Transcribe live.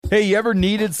Hey, you ever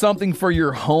needed something for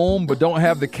your home but don't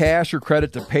have the cash or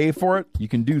credit to pay for it? You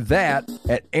can do that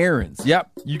at Aaron's. Yep,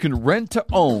 you can rent to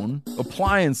own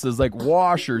appliances like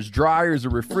washers, dryers, or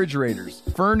refrigerators,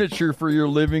 furniture for your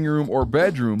living room or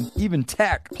bedroom, even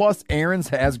tech. Plus, Aaron's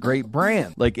has great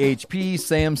brands like HP,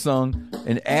 Samsung,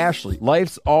 and Ashley.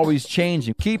 Life's always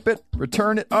changing. Keep it,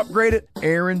 return it, upgrade it.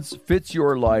 Aaron's fits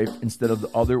your life instead of the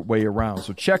other way around.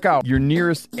 So check out your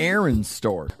nearest Aaron's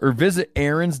store or visit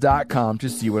Aaron's.com to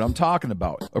see what I'm talking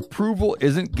about. Approval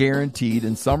isn't guaranteed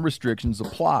and some restrictions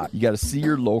apply. You got to see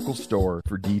your local store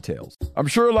for details. I'm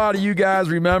sure a lot of you guys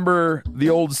remember the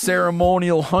old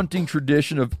ceremonial hunting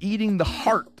tradition of eating the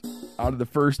heart out of the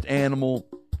first animal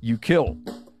you kill.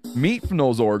 Meat from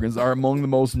those organs are among the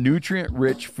most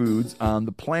nutrient-rich foods on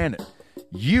the planet.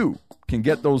 You can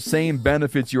get those same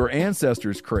benefits your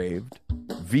ancestors craved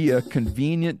via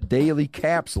convenient daily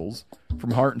capsules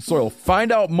from Heart and Soil.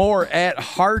 Find out more at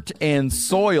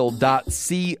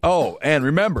heartandsoil.co. And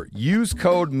remember, use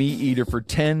code MeatEater for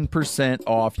 10%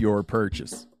 off your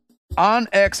purchase.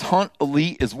 OnX Hunt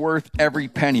Elite is worth every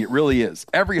penny. It really is.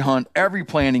 Every hunt, every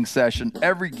planning session,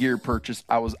 every gear purchase,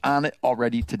 I was on it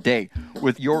already today.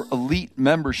 With your Elite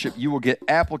membership, you will get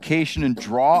application and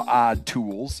draw odd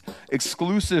tools,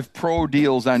 exclusive pro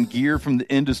deals on gear from the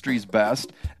industry's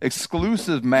best,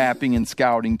 exclusive mapping and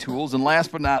scouting tools, and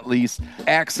last but not least,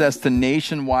 access to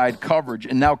nationwide coverage.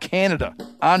 And now Canada.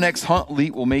 OnX Hunt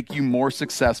Elite will make you more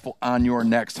successful on your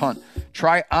next hunt.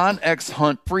 Try OnX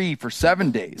Hunt free for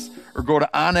 7 days. Or go to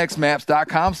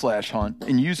onxmaps.com/hunt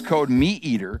and use code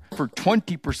MeatEater for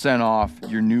 20% off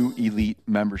your new Elite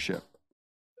membership.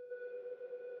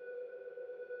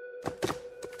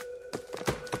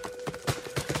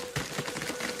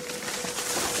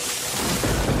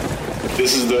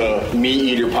 This is the Meat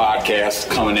Eater podcast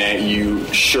coming at you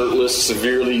shirtless,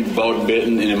 severely bug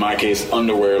bitten, and in my case,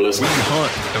 underwearless. We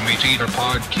hunt the Meat Eater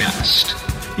podcast.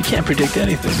 You can't predict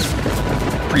anything.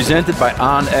 Presented by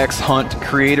OnX Hunt,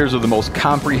 creators of the most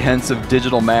comprehensive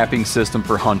digital mapping system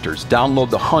for hunters. Download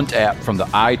the Hunt app from the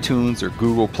iTunes or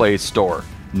Google Play Store.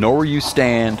 Know where you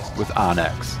stand with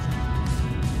OnX.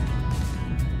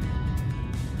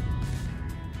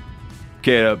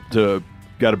 Okay,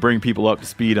 got to bring people up to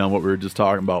speed on what we were just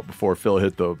talking about before Phil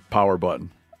hit the power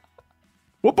button.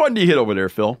 What button do you hit over there,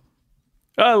 Phil?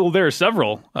 Well, there are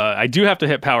several. I do have to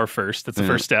hit power first. That's the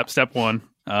first step, step one.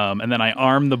 And then I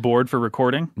arm the board for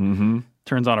recording. Mm-hmm.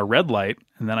 Turns on a red light,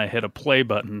 and then I hit a play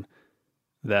button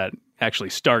that actually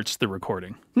starts the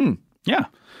recording. Yeah.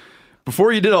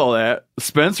 Before you did all that,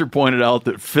 Spencer pointed out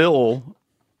that Phil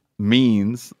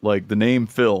means, like, the name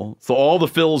Phil. So all the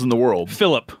Phils in the world.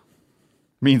 Philip.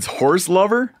 Means horse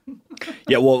lover?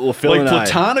 Yeah, well Phil like and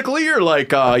platonically or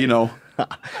like,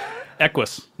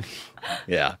 Equus.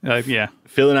 Yeah. Yeah.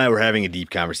 Phil and I were having a deep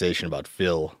conversation about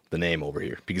Phil, the name over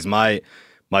here, because my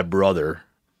brother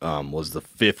was the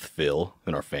fifth Phil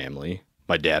in our family.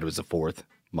 My dad was the fourth.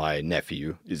 My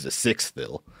nephew is the sixth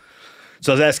Phil.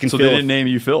 So I was asking Phil. So they didn't name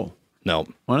you Phil? No.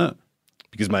 Why not?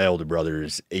 Because my older brother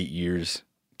is 8 years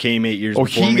before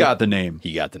he me. got the name.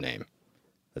 He got the name.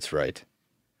 That's right.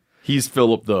 He's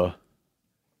Philip the...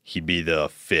 He'd be the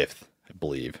fifth, I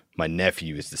believe. My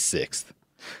nephew is the sixth.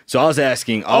 So I was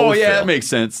asking... Oh, yeah, Phil, that makes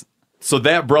sense. So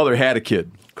that brother had a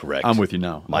kid. Correct. I'm with you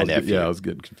now. My nephew. I was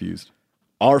getting confused.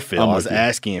 Our Phil, I was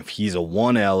asking if he's a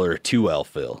 1L or a 2L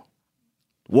Phil.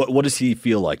 What does he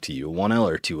feel like to you, a 1L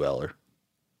or a 2L'er?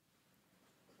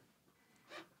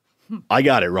 I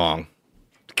got it wrong.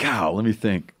 God, let me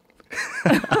think.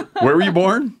 Where were you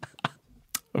born?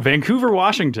 Vancouver,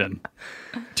 Washington.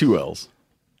 2 L's.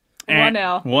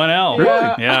 1L. 1L.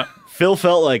 Really? Yeah. Phil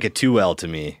felt like a 2L to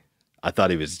me. I thought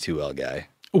he was a 2L guy.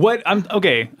 What? I'm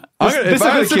okay. If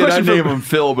I had a kid, I'd name him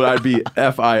Phil, but I'd be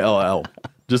Fill.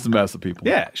 Just to mess with people.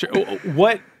 Yeah, sure.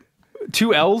 What?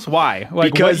 2 L's? Why?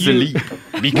 Like, because Philippe.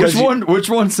 Because which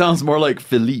one sounds more like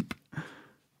Philippe?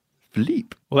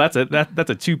 Philippe. Well, that's a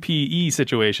 2PE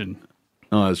situation.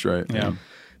 Oh, that's right. Yeah.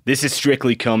 this is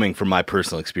strictly coming from my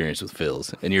personal experience with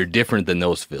Phils, and you're different than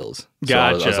those Phils.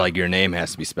 Gotcha. So I was like, your name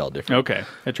has to be spelled different. Okay,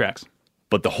 that tracks.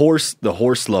 But the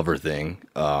horse lover thing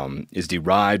is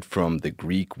derived from the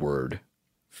Greek word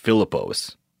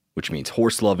philippos, which means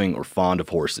horse loving or fond of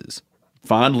horses.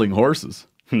 Fondling horses.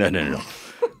 No.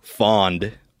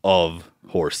 Fond of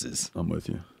horses. I'm with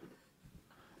you.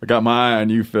 I got my eye on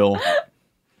you, Phil.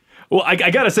 Well,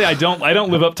 I gotta say, I don't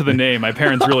live up to the name. My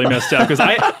parents really messed up because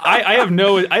I have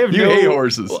no. You hate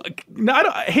horses.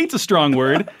 No, hate's a strong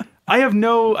word. I have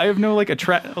no like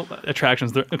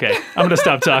attractions. Okay, I'm gonna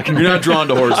stop talking. You're not drawn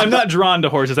to horses. I'm not drawn to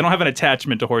horses. I don't have an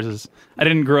attachment to horses. I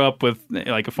didn't grow up with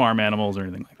like farm animals or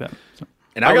anything like that. So.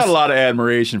 And I got a lot of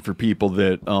admiration for people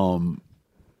that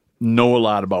know a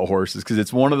lot about horses, because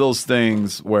it's one of those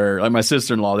things where, like my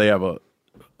sister-in-law, they have a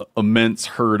immense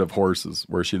herd of horses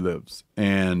where she lives,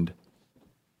 and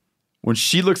when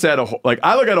she looks at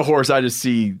I look at a horse, I just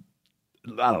see,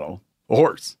 I don't know, a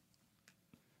horse.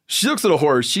 She looks at a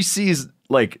horse, she sees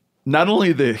like not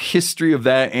only the history of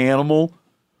that animal,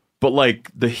 but like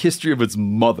the history of its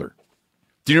mother.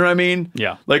 Do you know what I mean?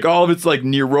 Yeah. Like all of its like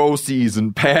neuroses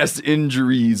and past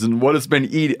injuries and what it's been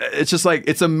eating. It's just like,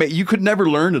 you could never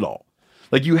learn it all.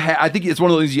 Like I think it's one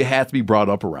of those things you have to be brought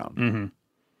up around. Mm-hmm.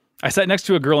 I sat next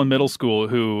to a girl in middle school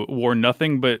who wore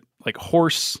nothing but like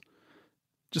horse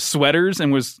just sweaters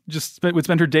and would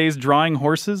spend her days drawing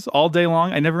horses all day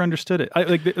long. I never understood it.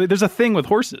 There's a thing with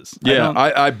horses. Yeah,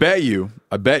 I bet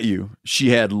you she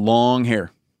had long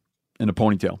hair and a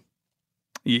ponytail.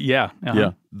 Yeah.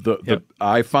 Uh-huh. Yeah.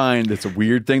 I find it's a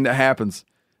weird thing that happens.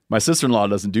 My sister-in-law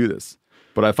doesn't do this,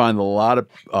 but I find a lot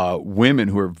of women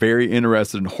who are very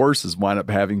interested in horses wind up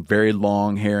having very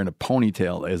long hair and a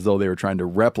ponytail, as though they were trying to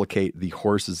replicate the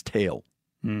horse's tail.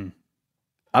 Mm.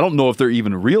 I don't know if they're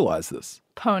even realize this.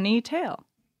 Ponytail.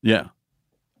 Yeah.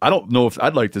 I don't know if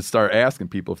I'd like to start asking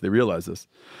people if they realize this.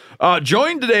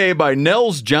 Joined today by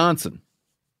Nels Johnson.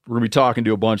 We're going to be talking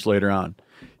to a bunch later on.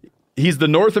 He's the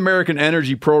North American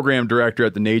Energy Program Director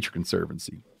at the Nature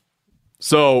Conservancy.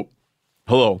 So,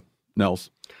 hello,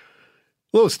 Nels.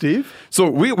 Hello, Steve. So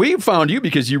we found you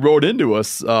because you wrote into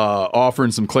us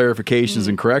offering some clarifications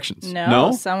and corrections.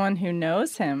 No, someone who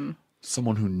knows him.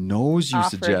 Someone who knows you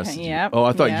suggested. Yep, Oh,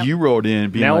 I thought you wrote in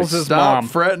being Nels' like, stop mom.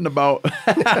 fretting about...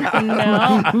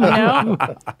 No.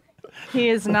 He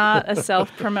is not a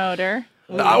self-promoter.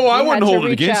 I wouldn't hold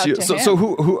it against you. So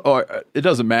who? It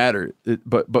doesn't matter.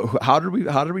 But how did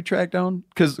we track down?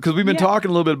 Because we've been talking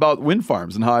a little bit about wind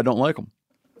farms and how I don't like them.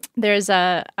 There's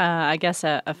I guess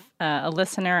a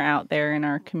listener out there in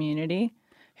our community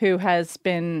who has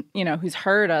been, who's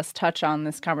heard us touch on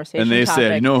this conversation. And they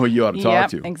said, you know who you ought to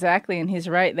talk to. Exactly, and he's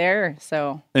right there.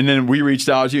 So. And then we reached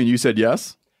out to you, and you said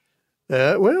yes.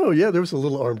 Well, yeah, there was a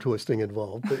little arm twisting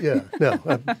involved, but yeah, no,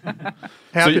 I'm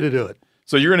happy to do it.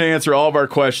 So you're going to answer all of our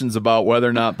questions about whether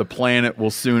or not the planet will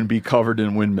soon be covered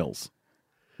in windmills,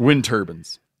 wind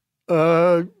turbines.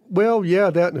 Well,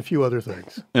 yeah, that and a few other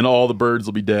things. And all the birds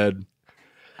will be dead.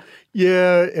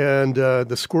 Yeah, and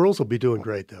the squirrels will be doing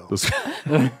great, though.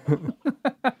 Because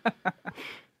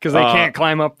they can't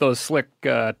climb up those slick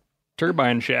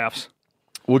turbine shafts.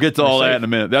 We'll get to all that in a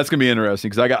minute. That's going to be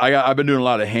interesting because I've been doing a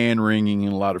lot of hand wringing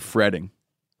and a lot of fretting.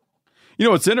 You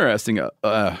know what's interesting?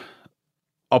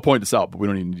 I'll point this out, but we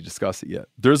don't even need to discuss it yet.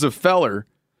 There's a feller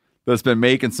that's been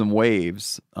making some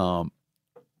waves. He's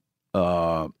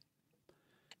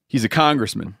a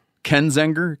congressman.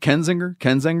 Kinzinger,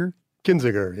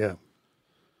 yeah.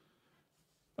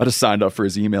 I just signed up for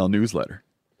his email newsletter.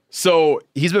 So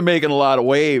he's been making a lot of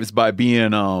waves by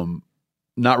being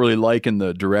not really liking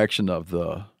the direction of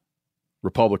the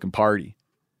Republican Party.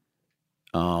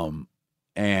 And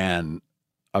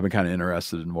I've been kind of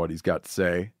interested in what he's got to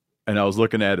say. And I was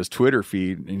looking at his Twitter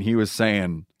feed, and he was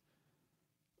saying,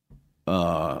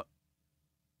 let's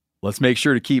make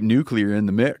sure to keep nuclear in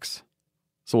the mix.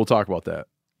 So we'll talk about that.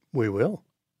 We will.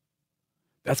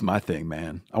 That's my thing,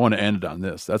 man. I want to end it on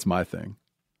this. That's my thing.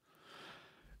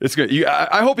 It's good.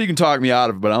 I hope you can talk me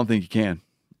out of it, but I don't think you can.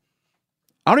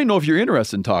 I don't even know if you're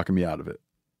interested in talking me out of it.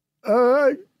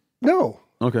 No.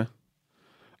 Okay.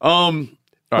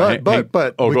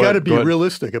 But we got to be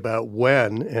realistic about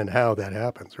when and how that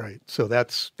happens, right? So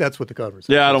that's what the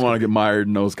conversation. Yeah, I don't want to get mired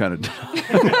in those kind of.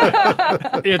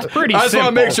 It's pretty. I just want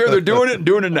to make sure they're doing it and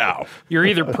doing it now. You're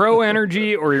either pro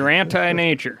energy or you're anti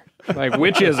nature. Like,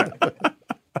 which is it?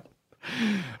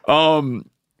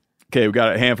 Okay, we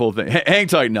got a handful of things. Hang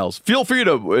tight, Nels. Feel free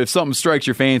to, if something strikes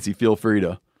your fancy, feel free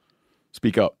to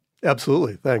speak up.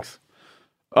 Absolutely, thanks.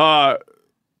 Now,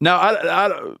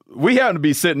 we happen to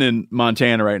be sitting in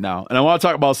Montana right now, and I want to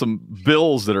talk about some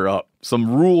bills that are up,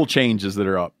 some rule changes that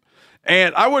are up.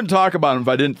 And I wouldn't talk about them if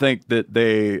I didn't think that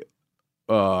they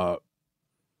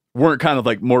weren't kind of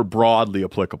like more broadly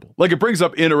applicable. Like, it brings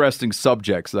up interesting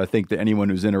subjects that I think that anyone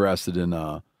who's interested in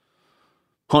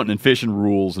hunting and fishing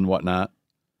rules and whatnot,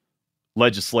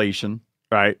 legislation,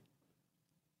 right?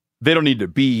 They don't need to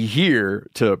be here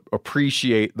to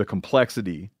appreciate the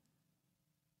complexity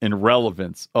and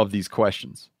relevance of these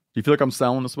questions. Do you feel like I'm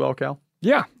selling this well, Cal?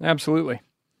 Yeah, absolutely.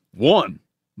 One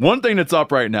thing that's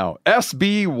up right now,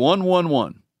 SB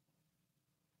 111.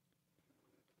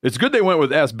 It's good they went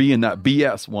with SB and not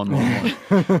BS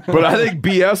 111. But I think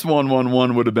BS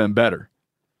 111 would have been better.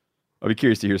 I'll be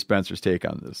curious to hear Spencer's take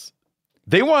on this.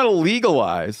 They want to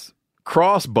legalize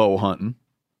crossbow hunting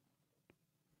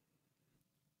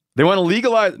They want to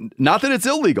legalize, not that it's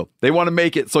illegal. They want to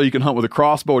make it so you can hunt with a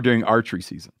crossbow during archery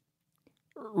season.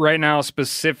 Right now,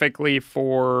 specifically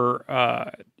for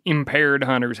impaired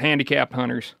hunters, handicapped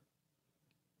hunters.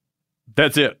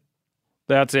 That's it.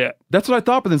 That's it. That's what I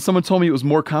thought, but then someone told me it was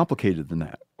more complicated than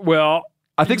that. Well,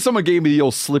 I think someone gave me the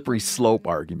old slippery slope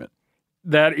argument.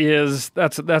 that's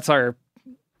our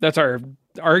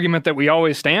argument that we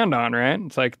always stand on, right?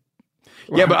 It's like,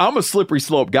 Yeah, but I'm a slippery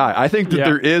slope guy. I think that Yeah.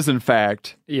 there is, in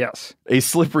fact, yes. a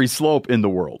slippery slope in the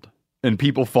world, and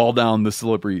people fall down the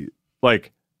slippery.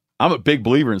 Like, I'm a big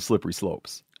believer in slippery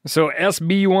slopes. So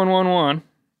SB 111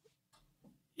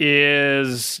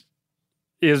 is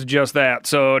just that.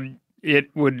 So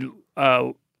it would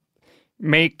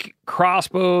make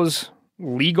crossbows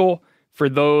legal for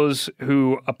those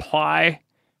who apply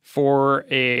for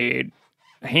a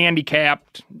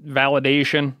handicapped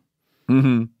validation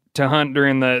to hunt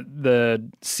during the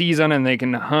season, and they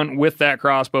can hunt with that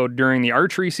crossbow during the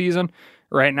archery season.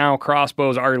 Right now,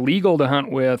 crossbows are legal to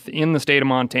hunt with in the state of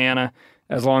Montana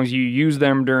as long as you use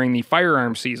them during the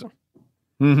firearm season.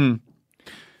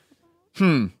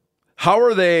 How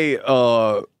are they?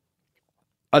 I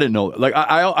didn't know. Like,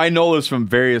 I know this from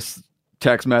various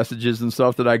text messages and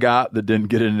stuff that I got that didn't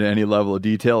get into any level of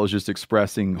detail. It was just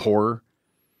expressing horror.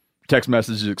 Text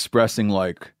messages expressing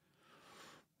like,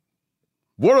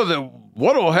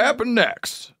 what'll happen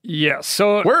next? Yes.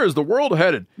 So Where is the world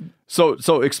headed? So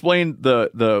explain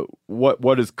the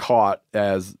what is caught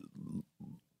as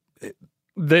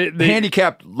the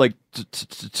handicapped, like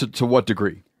to what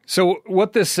degree? So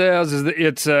what this says is that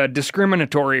it's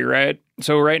discriminatory, right?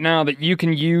 So right now that you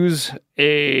can use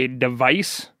a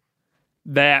device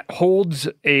that holds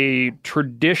a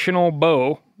traditional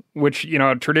bow, which,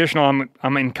 traditional,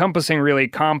 I'm encompassing really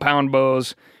compound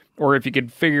bows, or if you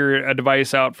could figure a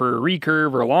device out for a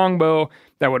recurve or a longbow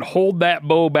that would hold that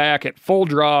bow back at full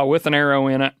draw with an arrow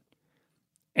in it,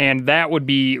 and that would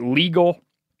be legal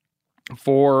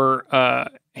for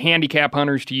handicap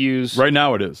hunters to use. Right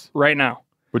now it is. Right now.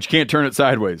 But you can't turn it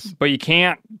sideways. But you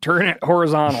can't turn it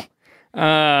horizontal.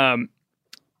 And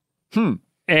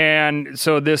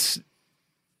so this,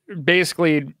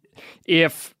 basically,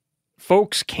 if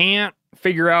folks can't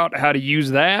figure out how to use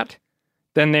that,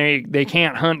 then they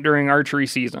can't hunt during archery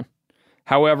season.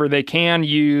 However, they can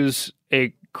use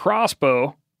a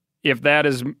crossbow if that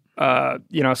is,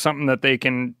 something that they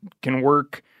can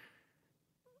work,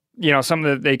 something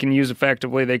that they can use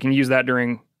effectively. They can use that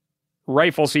during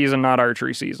rifle season, not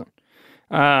archery season.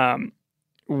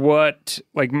 What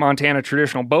like Montana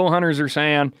traditional bow hunters are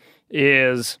saying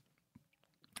is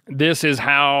this is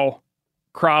how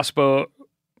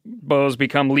bows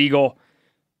become legal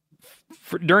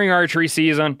during archery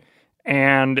season.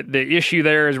 And the issue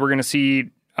there is we're going to see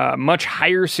much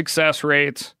higher success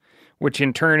rates, which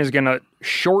in turn is going to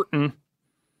shorten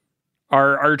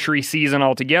our archery season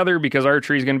altogether because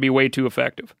archery is going to be way too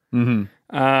effective.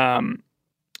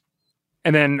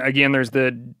 And then again, there's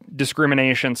the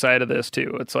discrimination side of this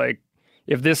too. It's like,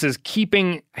 if this is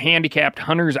keeping handicapped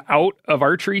hunters out of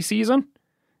archery season,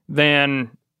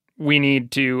 then we need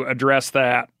to address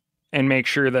that and make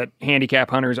sure that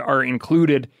handicap hunters are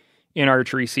included in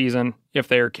archery season if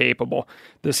they are capable.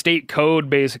 The state code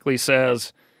basically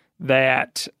says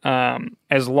that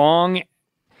as long,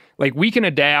 like we can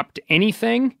adapt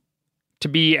anything to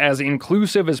be as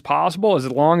inclusive as possible as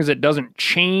long as it doesn't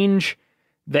change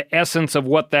the essence of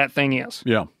what that thing is.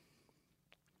 Yeah.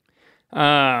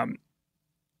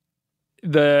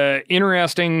 The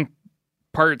interesting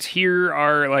parts here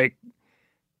are like,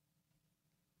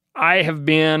 I have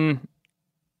been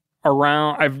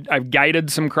around, I've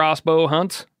guided some crossbow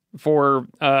hunts for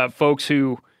folks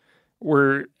who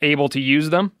were able to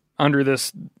use them under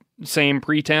this same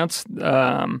pretense.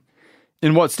 In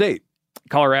what state?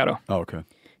 Colorado. Oh, okay.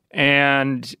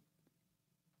 And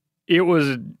it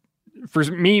was, for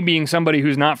me being somebody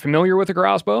who's not familiar with a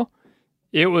crossbow,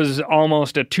 it was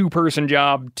almost a two-person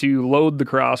job to load the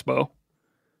crossbow.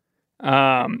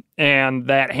 And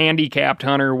that handicapped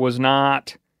hunter was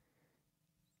not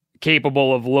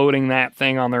capable of loading that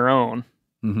thing on their own.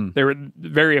 They were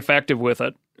very effective with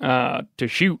it to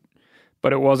shoot,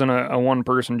 but it wasn't a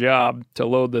one-person job to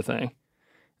load the thing.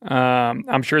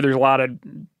 I'm sure there's a lot of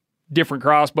different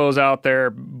crossbows out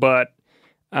there, but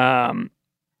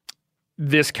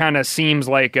this kind of seems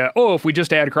like, if we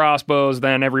just add crossbows,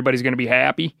 then everybody's going to be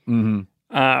happy.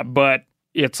 But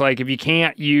it's like, if you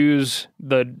can't use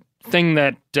the thing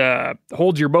that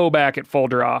holds your bow back at full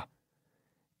draw,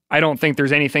 I don't think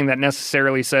there's anything that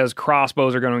necessarily says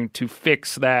crossbows are going to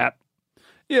fix that.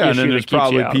 Yeah, and then there's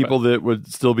probably people that would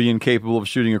still be incapable of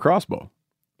shooting a crossbow.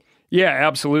 Yeah,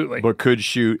 absolutely. But could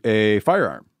shoot a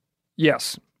firearm.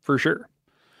 Yes, for sure.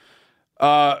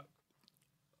 A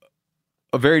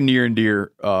very near and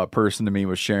dear person to me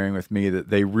was sharing with me that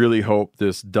they really hope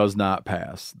this does not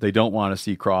pass. They don't want to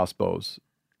see crossbows.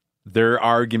 Their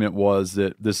argument was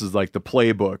that this is like the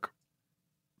playbook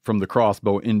from the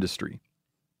crossbow industry,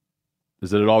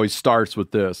 is that it always starts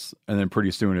with this, and then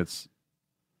pretty soon it's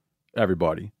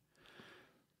everybody.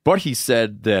 But he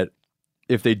said that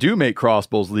if they do make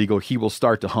crossbows legal, he will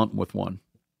start to hunt with one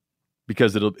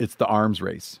because it's the arms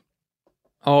race.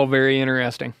 Oh, very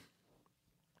interesting.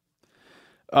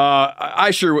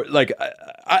 I sure like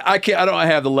I can't. I don't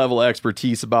have the level of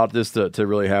expertise about this to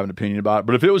really have an opinion about it.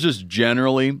 But if it was just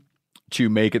generally to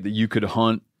make it that you could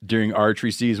hunt during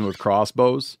archery season with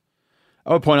crossbows,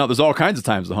 I would point out there's all kinds of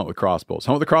times to hunt with crossbows.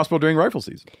 Hunt with a crossbow during rifle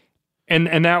season.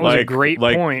 And that was a great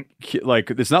point. Like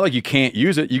it's not like you can't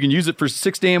use it. You can use it for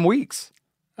 6 damn weeks.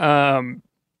 There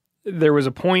was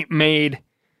a point made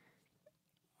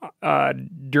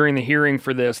during the hearing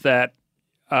for this that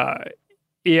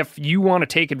if you want to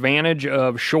take advantage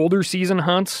of shoulder season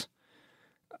hunts,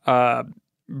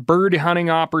 bird hunting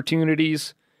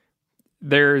opportunities,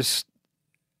 I'm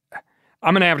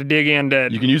going to have to dig into...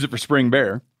 You can use it for spring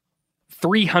bear.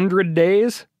 300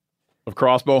 days of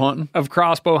crossbow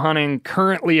hunting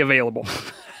currently available.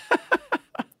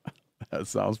 That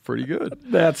sounds pretty good.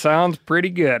 That sounds pretty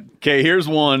good. Okay, here's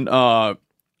one.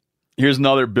 Here's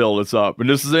another bill that's up, and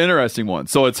this is an interesting one.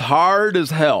 So it's hard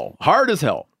as hell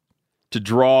to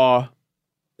draw.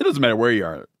 It doesn't matter where you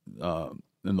are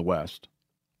in the West.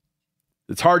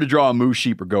 It's hard to draw a moose,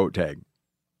 sheep, or goat tag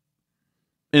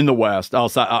in the West,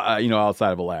 outside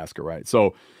of Alaska, right?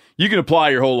 So you can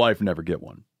apply your whole life and never get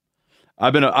one.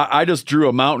 I just drew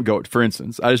a mountain goat, for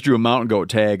instance. I just drew a mountain goat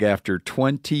tag after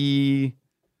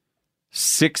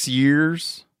 26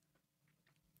 years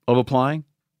of applying.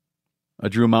 I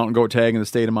drew a mountain goat tag in the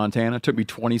state of Montana. It took me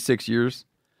 26 years.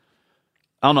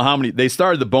 I don't know how many. They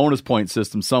started the bonus point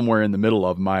system somewhere in the middle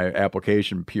of my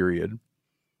application period.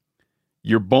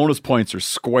 Your bonus points are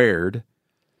squared.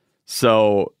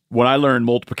 So when I learned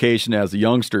multiplication as a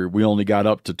youngster, we only got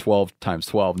up to 12 times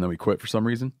 12, and then we quit for some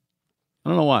reason. I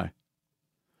don't know why.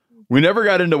 We never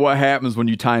got into what happens when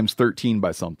you times 13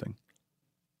 by something.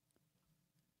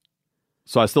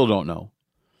 So I still don't know.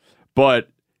 But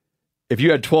if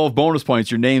you had 12 bonus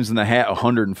points, your name's in the hat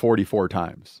 144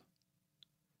 times.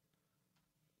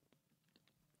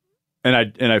 And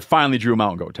I finally drew a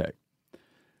mountain goat tag.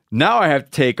 Now I have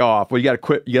to take off. Well, you got to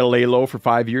quit. You got to lay low for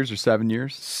 5 years or 7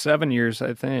 years? 7 years,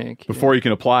 I think. Before you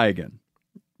can apply again.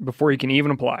 Before you can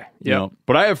even apply. Yeah. You know,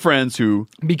 but I have friends who...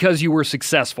 Because you were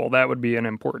successful. That would be an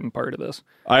important part of this.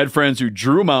 I had friends who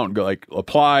drew mountain goat, like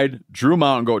applied, drew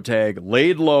mountain goat tag,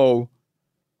 laid low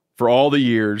for all the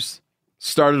years,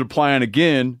 started applying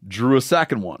again, drew a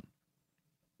second one,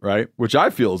 right? Which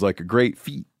I feel is like a great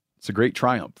feat. It's a great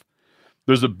triumph.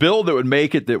 There's a bill that would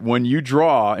make it that when you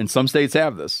draw, and some states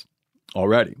have this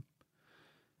already,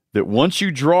 that once you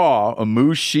draw a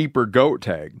moose, sheep, or goat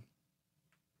tag,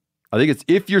 I think it's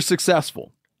if you're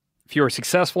successful. If you're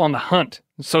successful on the hunt,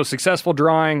 so successful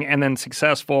drawing and then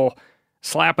successful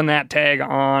slapping that tag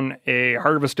on a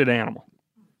harvested animal.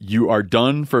 You are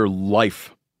done for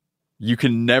life. You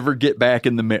can never get back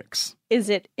in the mix. Is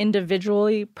it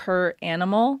individually per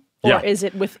animal? Or is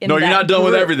it within No, you're not done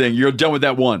group? with everything. You're done with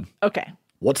that one. Okay.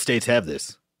 What states have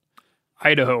this?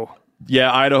 Idaho.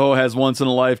 Yeah, Idaho has once in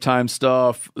a lifetime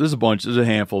stuff. There's a bunch. There's a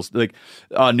handful. Like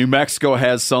New Mexico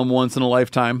has some once in a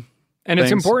lifetime. And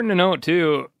things. It's important to note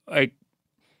too, like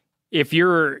if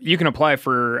you can apply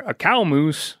for a cow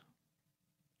moose,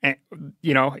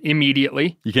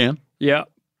 immediately. You can. Yeah.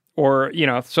 Or,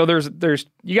 so there's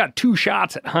you got 2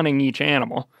 shots at hunting each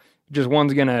animal. Just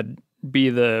one's going to be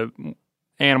the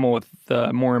animal with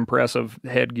the more impressive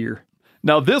headgear.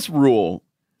 Now, this rule,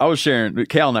 I was sharing,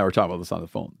 Cal and I were talking about this on the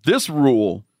phone. This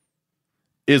rule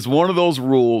is one of those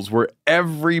rules where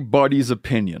everybody's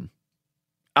opinion,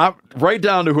 right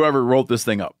down to whoever wrote this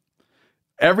thing up,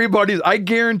 I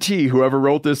guarantee whoever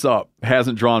wrote this up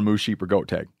hasn't drawn moose, sheep, or goat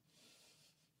tag.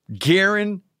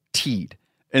 Guaranteed.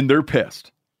 And they're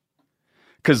pissed.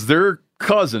 Because their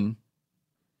cousin,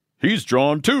 he's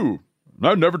drawn 2. And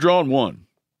I've never drawn 1.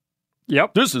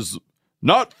 Yep. This is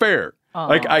not fair. Aww.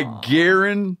 Like, I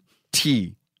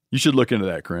guarantee. You should look into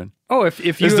that, Corinne. Oh, if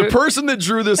you... Is the person that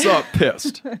drew this up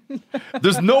pissed?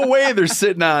 There's no way they're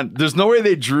sitting on... There's no way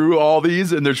they drew all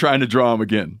these and they're trying to draw them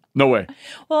again. No way.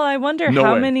 Well, I wonder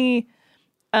how many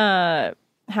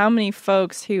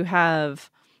folks who have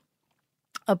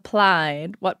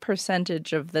applied, what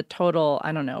percentage of the total,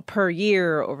 I don't know, per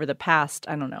year over the past,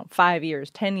 5 years,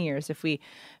 10 years, if we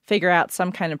figure out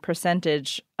some kind of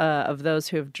percentage of those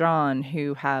who have drawn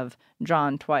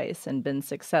twice and been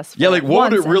successful. Yeah, like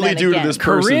what would it really do to this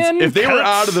person Corinne if they were Kutz.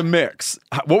 out of the mix?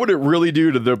 What would it really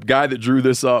do to the guy that drew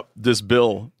this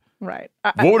bill? Right.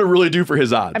 What would it really do for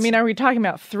his odds? I mean, are we talking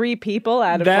about 3 people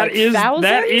out of That is thousands?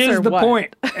 that is or the what?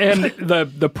 point. And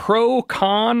the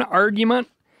pro-con argument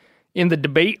in the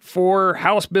debate for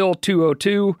House Bill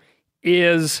 202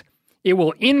 is it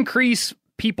will increase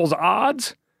people's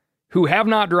odds who have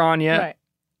not drawn yet. Right.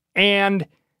 And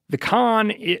the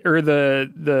con, or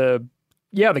the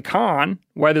con,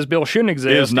 why this bill shouldn't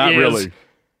exist is not really.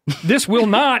 This will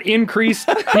not increase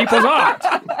people's odds.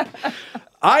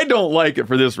 I don't like it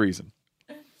for this reason.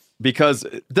 Because,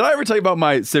 did I ever tell you about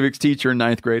my civics teacher in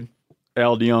 9th grade,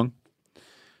 Al DeYoung?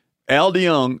 Al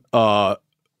DeYoung,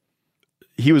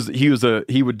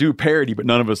 he would do parody, but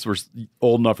none of us were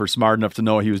old enough or smart enough to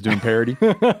know he was doing parody.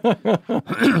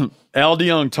 Al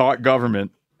DeYoung taught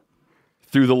government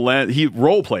through the lens. He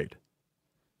role played.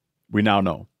 We now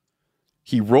know.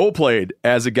 He role played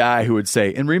as a guy who would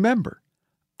say, and remember,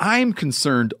 I'm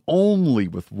concerned only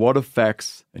with what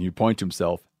affects, and you point to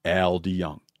himself, Al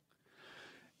DeYoung.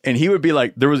 And he would be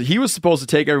like, he was supposed to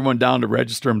take everyone down to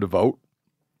register him to vote.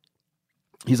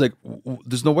 He's like,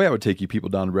 there's no way I would take you people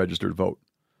down to register to vote.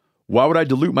 Why would I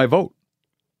dilute my vote?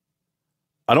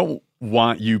 I don't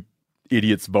want you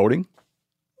idiots voting.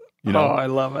 You know? Oh, I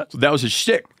love it. So that was his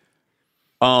shtick.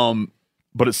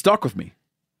 But it stuck with me.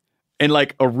 And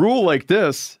like a rule like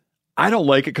this, I don't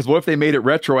like it because what if they made it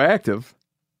retroactive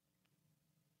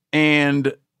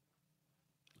and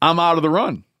I'm out of the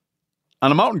run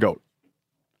on a mountain goat?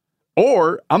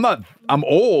 Or I'm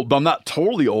old, but I'm not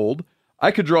totally old.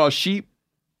 I could draw a sheep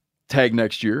tag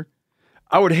next year.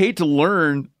 I would hate to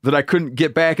learn that I couldn't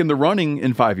get back in the running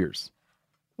in 5 years.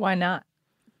 Why not?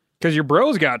 Because your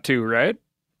bros got to, right?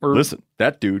 Or Listen,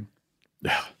 that dude.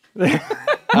 I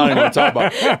don't even want to talk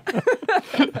about it.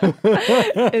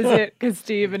 Is it because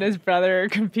Steve and his brother are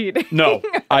competing? No,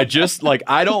 I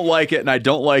don't like it, and I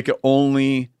don't like it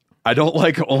only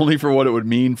for what it would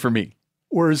mean for me.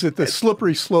 Or is it the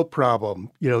slippery slope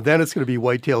problem? Then it's going to be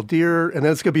white-tailed deer, and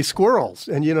then it's going to be squirrels.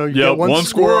 And, you get one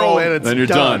squirrel, and it's then you're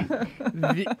done.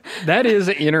 that is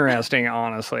interesting,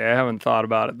 honestly. I haven't thought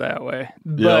about it that way.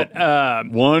 But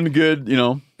one good,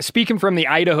 speaking from the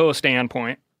Idaho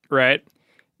standpoint, right,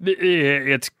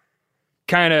 it's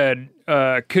kind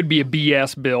of could be a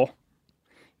BS bill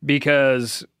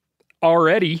because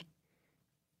already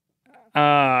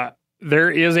there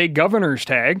is a governor's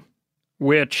tag,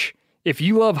 which... If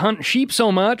you love hunting sheep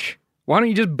so much, why don't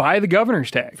you just buy the governor's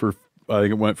tag? I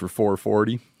think it went for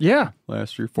 $440. Yeah,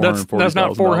 last year. That's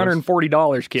not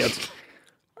 $440, kids.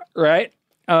 Right?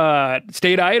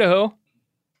 State of Idaho.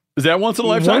 Is that once in a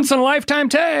lifetime? Once in a lifetime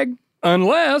tag,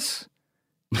 unless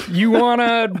you want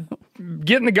to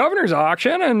get in the governor's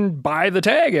auction and buy the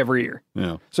tag every year.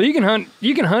 Yeah. So you can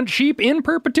hunt sheep in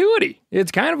perpetuity.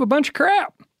 It's kind of a bunch of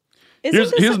crap. Go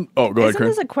ahead, Isn't Corinne.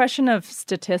 this a question of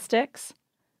statistics?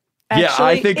 Yeah,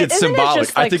 I think it's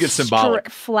symbolic. I think it's symbolic.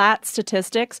 Flat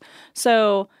statistics.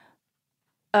 So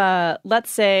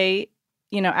let's say,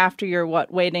 after you're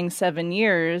waiting 7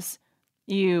 years,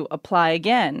 you apply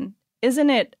again. Isn't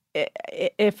it,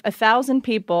 if 1,000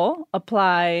 people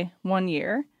apply 1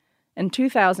 year and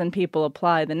 2,000 people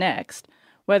apply the next,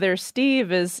 whether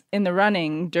Steve is in the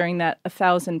running during that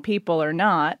 1,000 people or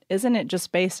not, isn't it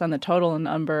just based on the total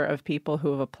number of people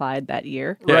who have applied that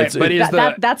year? Yeah, right,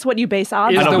 but that's what you base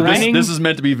odds is on, the right? winning- This is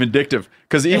meant to be vindictive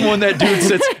because even when that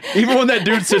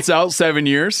dude sits out 7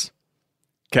 years,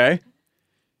 okay,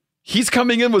 he's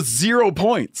coming in with 0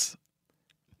 points.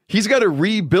 He's got to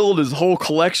rebuild his whole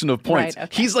collection of points. Right,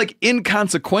 okay. He's like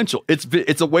inconsequential.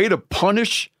 It's a way to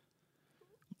punish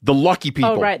the lucky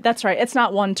people. Oh, right. That's right. It's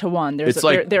not 1-to-1. There's It's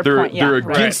like they're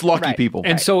against lucky right. people.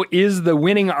 And so is the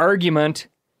winning argument,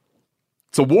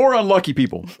 It's a war on lucky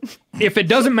people. if it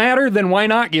doesn't matter, then why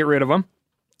not get rid of them?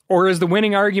 Or is the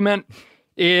winning argument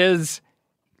is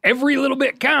every little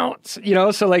bit counts?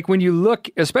 So like when you look,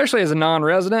 especially as a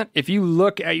non-resident, if you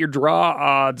look at your draw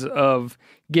odds of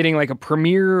getting like a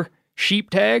premier sheep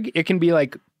tag, it can be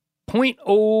like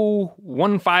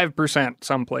 0.015%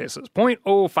 some places,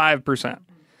 0.05%.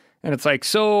 And it's like,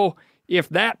 so if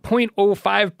that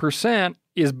 0.05%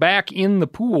 is back in the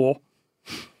pool,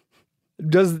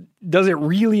 does it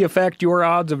really affect your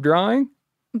odds of drawing?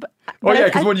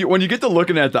 Because when you get to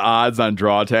looking at the odds on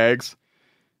draw tags,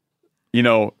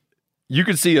 you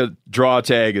could see a draw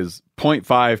tag is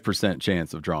 0.5%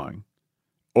 chance of drawing,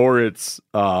 or it's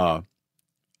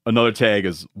another tag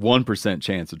is 1%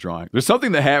 chance of drawing. There's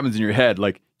something that happens in your head.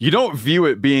 Like, you don't view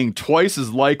it being twice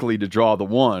as likely to draw the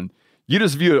 1. You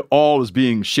just view it all as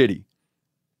being shitty.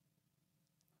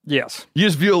 Yes. You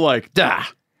just feel like,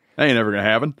 that ain't never going to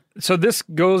happen. So this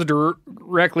goes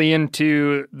directly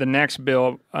into the next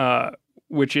bill,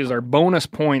 which is our bonus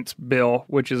points bill,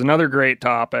 which is another great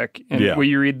topic. And will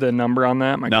you read the number on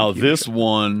that? Now, this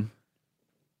one,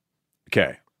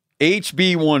 okay,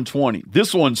 HB 120.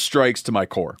 This one strikes to my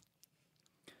core.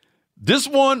 This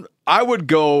one, I would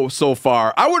go so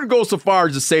far. I wouldn't go so far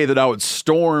as to say that I would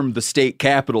storm the state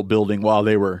capitol building while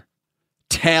they were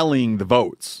tallying the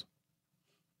votes.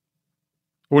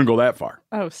 I wouldn't go that far.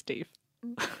 Oh, Steve.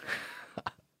 I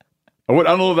don't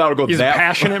know if that would go He's that a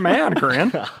passionate man,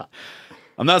 Corinne.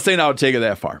 I'm not saying I would take it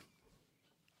that far.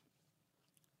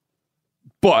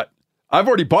 But I've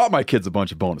already bought my kids a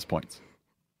bunch of bonus points.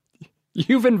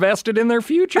 You've invested in their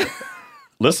future.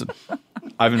 Listen,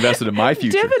 I've invested in my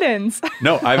future. Dividends.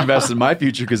 No, I've invested in my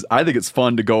future because I think it's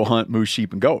fun to go hunt moose,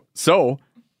 sheep, and goat. So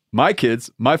my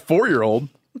kids, my 4-year-old,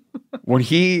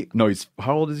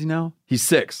 how old is he now? He's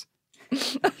 6.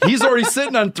 He's already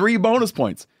sitting on 3 bonus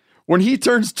points. When he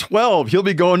turns 12, he'll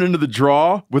be going into the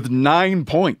draw with 9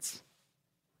 points.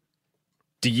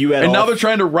 Now they're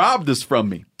trying to rob this from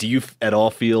me. Do you at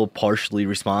all feel partially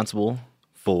responsible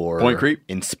for point creep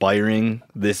inspiring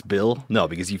this bill? No,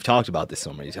 because you've talked about this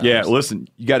so many times. Yeah, listen,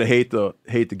 you got to hate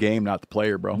the game, not the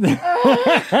player, bro.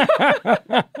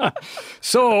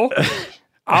 So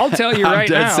I'll tell you right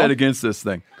now, I'm dead set against this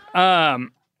thing.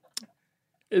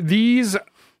 These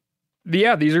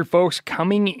are folks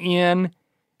coming in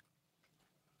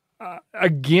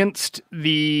against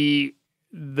the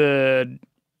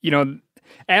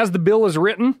as the bill is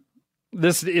written,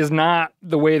 this is not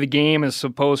the way the game is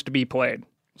supposed to be played.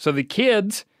 So the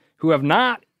kids who have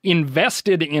not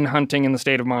invested in hunting in the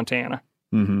state of Montana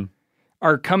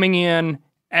are coming in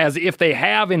as if they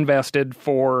have invested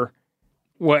for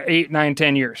 8, 9,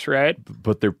 10 years, right?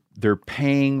 But they're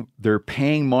paying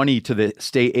money to the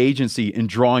state agency and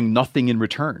drawing nothing in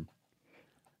return.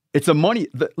 It's a money.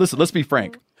 Listen, let's be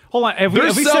frank. Hold on. Have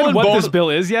we said what this bill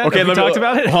is yet? Okay, have we talked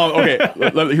about it? Okay,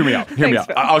 hear me out. Hear me out.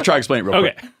 I'll try to explain it real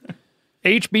quick.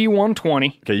 HB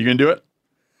 120. Okay, you gonna do it?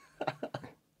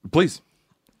 Please.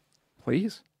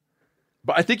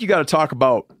 But I think you got to talk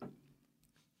about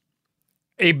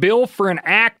a bill for an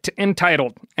act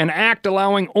entitled, an act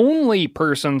allowing only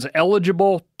persons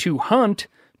eligible to hunt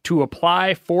to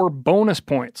apply for bonus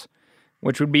points,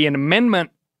 which would be an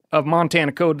amendment of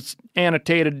Montana Code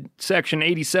annotated section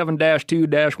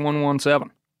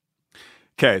 87-2-117.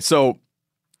 Okay, so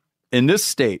in this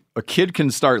state, a kid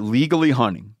can start legally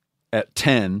hunting at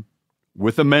 10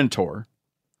 with a mentor.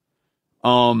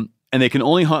 And they can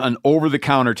only hunt on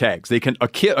over-the-counter tags. A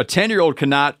 10-year-old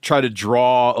cannot try to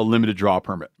draw a limited draw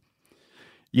permit.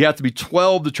 You have to be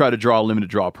 12 to try to draw a limited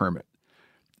draw permit.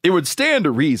 It would stand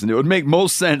to reason. It would make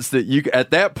most sense that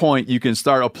at that point you can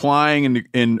start applying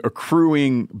and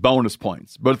accruing bonus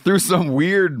points. But through some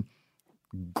weird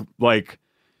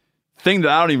thing that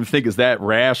I don't even think is that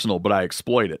rational, but I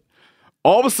exploit it.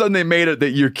 All of a sudden they made it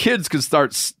that your kids could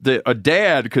start, that a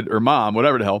dad could, or mom,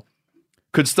 whatever the hell,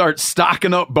 could start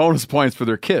stocking up bonus points for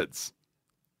their kids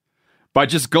by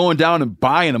just going down and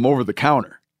buying them over the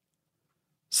counter.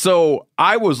 So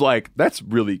I was like, that's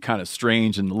really kind of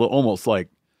strange and almost like,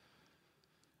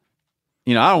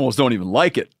 I almost don't even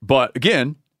like it. But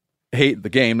again, hate the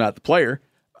game, not the player.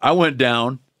 I went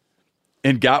down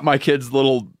and got my kids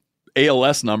little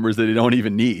ALS numbers that they don't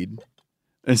even need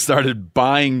and started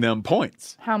buying them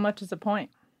points. How much is a point?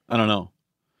 I don't know.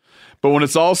 But when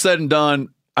it's all said and done,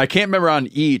 I can't remember on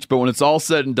each, but when it's all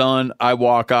said and done, I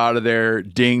walk out of there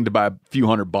dinged by a few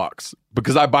 $100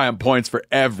 because I buy them points for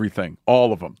everything,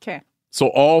 all of them. Okay. So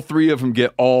all 3 of them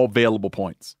get all available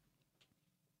points.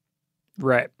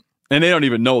 Right. And they don't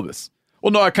even know this.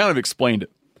 Well, no, I kind of explained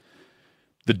it.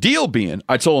 The deal being,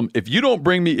 I told them, if you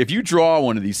draw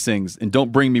one of these things and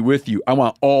don't bring me with you, I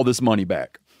want all this money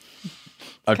back.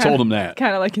 I've told them that.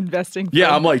 Kind of like investing.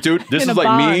 Yeah, I'm like, dude, this is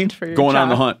like me going on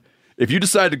the hunt. If you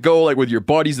decide to go with your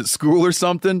buddies at school or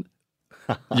something,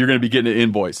 you're going to be getting an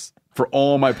invoice for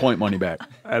all my point money back.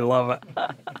 I love it.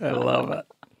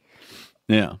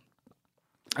 Yeah.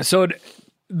 So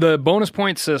the bonus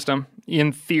point system,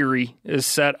 in theory, is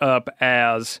set up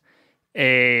as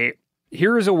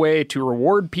here is a way to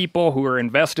reward people who are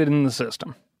invested in the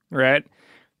system, right?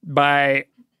 By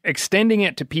extending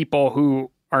it to people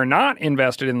who are not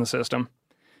invested in the system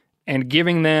and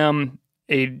giving them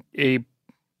a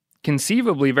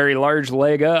conceivably very large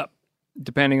leg up,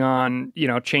 depending on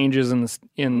changes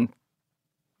in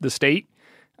the state.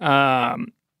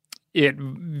 it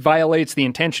violates the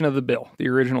intention of the bill, the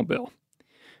original bill.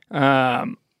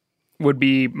 Would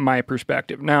be my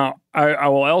perspective. Now, I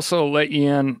will also let you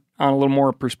in on a little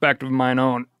more perspective of mine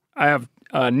own. I have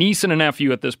a niece and a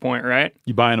nephew at this point, right?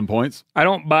 You buying them points? I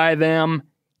don't buy them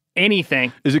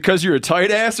anything. Is it because you're a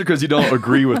tight ass or because you don't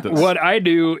agree with this? What I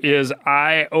do is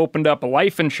I opened up a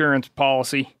life insurance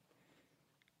policy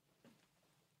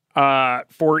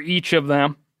for each of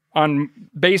them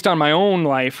based on my own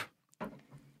life,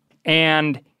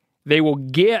 and they will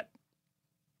get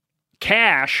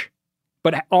cash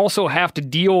but also have to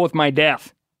deal with my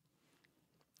death.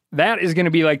 That is going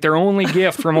to be like their only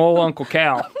gift from old Uncle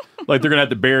Cal. Like they're going to have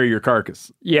to bury your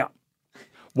carcass. Yeah.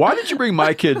 Why did you bring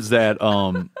my kids that,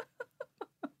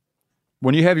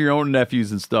 when you have your own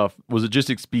nephews and stuff, was it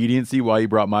just expediency why you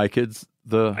brought my kids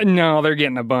No, they're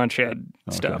getting a bunch of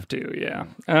stuff too, yeah.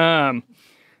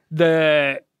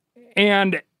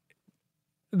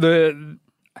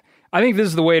 I think this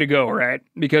is the way to go, right?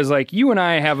 Because like you and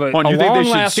I have a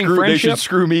long-lasting friendship. They should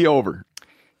screw me over.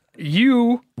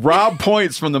 You rob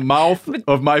points from the mouth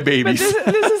of my babies.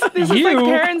 But this is like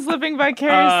parents living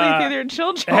vicariously through their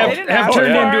children. Have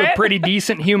turned into a pretty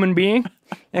decent human being.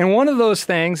 And one of those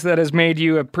things that has made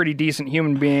you a pretty decent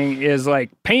human being is like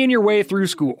paying your way through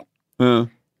school.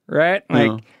 Right?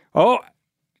 Like, oh,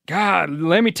 God,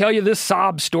 let me tell you this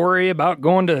sob story about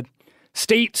going to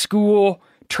state school,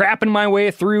 trapping my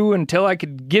way through until I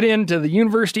could get into the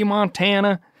University of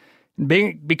Montana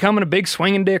and becoming a big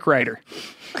swinging dick writer.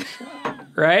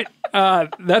 Right?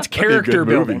 That's character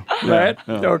building, right?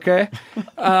 Yeah. Okay.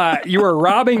 You are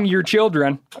robbing your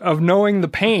children of knowing the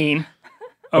pain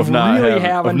of not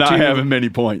having many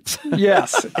points.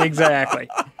 Yes, exactly.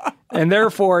 And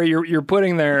therefore, you're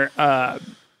putting their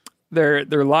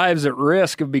lives at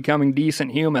risk of becoming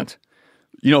decent humans.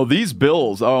 You know, these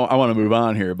bills, I want to move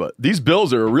on here, but these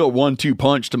bills are a real 1-2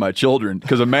 punch to my children.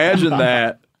 Because imagine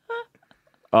that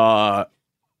I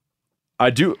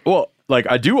do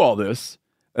all this,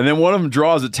 and then one of them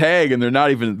draws a tag, and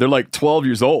they're like 12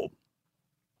 years old.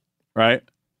 Right?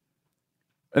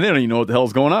 And they don't even know what the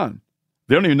hell's going on.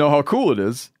 They don't even know how cool it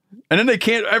is. And then they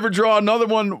can't ever draw another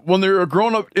one when they're a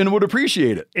grown up and would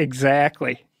appreciate it.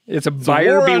 Exactly. It's a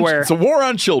buyer beware. It's a war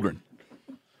on children.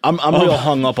 I'm real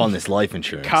hung up on this life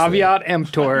insurance. Caveat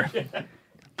emptor.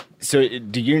 So,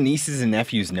 do your nieces and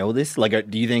nephews know this?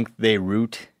 Like, do you think they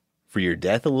root for your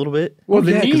death a little bit? Well,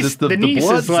 the niece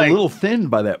blood's is like, a little thin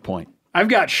by that point. I've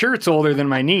got shirts older than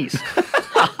my niece.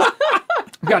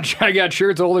 I got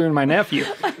shirts older than my nephew.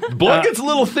 Blood gets a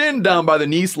little thin down by the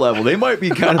niece level. They might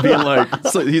be kind of being like,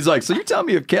 so you're telling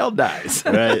me if Cal dies,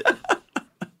 right?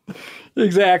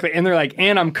 Exactly. And they're like,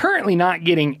 and I'm currently not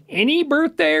getting any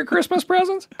birthday or Christmas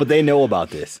presents. But they know about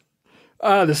this.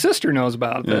 The sister knows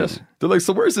about this. They're like,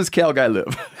 so where's this Cal guy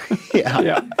live?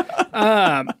 Yeah.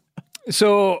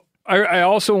 So I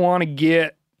also want to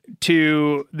get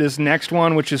to this next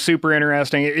one, which is super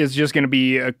interesting. It's just going to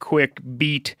be a quick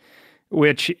beat,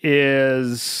 which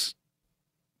is,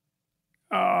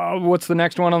 what's the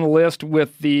next one on the list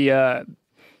with the...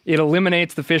 It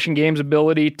eliminates the Fish and Game's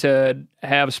ability to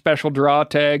have special draw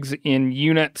tags in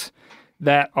units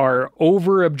that are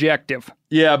over objective.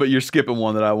 Yeah, but you're skipping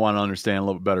one that I want to understand a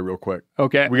little bit better real quick.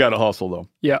 Okay. We got to hustle, though.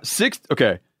 Yeah.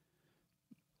 Okay.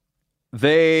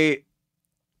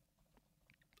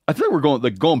 I think we're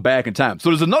going back in time. So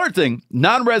there's another thing,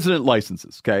 non-resident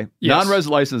licenses, okay? Yes.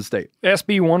 Non-resident license state.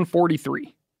 SB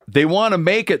 143. They want to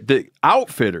make it that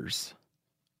outfitters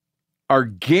are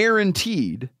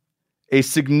guaranteed a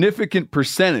significant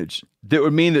percentage. That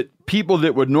would mean that people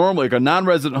that would normally, like a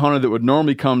non-resident hunter that would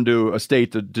normally come to a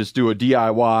state to just do a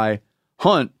DIY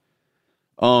hunt,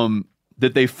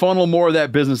 that they funnel more of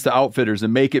that business to outfitters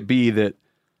and make it be that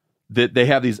they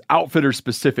have these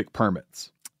outfitter-specific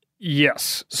permits.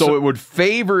 Yes. So it would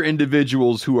favor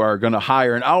individuals who are going to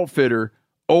hire an outfitter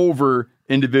over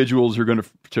individuals who are going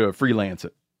to freelance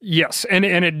it. Yes, and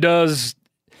it does.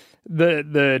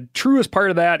 The truest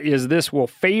part of that is this will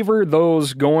favor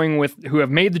those who have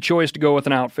made the choice to go with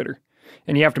an outfitter.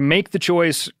 And you have to make the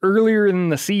choice earlier in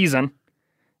the season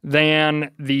than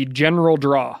the general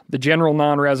draw, the general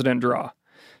non-resident draw.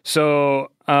 So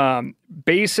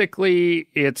basically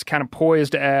it's kind of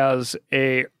poised as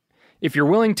if you're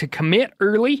willing to commit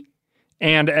early,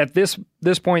 and at this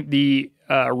point the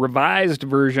revised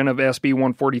version of SB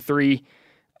 143,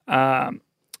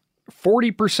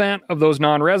 40% of those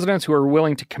non-residents who are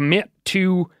willing to commit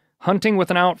to hunting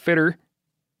with an outfitter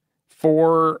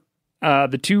for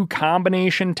the 2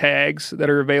 combination tags that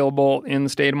are available in the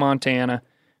state of Montana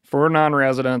for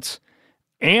non-residents,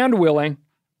 and willing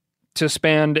to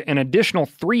spend an additional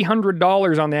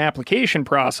 $300 on the application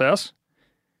process,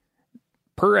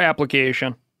 per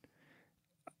application,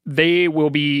 they will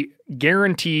be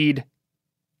guaranteed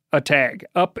a tag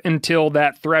up until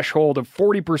that threshold of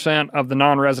 40% of the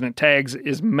non-resident tags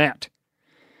is met.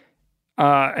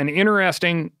 An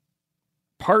interesting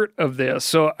part of this.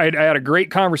 So I had a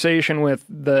great conversation with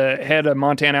the head of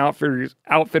Montana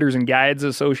Outfitters and Guides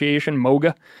Association,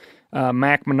 MOGA,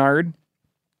 Mac Menard.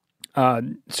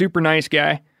 Super nice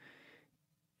guy.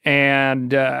 And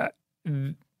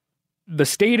the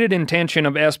stated intention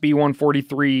of SB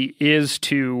 143 is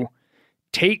to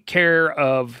take care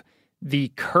of the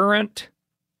current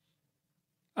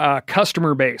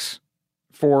customer base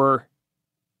for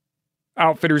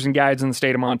outfitters and guides in the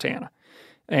state of Montana.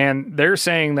 And they're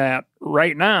saying that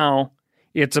right now,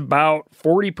 it's about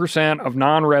 40% of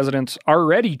non-residents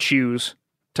already choose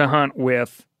to hunt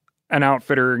with an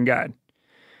outfitter and guide.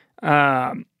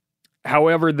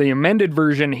 However, the amended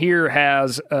version here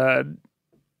has a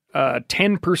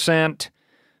 10%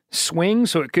 swing,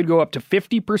 so it could go up to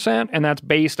 50%, and that's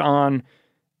based on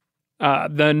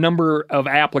the number of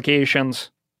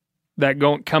applications that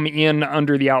come in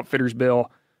under the outfitters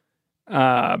bill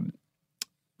from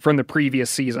the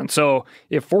previous season. So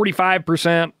if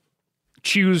 45%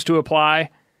 choose to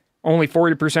apply, only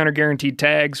 40% are guaranteed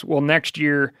tags. Well, next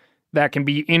year that can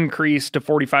be increased to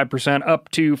 45% up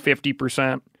to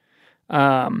 50%.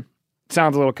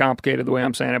 Sounds a little complicated the way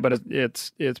I'm saying it, but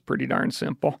it's pretty darn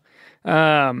simple.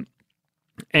 And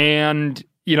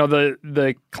you know,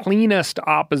 the cleanest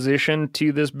opposition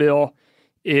to this bill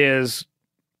is,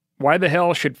 why the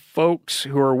hell should folks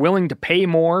who are willing to pay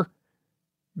more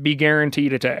be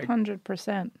guaranteed a tag? 100%.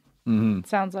 Mm-hmm.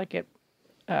 Sounds like it,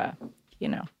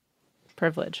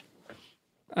 privilege.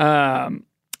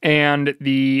 And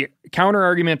the counter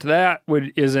argument to that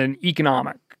is an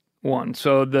economic one.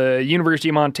 So the University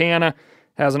of Montana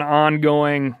has an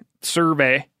ongoing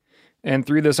survey, and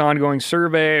through this ongoing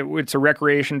survey, it's a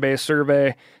recreation-based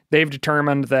survey, they've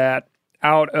determined that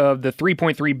out of the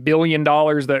 $3.3 billion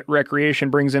that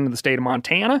recreation brings into the state of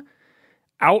Montana,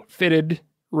 outfitted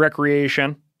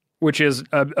recreation, which is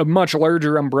a much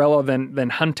larger umbrella than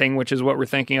hunting, which is what we're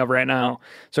thinking of right now.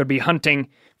 So it'd be hunting,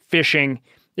 fishing.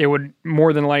 It would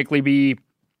more than likely be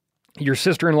your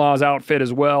sister-in-law's outfit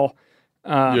as well.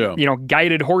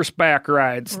 Guided horseback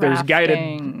rides.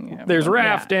 Rafting. There's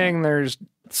rafting. There's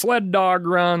sled dog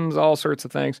runs, all sorts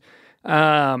of things.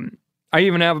 I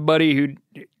even have a buddy who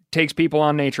takes people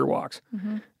on nature walks.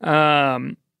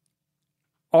 Mm-hmm.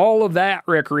 All of that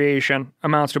recreation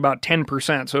amounts to about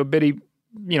 10%. So a big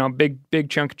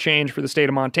chunk of change for the state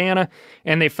of Montana.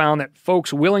 And they found that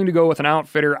folks willing to go with an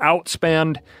outfitter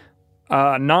outspend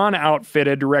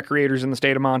non-outfitted recreators in the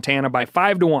state of Montana by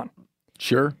 5-1.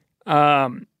 Sure.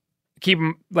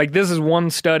 This is one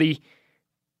study.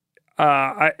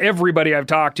 Everybody I've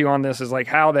talked to on this is like,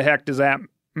 how the heck does that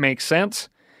make sense?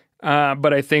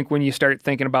 But I think when you start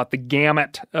thinking about the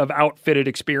gamut of outfitted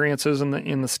experiences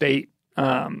in the state,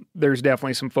 there's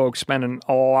definitely some folks spending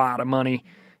a lot of money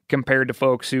compared to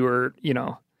folks who are,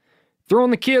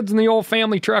 throwing the kids in the old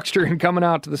family truckster and coming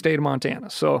out to the state of Montana.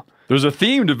 So there's a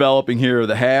theme developing here of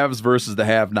the haves versus the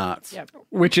have-nots. Yep.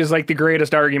 Which is like the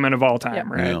greatest argument of all time, Yep.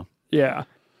 right? Yeah.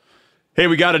 Hey,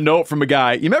 we got a note from a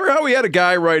guy. You remember how we had a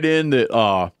guy write in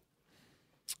that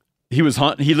he was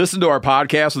hunting? He listened to our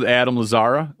podcast with Adam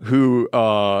Lazara, who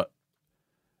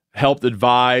helped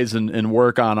advise and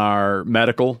work on our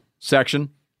medical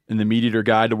section in the Meat Eater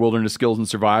Guide to Wilderness Skills and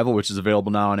Survival, which is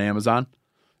available now on Amazon,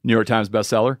 New York Times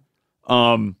bestseller.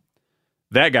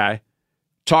 That guy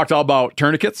talked all about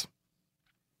tourniquets.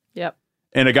 Yep.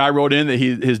 And a guy wrote in that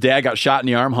his dad got shot in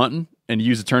the arm hunting and he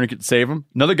used a tourniquet to save him.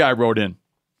 Another guy wrote in,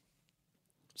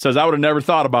 says, I would have never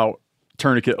thought about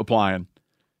tourniquet applying.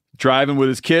 Driving with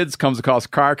his kids, comes across a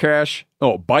car crash.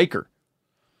 Oh, biker.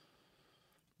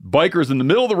 Biker's in the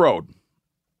middle of the road.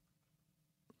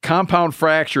 Compound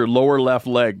fracture, lower left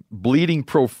leg, bleeding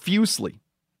profusely.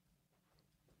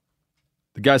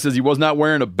 The guy says he was not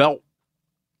wearing a belt,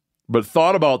 but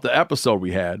thought about the episode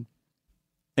we had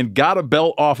and got a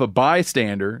belt off a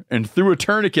bystander and threw a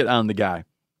tourniquet on the guy.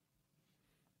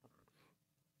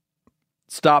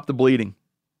 Stopped the bleeding.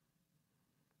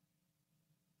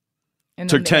 And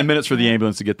Took 10 minutes for the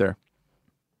ambulance to get there.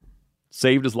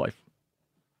 Saved his life.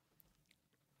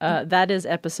 That is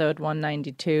episode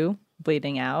 192,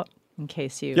 Bleeding Out, in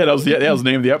case you... Yeah, that was the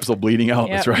name of the episode, Bleeding Out.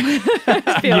 Yep. That's right.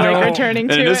 feel like returning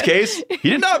to and it. in this case, he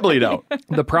did not bleed out.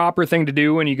 The proper thing to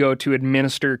do when you go to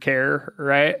administer care,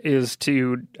 right, is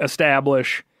to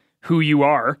establish who you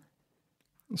are.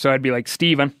 So I'd be like,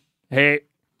 Stephen, hey,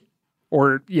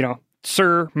 or,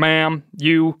 sir, ma'am,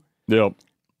 you. Yep.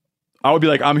 I would be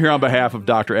like, I'm here on behalf of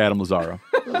Dr. Adam Lazara.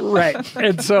 Right.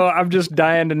 And so I'm just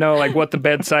dying to know like what the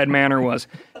bedside manner was.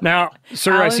 Now,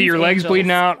 sir, I see your legs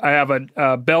bleeding out. I have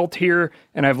a belt here,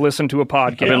 and I've listened to a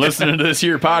podcast. I've been listening to this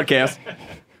here podcast.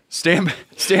 Stand back.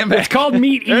 It's called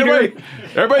Meat Eater.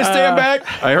 Everybody stand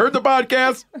back. I heard the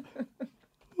podcast.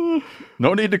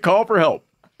 No need to call for help.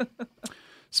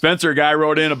 Spencer, a guy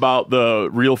wrote in about the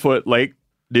Reelfoot Lake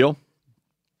deal,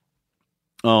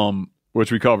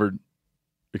 which we covered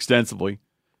extensively.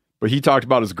 But he talked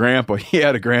about his grandpa. He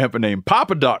had a grandpa named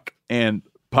Papa Duck, and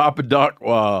Papa Duck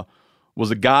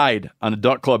was a guide on a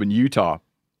duck club in Utah.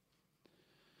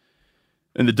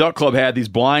 And the duck club had these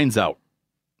blinds out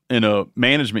in a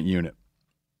management unit,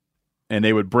 and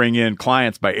they would bring in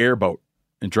clients by airboat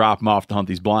and drop them off to hunt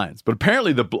these blinds. But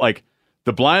apparently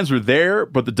the blinds were there,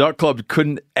 but the duck club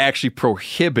couldn't actually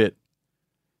prohibit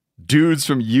dudes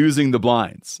from using the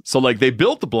blinds. So like they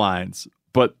built the blinds,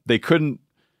 but they couldn't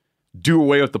do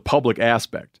away with the public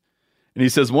aspect. And he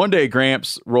says one day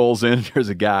Gramps rolls in, there's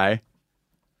a guy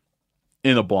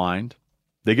in a blind.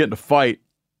 They get in a fight.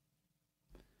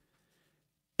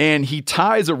 And he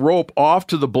ties a rope off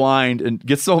to the blind and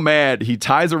gets so mad, he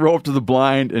ties a rope to the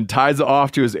blind and ties it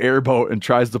off to his airboat and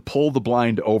tries to pull the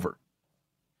blind over.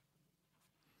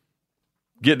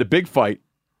 Get in a big fight.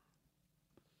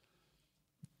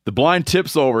 The blind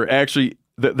tips over. Actually,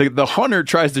 the hunter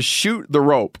tries to shoot the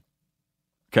rope.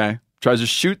 Okay? Tries to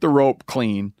shoot the rope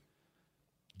clean.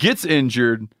 Gets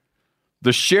injured.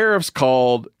 The sheriff's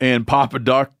called, and Papa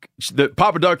Duck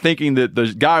thinking that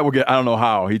the guy will get, I don't know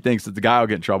how, he thinks that the guy will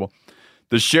get in trouble.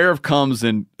 The sheriff comes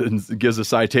and gives a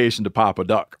citation to Papa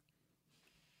Duck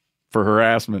for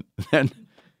harassment. And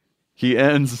he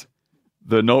ends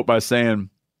the note by saying,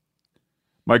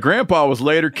 "My grandpa was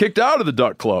later kicked out of the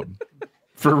duck club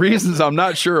for reasons I'm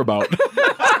not sure about."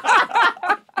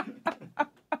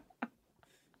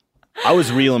 I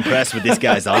was real impressed with this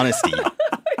guy's honesty.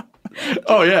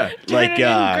 Oh, yeah. Like,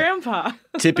 grandpa.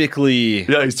 Typically...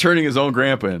 Yeah, he's turning his own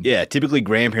grandpa in. Yeah, typically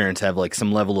grandparents have, like,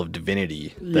 some level of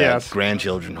divinity that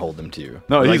grandchildren hold them to.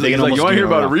 No, like, he's like, you want to hear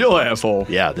about a real asshole?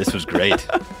 Yeah, this was great.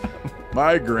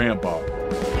 My grandpa.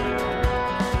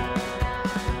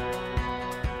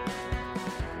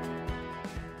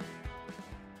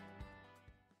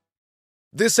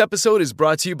 This episode is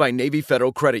brought to you by Navy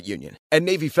Federal Credit Union. At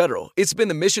Navy Federal, it's been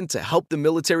the mission to help the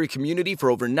military community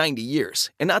for over 90 years.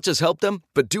 And not just help them,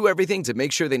 but do everything to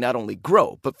make sure they not only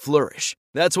grow, but flourish.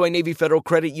 That's why Navy Federal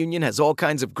Credit Union has all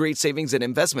kinds of great savings and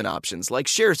investment options like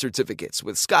share certificates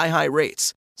with sky-high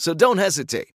rates. So don't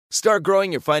hesitate. Start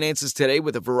growing your finances today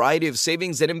with a variety of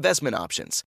savings and investment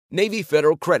options. Navy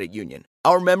Federal Credit Union.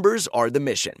 Our members are the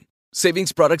mission.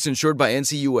 Savings products insured by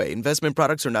NCUA. Investment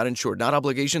products are not insured, not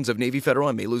obligations of Navy Federal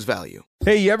and may lose value.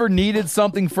 Hey, you ever needed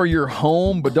something for your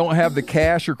home but don't have the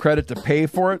cash or credit to pay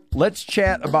for it? Let's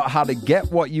chat about how to get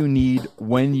what you need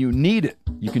when you need it.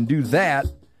 You can do that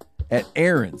at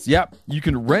Aaron's. Yep, you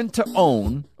can rent to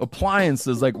own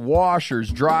appliances like washers,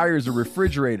 dryers, or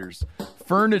refrigerators,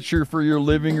 furniture for your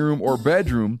living room or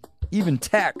bedroom, even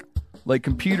tech like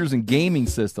computers and gaming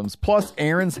systems. Plus,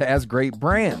 Aaron's has great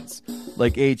brands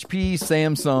like HP,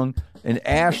 Samsung, and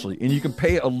Ashley, and you can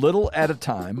pay a little at a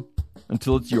time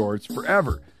until it's yours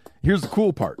forever. Here's the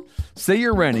cool part. Say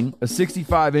you're renting a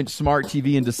 65-inch smart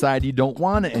TV and decide you don't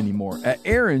want it anymore. At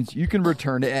Aaron's, you can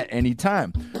return it at any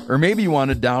time. Or maybe you want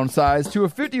to downsize to a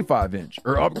 55-inch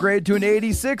or upgrade to an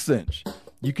 86-inch.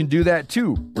 You can do that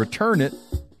too. Return it,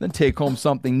 then take home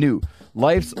something new.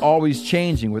 Life's always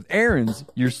changing. With Aaron's,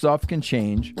 your stuff can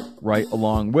change right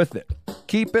along with it.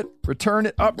 Keep it, return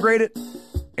it, upgrade it.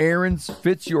 Aaron's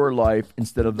fits your life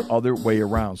instead of the other way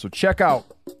around. So check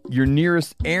out your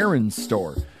nearest Aaron's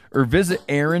store or visit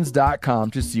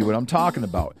Aaron's.com to see what I'm talking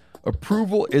about.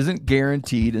 Approval isn't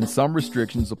guaranteed and some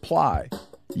restrictions apply.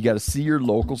 You got to see your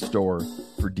local store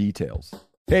for details.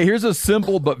 Hey, here's a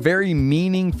simple but very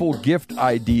meaningful gift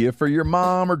idea for your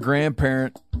mom or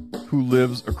grandparent who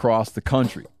lives across the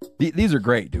country. These are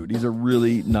great, dude. These are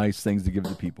really nice things to give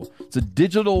to people. It's a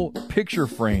digital picture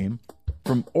frame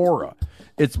from Aura.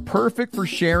 It's perfect for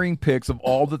sharing pics of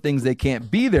all the things they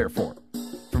can't be there for,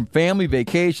 from family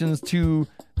vacations to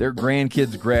their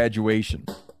grandkids' graduation.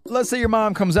 Let's say your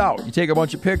mom comes out. You take a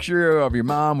bunch of pictures of your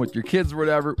mom with your kids or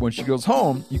whatever. When she goes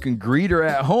home, you can greet her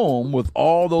at home with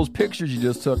all those pictures you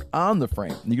just took on the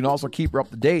frame. And you can also keep her up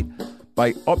to date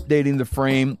by updating the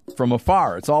frame from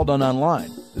afar. It's all done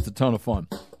online. It's a ton of fun.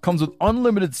 Comes with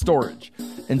unlimited storage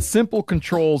and simple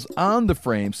controls on the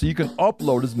frame so you can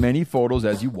upload as many photos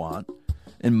as you want,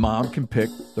 and mom can pick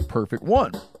the perfect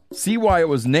one. See why it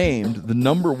was named the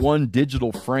 #1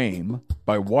 digital frame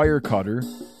by Wirecutter,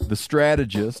 The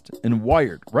Strategist, and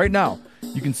Wired. Right now,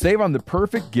 you can save on the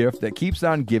perfect gift that keeps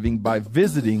on giving by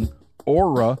visiting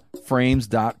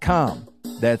auraframes.com.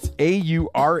 That's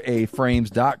AURA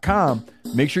frames.com.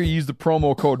 Make sure you use the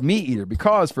promo code MeatEater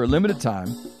because for a limited time,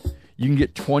 you can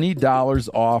get $20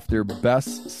 off their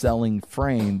best-selling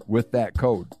frame with that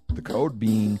code. The code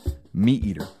being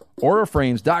MeatEater.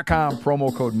 auraframes.com,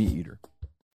 promo code MeatEater.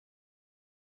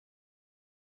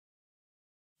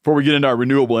 Before we get into our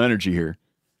renewable energy here,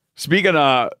 talking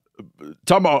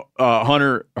about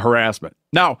hunter harassment.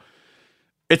 Now,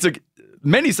 I don't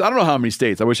know how many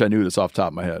states, I wish I knew this off the top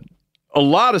of my head. A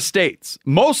lot of states,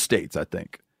 most states, I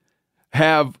think,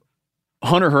 have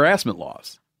hunter harassment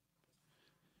laws.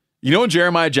 You know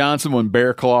Jeremiah Johnson when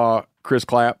Bear Claw Chris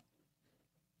Clapp?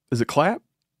 Is it Clapp?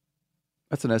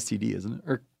 That's an STD, isn't it?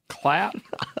 Or Clap?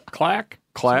 Clack?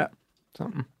 Clapp?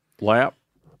 Something. Lap?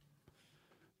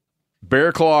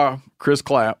 Bear Claw Chris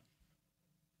Clapp,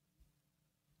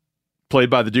 played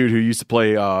by the dude who used to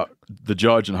play the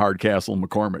judge in Hardcastle and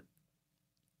McCormick.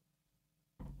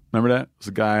 Remember that? It was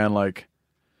a guy on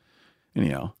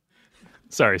anyhow.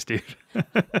 Sorry, Steve.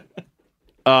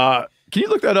 Can you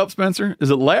look that up, Spencer? Is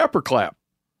it Lap or Clap?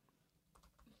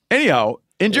 Anyhow,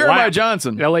 in Jeremiah Lap.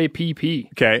 Johnson. LAPP.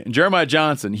 Okay, in Jeremiah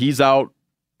Johnson, he's out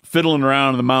fiddling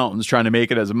around in the mountains trying to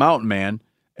make it as a mountain man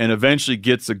and eventually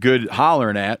gets a good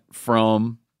hollering at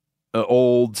from an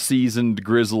old, seasoned,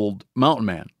 grizzled mountain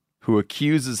man who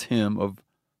accuses him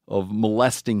of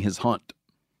molesting his hunt.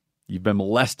 You've been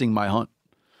molesting my hunt.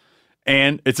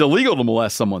 And it's illegal to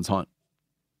molest someone's hunt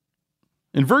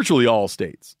in virtually all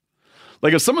states.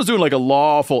 Like if someone's doing a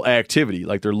lawful activity,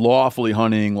 like they're lawfully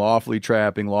hunting, lawfully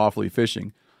trapping, lawfully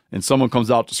fishing, and someone comes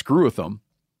out to screw with them,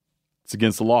 it's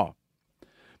against the law.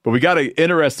 But we got an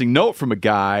interesting note from a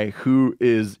guy who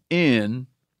is in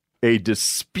a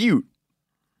dispute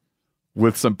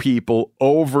with some people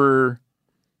over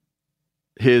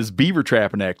his beaver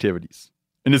trapping activities.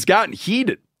 And it's gotten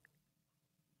heated.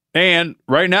 And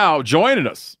right now, joining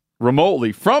us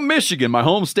remotely from Michigan, my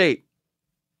home state,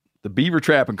 the beaver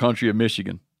trapping country of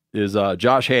Michigan, is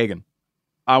Josh Hagan.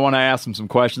 I want to ask him some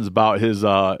questions about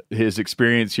his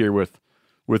experience here with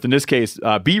in this case,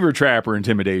 beaver trapping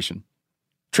intimidation.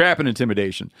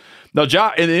 Now,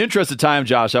 Josh, in the interest of time,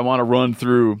 Josh, I want to run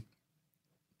through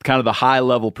kind of the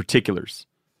high-level particulars.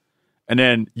 And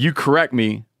then you correct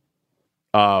me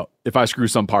if I screw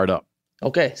some part up.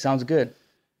 Okay, sounds good.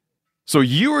 So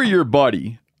you or your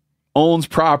buddy owns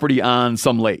property on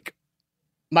some lake.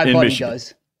 My buddy Michigan.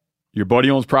 does. Your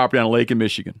buddy owns property on a lake in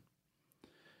Michigan.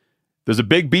 There's a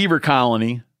big beaver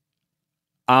colony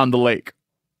on the lake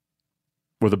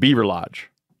with a beaver lodge.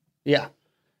 Yeah.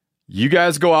 You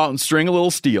guys go out and string a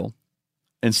little steel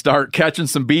and start catching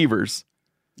some beavers.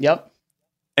 Yep.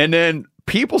 And then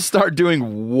people start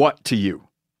doing what to you?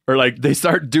 Or they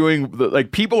start doing,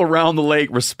 people around the lake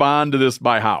respond to this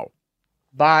by how?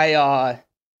 By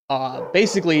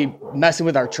basically messing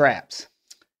with our traps.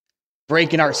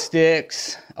 Breaking our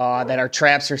sticks that our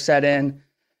traps are set in.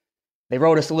 They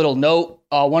wrote us a little note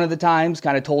one of the times,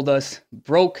 kind of told us,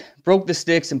 broke the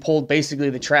sticks and pulled basically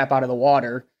the trap out of the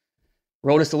water.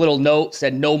 Wrote us a little note,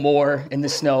 said no more in the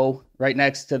snow right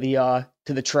next to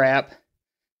the trap.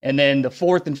 And then the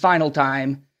fourth and final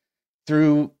time,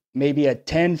 threw maybe a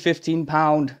 10,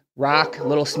 15-pound rock, a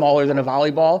little smaller than a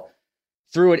volleyball,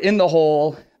 threw it in the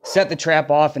hole, set the trap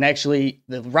off, and actually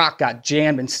the rock got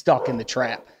jammed and stuck in the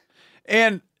trap.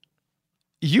 And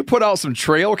you put out some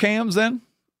trail cams then?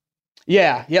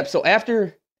 Yeah, yep. So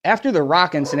after the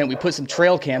rock incident, we put some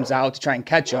trail cams out to try and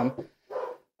catch them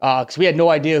because we had no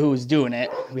idea who was doing it.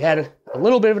 We had a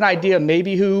little bit of an idea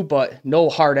maybe who, but no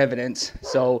hard evidence.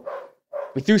 So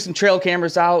we threw some trail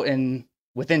cameras out, and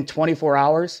within 24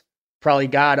 hours, probably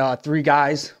got 3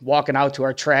 guys walking out to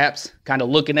our traps, kind of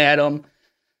looking at them.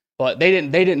 But they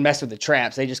didn't mess with the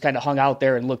traps. They just kind of hung out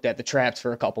there and looked at the traps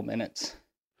for a couple minutes.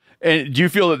 And do you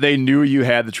feel that they knew you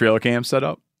had the trail cam set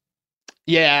up?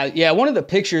 Yeah. One of the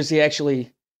pictures, he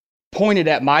actually pointed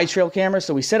at my trail camera.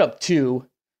 So we set up 2.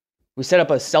 We set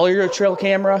up a cellular trail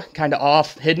camera, kind of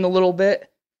off, hidden a little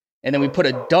bit. And then we put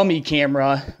a dummy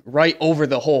camera right over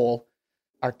the hole.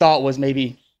 Our thought was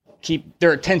maybe keep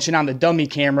their attention on the dummy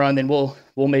camera, and then we'll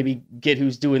maybe get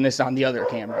who's doing this on the other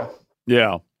camera.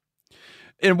 Yeah.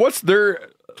 And what's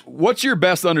your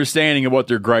best understanding of what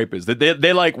their gripe is? That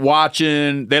they like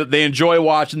watching, they enjoy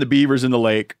watching the beavers in the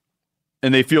lake,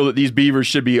 and they feel that these beavers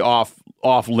should be off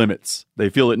limits. They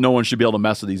feel that no one should be able to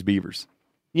mess with these beavers.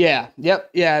 Yeah.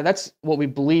 Yep. Yeah. That's what we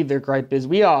believe their gripe is.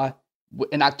 We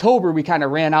in October, we kind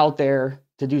of ran out there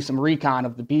to do some recon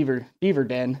of the beaver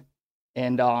den,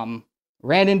 and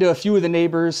ran into a few of the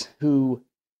neighbors who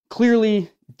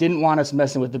clearly didn't want us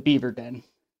messing with the beaver den.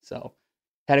 So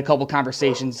had a couple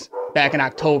conversations back in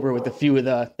October with a few of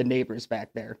the neighbors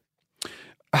back there.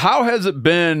 How has it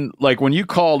been, like, when you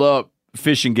called up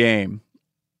Fish and Game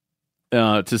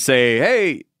to say,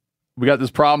 hey, we got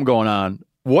this problem going on?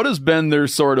 What has been their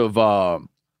sort of,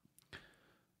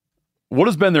 what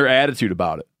has been their attitude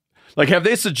about it? Like, have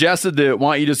they suggested that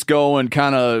why don't you just go and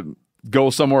kind of go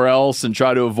somewhere else and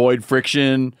try to avoid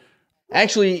friction?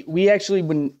 Actually,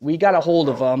 when we got a hold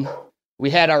of them, we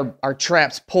had our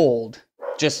traps pulled.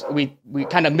 Just we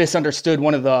kind of misunderstood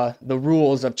one of the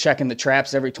rules of checking the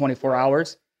traps every 24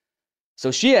 hours.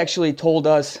 So she actually told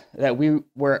us that we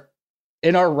were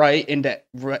in our right and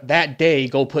that day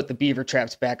go put the beaver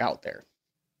traps back out there.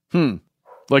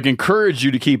 Like, encourage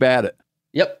you to keep at it.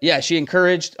 Yep. Yeah, she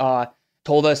encouraged,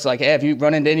 told us, like, hey, if you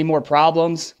run into any more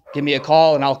problems, give me a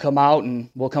call and I'll come out and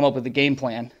we'll come up with a game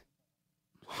plan.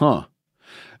 Huh.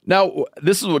 Now,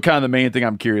 this is what kind of the main thing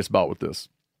I'm curious about with this.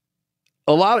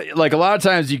 A lot of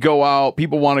times you go out,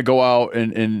 people want to go out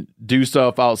and do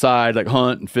stuff outside, like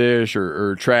hunt and fish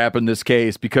or trap in this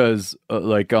case, because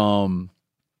some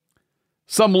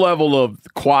level of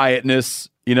quietness,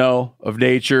 of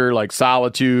nature, like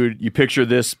solitude. You picture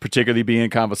this particularly being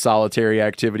kind of a solitary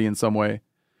activity in some way.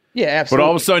 Yeah, absolutely. But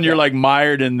all of a sudden you're like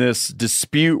mired in this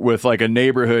dispute with like a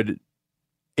neighborhood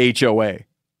HOA.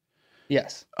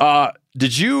 Yes.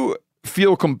 Did you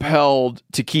feel compelled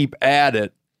to keep at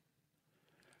it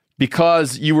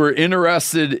because you were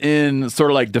interested in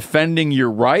sort of like defending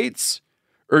your rights,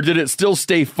 or did it still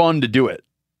stay fun to do it?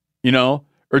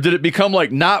 Or did it become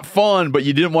like not fun, but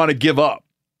you didn't want to give up?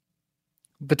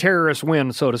 The terrorists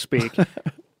win, so to speak.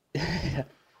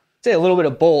 Say a little bit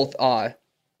of both.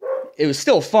 It was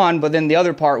still fun, but then the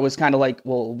other part was kind of like,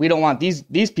 well, we don't want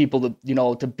these people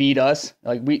to, to beat us.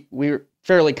 Like we're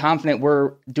fairly confident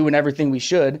we're doing everything we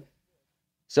should.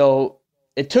 So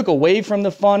it took away from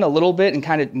the fun a little bit and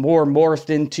kind of more morphed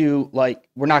into like,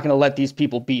 we're not going to let these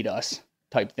people beat us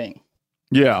type thing.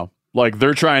 Yeah. Like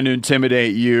they're trying to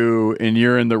intimidate you and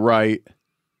you're in the right,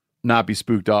 not be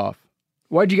spooked off.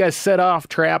 Why'd you guys set off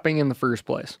trapping in the first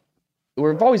place?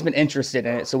 We've always been interested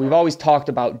in it. So we've always talked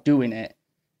about doing it.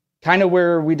 Kind of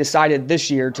where we decided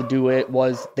this year to do it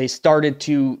was they started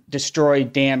to destroy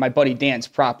my buddy Dan's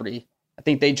property. I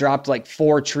think they dropped like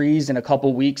 4 trees in a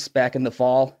couple weeks back in the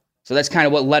fall. So that's kind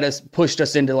of what pushed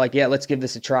us into like, yeah, let's give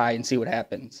this a try and see what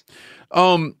happens.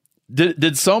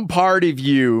 Did some part of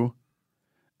you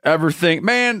ever think,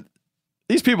 man,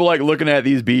 these people like looking at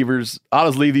these beavers, I'll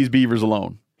just leave these beavers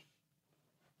alone?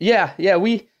 Yeah,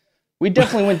 we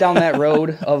definitely went down that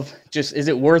road of just, is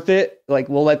it worth it? Like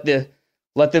we'll let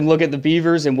them look at the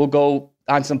beavers and we'll go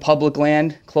on some public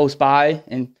land close by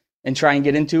and try and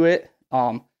get into it.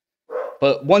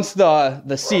 But once the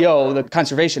CO, the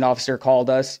conservation officer, called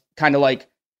us, kind of like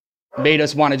made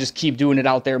us want to just keep doing it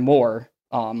out there more.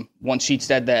 Once she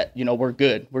said that, we're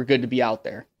good to be out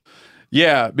there.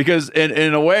 Yeah, because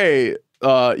in a way,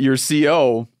 your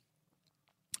CO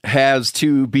has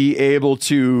to be able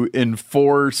to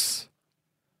enforce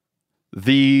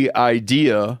the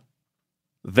idea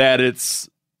that it's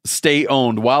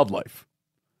state-owned wildlife.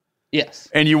 Yes.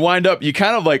 And you kind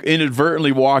of like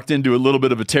inadvertently walked into a little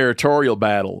bit of a territorial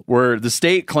battle where the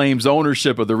state claims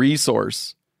ownership of the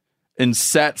resource and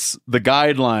sets the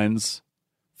guidelines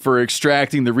for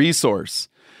extracting the resource.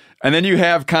 And then you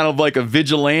have kind of like a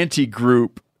vigilante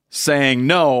group saying,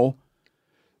 no,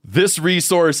 this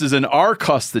resource is in our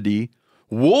custody.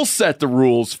 We'll set the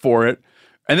rules for it.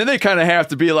 And then they kind of have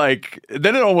to be like,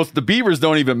 then the beavers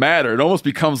don't even matter. It almost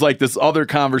becomes like this other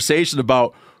conversation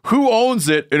about who owns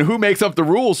it and who makes up the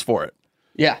rules for it.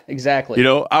 Yeah, exactly.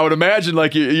 I would imagine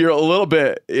like you're a little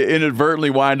bit inadvertently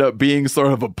wind up being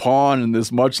sort of a pawn in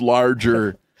this much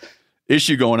larger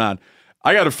issue going on.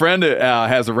 I got a friend that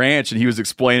has a ranch, and he was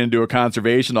explaining to a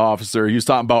conservation officer, he was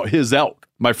talking about his elk.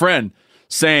 My friend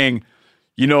saying,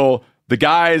 the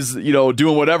guys,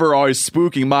 doing whatever, always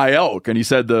spooking my elk. And he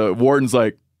said the warden's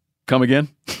like, come again?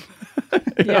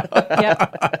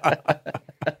 Yeah.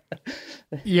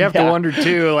 You have to wonder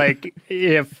too, like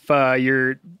if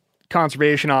your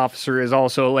conservation officer is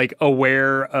also like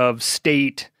aware of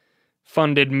state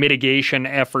funded mitigation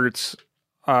efforts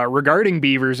regarding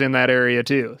beavers in that area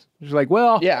too. It's like,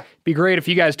 well, it'd be great if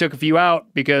you guys took a few out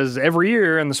because every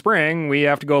year in the spring we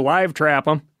have to go live trap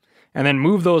them and then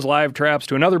move those live traps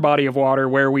to another body of water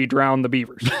where we drown the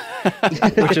beavers,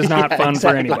 which is not fun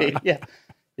for anybody.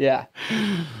 Yeah.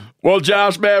 Well,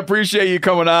 Josh, man, appreciate you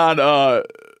coming on.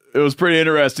 It was pretty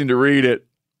interesting to read it.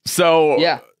 So,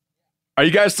 are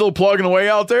you guys still plugging away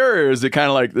out there, or is it kind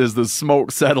of like, is the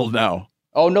smoke settled now?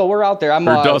 Oh no, we're out there. Or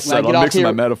dust settled. I'm mixing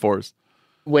my metaphors.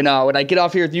 when I get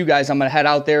off here with you guys, I'm gonna head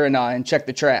out there and check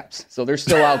the traps. So they're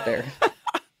still out there.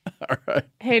 All right.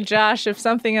 Hey, Josh, if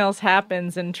something else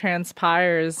happens and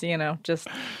transpires, just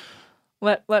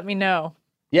let me know.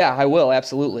 Yeah, I will.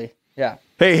 Absolutely. Yeah.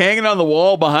 Hey, hanging on the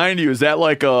wall behind you, is that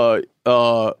like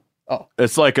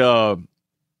it's like a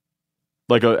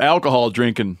alcohol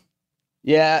drinking?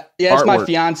 Yeah, it's my artwork.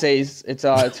 fiance's. It's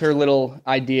her little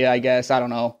idea, I guess. I don't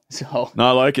know. So No,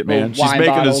 I like it, man. Little wine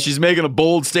bottles. She's making a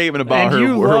bold statement about And her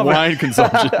you love wine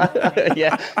consumption.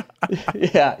 yeah.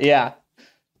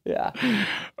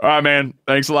 All right, man.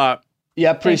 Thanks a lot.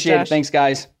 Yeah, appreciate Josh. it. Thanks,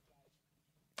 guys.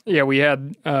 Yeah, we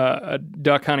had a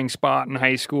duck hunting spot in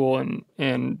high school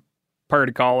and part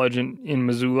of college in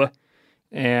Missoula,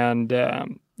 and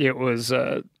it was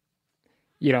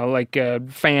like a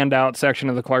fanned out section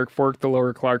of the Clark Fork, the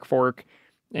lower Clark Fork,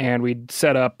 and we'd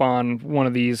set up on one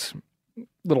of these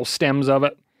little stems of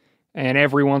it, and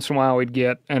every once in a while we'd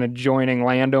get an adjoining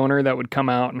landowner that would come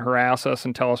out and harass us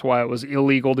and tell us why it was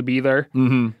illegal to be there.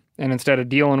 Mm-hmm. And instead of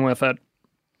dealing with it,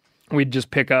 we'd just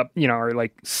pick up, our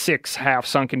like 6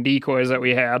 half-sunken decoys that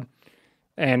we had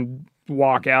and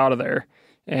walk out of there.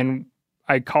 And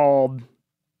I called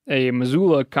a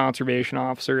Missoula conservation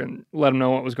officer and let him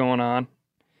know what was going on.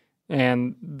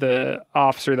 And the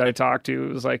officer that I talked to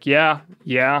was like, yeah.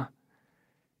 He's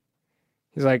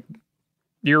like,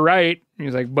 you're right.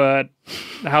 He's like, but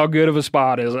how good of a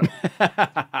spot is it?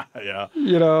 Yeah.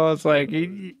 It's like,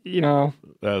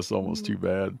 That's almost too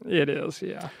bad. It is,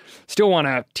 yeah. Still want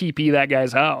to TP that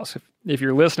guy's house. If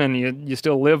you're listening, you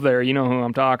still live there, you know who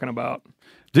I'm talking about.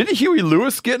 Didn't Huey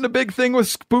Lewis get in a big thing with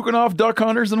spooking off duck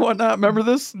hunters and whatnot? Remember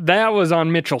this? That was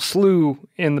on Mitchell Slough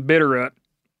in the Bitterroot,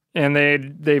 and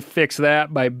they fixed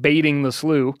that by baiting the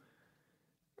slough.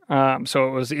 So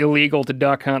it was illegal to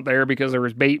duck hunt there because there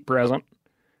was bait present.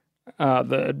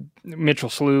 The Mitchell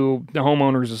Slough, the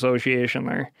homeowners association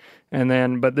there.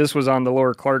 But this was on the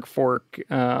lower Clark Fork,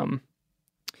 at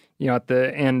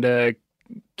the end of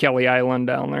Kelly Island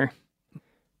down there,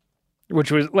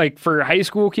 which was like for high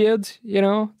school kids,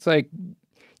 it's like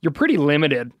you're pretty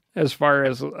limited as far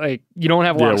as like, you don't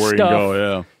have a lot of where stuff. You can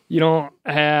go, yeah. You don't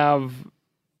have,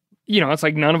 it's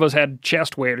like none of us had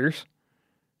chest waders.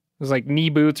 It was like knee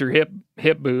boots or hip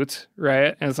boots,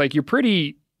 right? And it's like, you're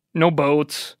no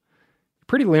boats,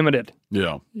 pretty limited.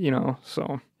 Yeah.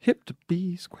 So. Hip to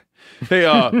be square. Hey,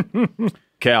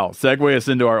 Cal, segue us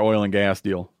into our oil and gas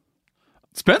deal.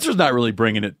 Spencer's not really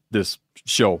bringing it this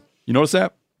show. You notice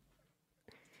that?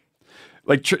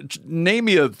 Like, name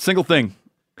me a single thing.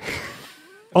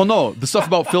 Oh, no, the stuff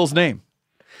about Phil's name.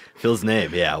 Phil's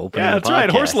name, yeah. Yeah, that's right.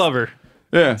 Horse lover.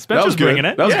 Yeah, Spencer's that was good. bringing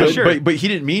it. That was Yeah, good. sure. But he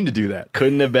didn't mean to do that.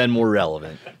 Couldn't have been more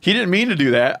relevant. He didn't mean to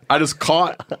do that. I just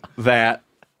caught that.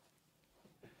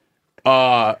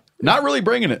 Not really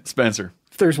bringing it, Spencer.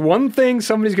 If there's one thing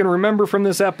somebody's going to remember from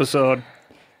this episode,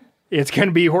 it's going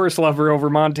to be horse lover over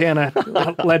Montana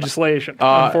legislation,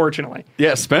 unfortunately.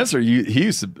 Yeah, Spencer, he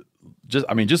used to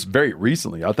just very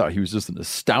recently, I thought he was just an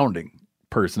astounding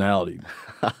personality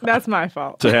That's my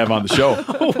fault. to have on the show.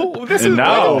 What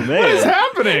is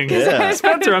happening? Yeah.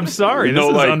 Spencer, I'm sorry. This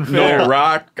is unfair. No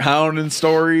rock hounding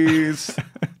stories.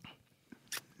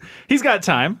 He's got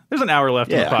time. There's an hour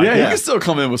left in the Yeah. podcast. Yeah, he can still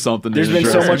come in with something. There's to been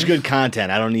so address. much good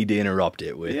content. I don't need to interrupt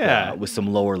it with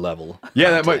some lower level.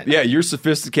 Yeah, content. your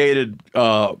sophisticated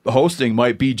hosting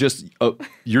might be just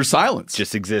your silence.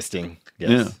 Just existing. Yes.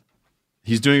 Yeah.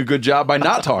 He's doing a good job by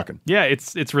not talking. Yeah,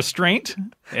 it's restraint,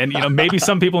 and maybe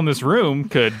some people in this room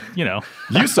could You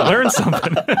learn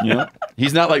something.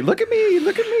 He's not like, look at me.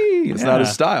 It's not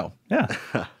his style. Yeah,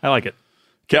 I like it.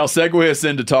 Cal, segue us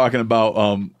into talking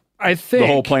about I think the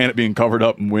whole planet being covered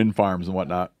up in wind farms and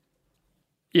whatnot.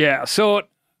 Yeah. So,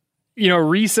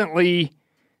 recently,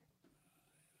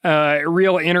 a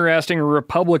real interesting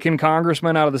Republican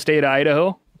congressman out of the state of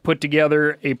Idaho put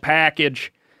together a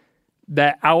package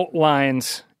that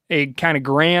outlines a kind of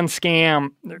grand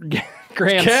scheme. Dude,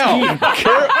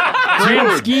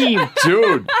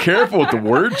 careful with the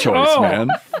word choice,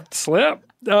 man. Slip.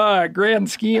 Grand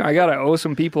scheme. I got to owe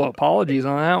some people apologies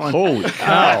on that one. Holy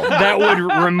cow. That would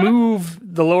remove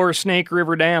the lower Snake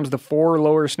River dams, the 4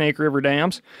 lower Snake River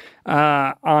dams,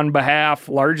 on behalf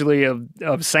largely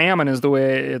of salmon is the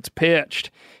way it's pitched.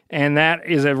 And that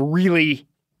is a really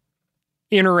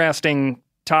interesting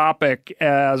topic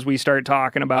as we start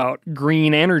talking about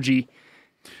green energy.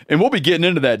 And we'll be getting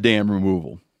into that dam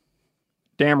removal.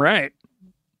 Damn right.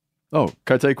 Oh,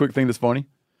 can I tell you a quick thing that's funny?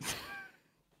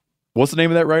 What's the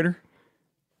name of that writer?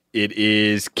 It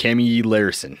is Kemi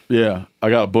Larson. Yeah. I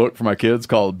got a book for my kids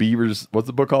called Beavers. What's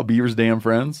the book called? Beavers' Damn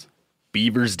Friends?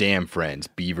 Beavers' Damn Friends.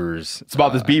 Beavers. It's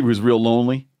about this beaver who's real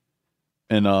lonely.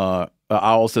 And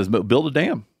Owl says, build a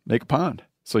dam, make a pond.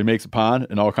 So he makes a pond,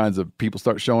 and all kinds of people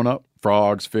start showing up,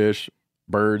 frogs, fish,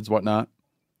 birds, whatnot.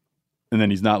 And then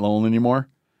he's not lonely anymore.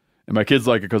 And my kids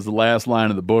like it because the last line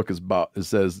of the book is about, it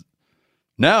says,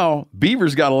 now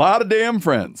Beaver's got a lot of damn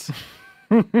friends.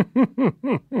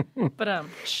 But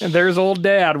and there's old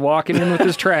Dad walking in with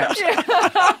his traps.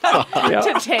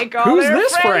 to take all Who's their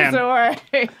this friends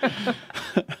friend? away.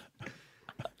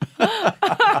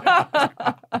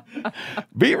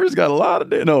 Beaver's got a lot of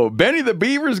Benny the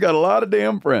Beaver's got a lot of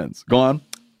damn friends. Go on.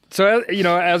 So,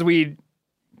 as we,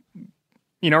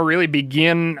 really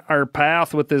begin our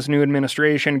path with this new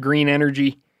administration, green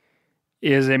energy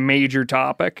is a major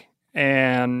topic.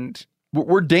 And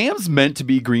were dams meant to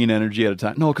be green energy at a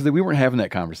time? No, because we weren't having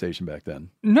that conversation back then.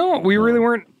 No, we really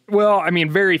weren't. Well,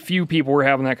 very few people were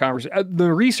having that conversation.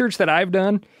 The research that I've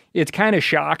done, it's kind of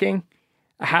shocking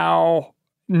how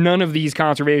none of these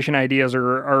conservation ideas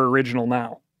are original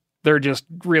now. They're just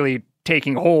really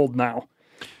taking hold now.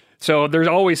 So there's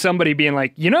always somebody being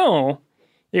like,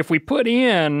 if we put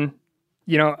in,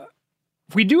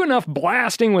 if we do enough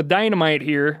blasting with dynamite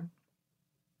here,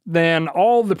 then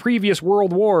all the previous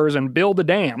world wars and build a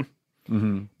dam,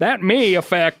 that may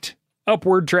affect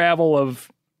upward travel of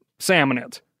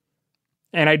salmonids.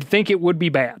 And I think it would be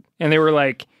bad. And they were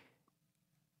like,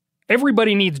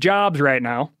 everybody needs jobs right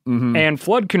now, and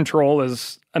flood control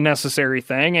is a necessary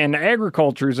thing, and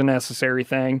agriculture is a necessary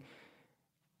thing.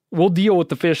 We'll deal with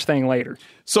the fish thing later.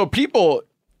 So people,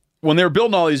 when they were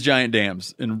building all these giant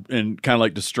dams and kind of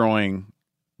like destroying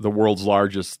the world's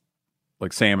largest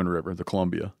salmon river, the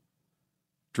Columbia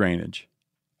drainage,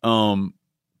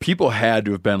 people had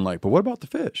to have been like, but what about the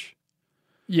fish?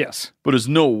 Yes. But there's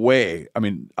no way,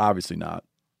 obviously not.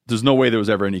 There's no way there was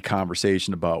ever any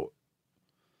conversation about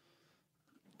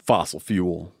fossil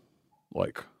fuel,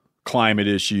 like climate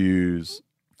issues,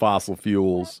 fossil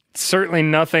fuels. Certainly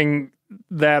nothing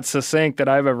that succinct that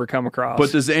I've ever come across.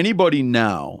 But does anybody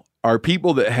now, are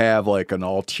people that have an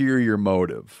ulterior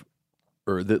motive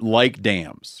or that like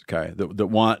dams, okay, that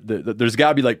want, there's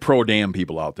got to be pro dam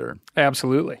people out there.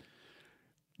 Absolutely.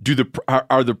 This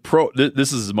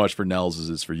is as much for Nels as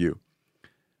it is for you.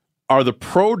 Is the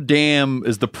pro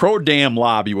dam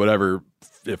lobby, whatever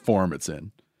form it's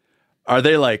in, are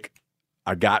they like,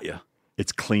 I got you.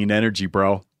 It's clean energy,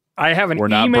 bro. I have an we're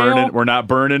email not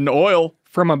burning oil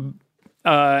from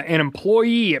an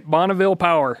employee at Bonneville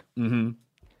Power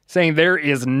saying there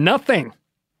is nothing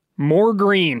more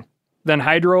green than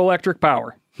hydroelectric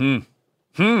power.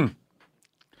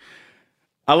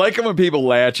 I like it when people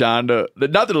latch on to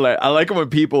I like it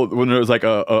when there's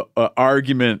a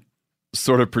argument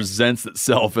sort of presents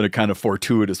itself in a kind of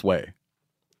fortuitous way.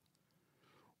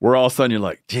 Where all of a sudden you're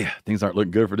like, yeah, things aren't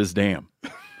looking good for this dam.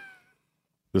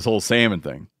 This whole salmon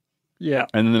thing. Yeah.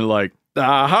 And then they're like,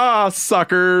 aha,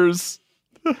 suckers.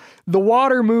 The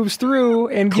water moves through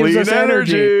and gives Clean us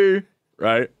energy.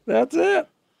 Right? That's it.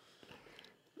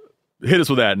 Hit us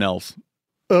with that, Nels.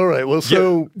 All right. Well,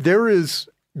 so there is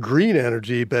green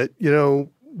energy, but, we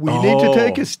need to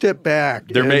take a step back.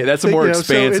 That's a more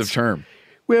expansive term.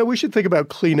 Well, we should think about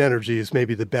clean energy as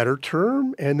maybe the better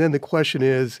term. And then the question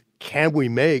is, can we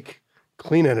make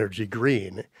clean energy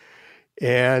green?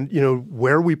 And,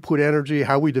 where we put energy,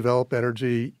 how we develop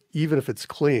energy, even if it's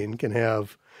clean, can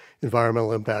have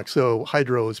environmental impact. So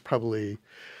hydro is probably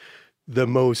the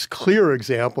most clear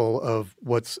example of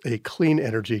what's a clean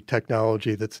energy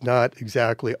technology that's not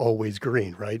exactly always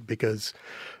green, right? Because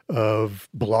of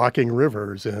blocking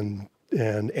rivers and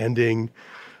ending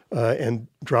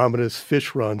Andromeda's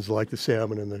fish runs like the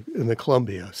salmon in the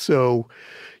Columbia. So,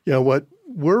 what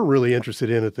we're really interested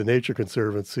in at the Nature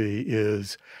Conservancy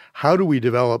is how do we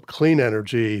develop clean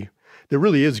energy that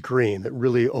really is green, that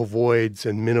really avoids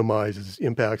and minimizes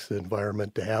impacts to the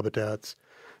environment, to habitats,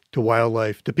 to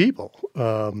wildlife, to people.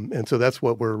 And so that's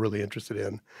what we're really interested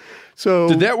in. So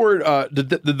did that word, did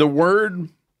the word,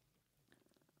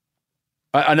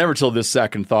 I never till this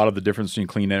second thought of the difference between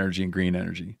clean energy and green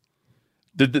energy.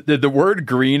 Did the word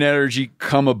green energy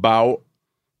come about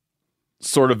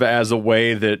sort of as a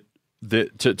way that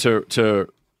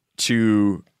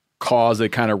to cause a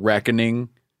kind of reckoning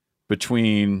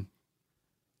between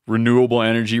renewable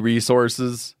energy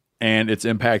resources and its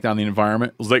impact on the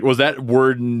environment? Was that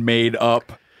word made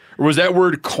up, or was that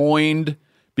word coined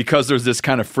because there's this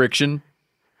kind of friction?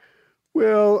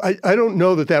 Well, I don't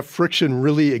know that friction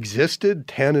really existed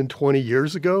 10 and 20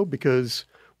 years ago because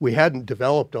we hadn't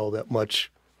developed all that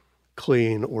much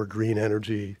clean or green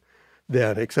energy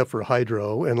then, except for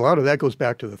hydro. And a lot of that goes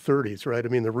back to the 30s, right?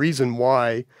 The reason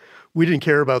why we didn't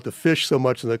care about the fish so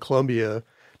much in the Columbia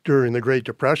during the Great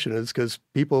Depression is because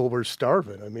people were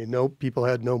starving. I mean, people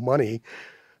had no money.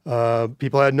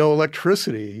 People had no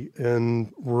electricity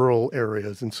in rural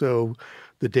areas. And so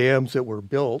the dams that were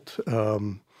built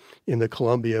in the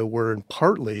Columbia were in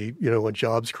partly, a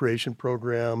jobs creation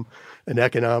program, an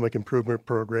economic improvement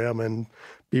program, and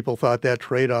people thought that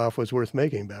trade-off was worth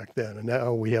making back then. And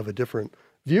now we have a different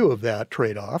view of that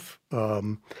trade-off.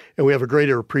 And we have a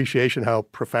greater appreciation how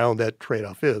profound that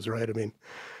trade-off is, right? I mean,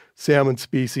 salmon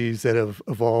species that have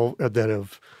evolved, that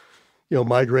have,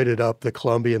 migrated up the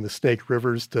Columbia and the Snake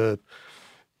Rivers to,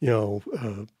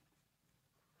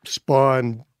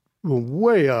 spawn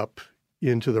way up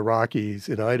into the Rockies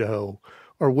in Idaho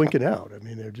are winking out. I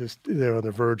mean, they're on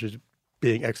the verge of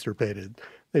being extirpated.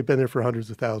 They've been there for hundreds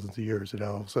of thousands of years, and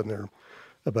now all of a sudden they're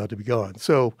about to be gone.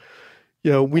 So,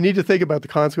 we need to think about the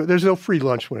consequence. There's no free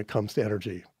lunch when it comes to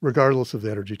energy, regardless of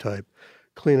the energy type,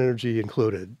 clean energy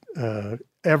included.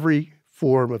 Every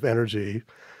form of energy,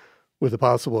 with the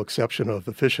possible exception of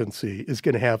efficiency, is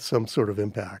going to have some sort of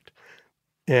impact.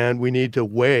 And we need to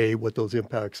weigh what those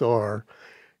impacts are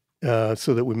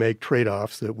so that we make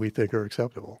trade-offs that we think are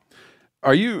acceptable.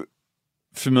 Are you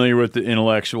familiar with the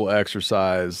intellectual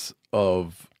exercise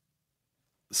of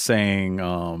saying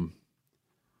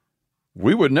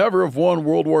we would never have won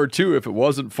World War II if it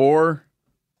wasn't for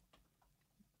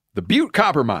the Butte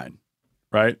copper mine,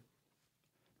 right?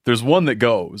 There's one that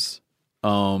goes,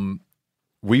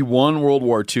 we won World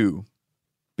War II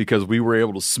because we were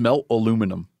able to smelt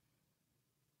aluminum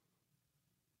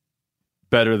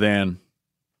better than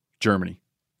Germany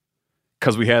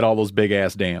because we had all those big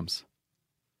ass dams.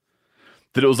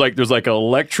 That it was like there's like an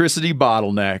electricity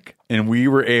bottleneck and we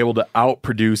were able to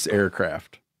outproduce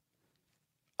aircraft.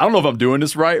 I don't know if I'm doing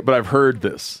this right, but I've heard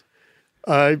this.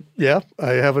 I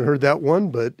haven't heard that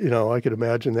one, but I could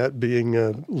imagine that being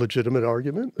a legitimate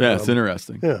argument. Yeah, it's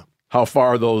interesting. Yeah, how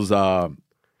far those, how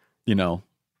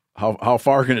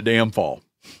far can a dam fall?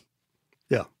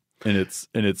 Yeah, and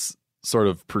it's sort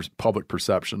of public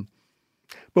perception.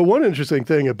 But one interesting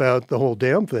thing about the whole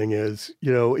dam thing is,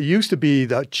 it used to be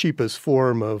the cheapest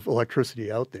form of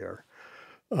electricity out there.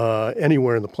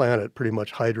 Anywhere on the planet, pretty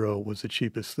much hydro was the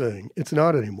cheapest thing. It's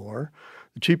not anymore.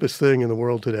 The cheapest thing in the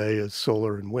world today is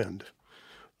solar and wind.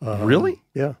 Really?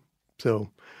 Yeah. So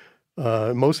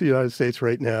most of the United States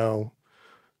right now,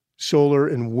 solar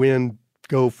and wind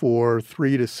go for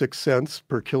 3 to 6 cents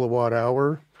per kilowatt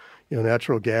hour.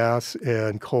 Natural gas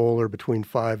and coal are between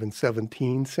 5 and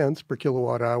 17 cents per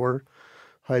kilowatt hour.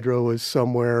 Hydro is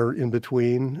somewhere in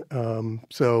between.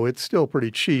 So it's still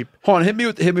pretty cheap. Hold on, hit me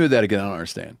with that again. I don't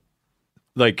understand.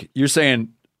 Like you're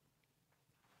saying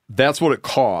that's what it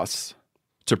costs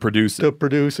to produce it. To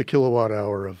produce a kilowatt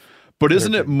hour of But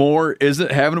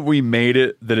haven't we made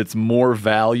it that it's more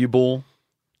valuable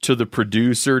to the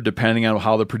producer depending on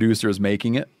how the producer is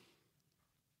making it?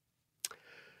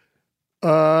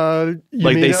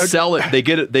 They sell it, they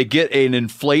get an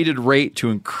inflated rate to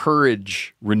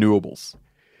encourage renewables.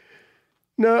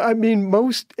 No, I mean,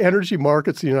 most energy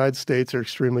markets in the United States are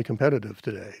extremely competitive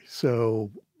today. So,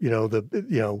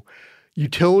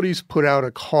 utilities put out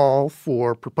a call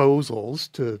for proposals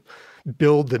to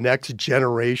build the next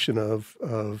generation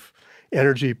of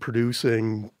energy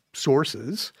producing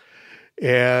sources.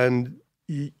 And,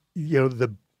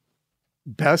 the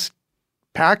best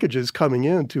packages coming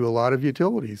into a lot of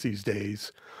utilities these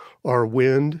days are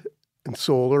wind and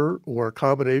solar, or a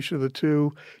combination of the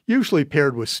two, usually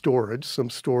paired with storage,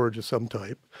 some storage of some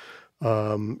type.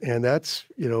 And that's,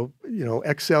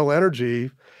 Xcel Energy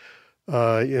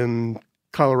in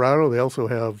Colorado. They also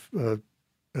have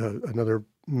another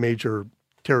major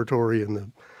territory in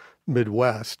the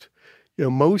Midwest.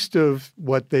 Most of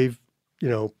what they've,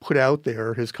 put out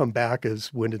there has come back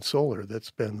as wind and solar.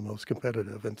 That's been the most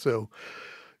competitive. And so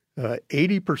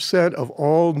 80% of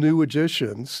all new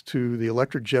additions to the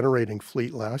electric generating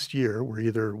fleet last year were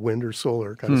either wind or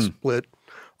solar, kind of split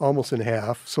almost in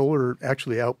half. Solar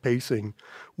actually outpacing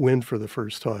wind for the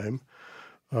first time.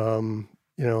 And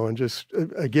just,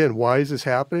 again, why is this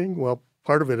happening? Well,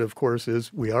 part of it, of course,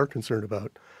 is we are concerned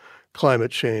about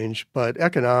climate change, but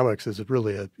economics is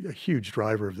really a huge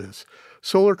driver of this.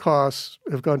 Solar costs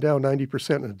have gone down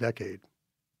 90% in a decade.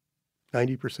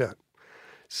 90%.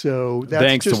 So that's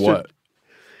thanks to what?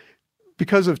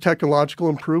 Because of technological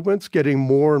improvements, getting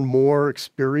more and more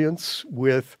experience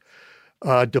with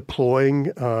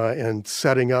deploying and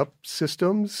setting up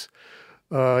systems.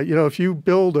 If you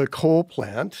build a coal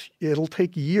plant, it'll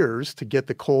take years to get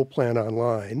the coal plant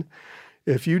online.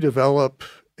 If you develop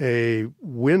a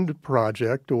wind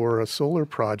project or a solar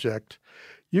project,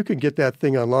 you can get that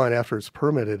thing online after it's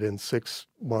permitted in 6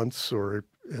 months or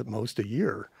at most a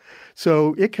year.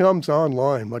 So it comes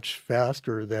online much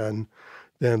faster than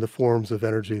the forms of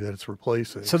energy that it's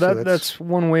replacing. So that's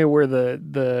one way where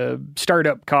the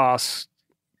startup costs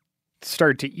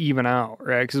start to even out,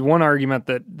 right? Because one argument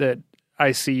that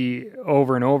I see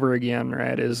over and over again,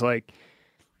 right, is like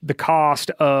the cost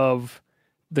of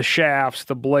the shafts,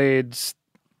 the blades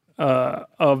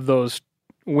of those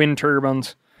wind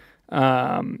turbines,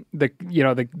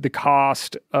 the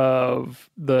cost of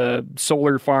the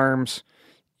solar farms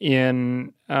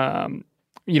in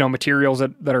materials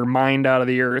that are mined out of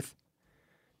the earth,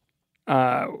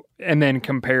 and then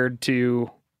compared to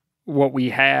what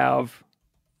we have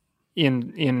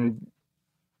in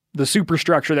the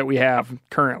superstructure that we have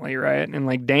currently, right? And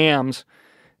like dams,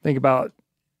 think about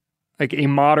like a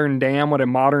modern dam, what a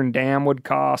modern dam would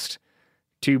cost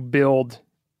to build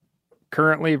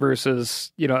currently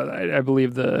versus, I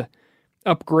believe the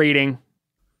upgrading,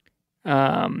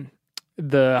 the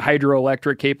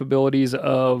hydroelectric capabilities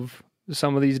of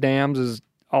some of these dams is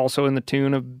also in the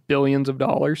tune of billions of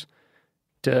dollars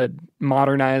to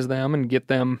modernize them and get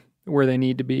them where they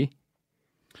need to be.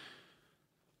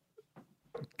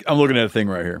 I'm looking at a thing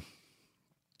right here.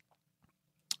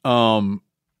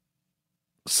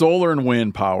 Solar and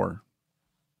wind power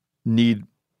need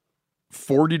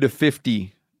 40 to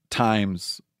 50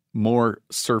 times more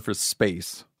surface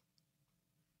space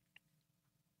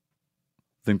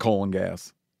than coal and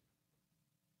gas.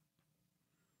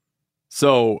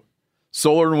 So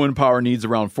solar and wind power needs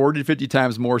around 40 to 50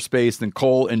 times more space than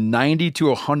coal and 90 to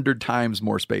 100 times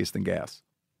more space than gas.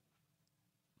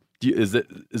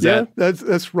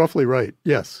 That's roughly right.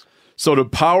 Yes. So to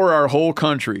power our whole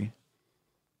country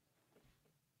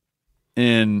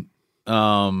in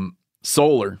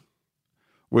solar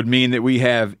would mean that we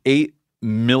have 8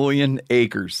 million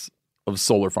acres of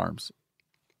solar farms.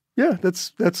 Yeah,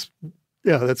 that's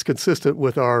consistent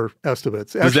with our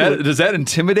estimates. Actually, does that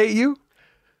intimidate you?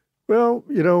 Well,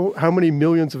 how many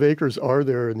millions of acres are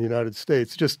there in the United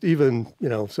States? Just even,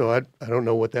 so I don't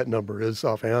know what that number is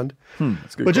offhand.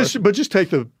 That's a good but question. just take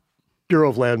the Bureau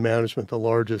of Land Management, the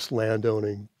largest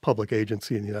landowning public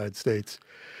agency in the United States.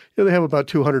 They have about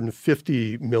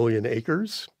 250 million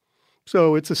acres.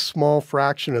 So it's a small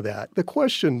fraction of that. The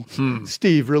question,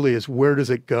 Steve, really is where does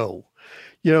it go?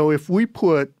 If we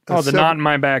put the not in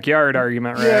my backyard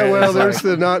argument, right? Yeah, well, there's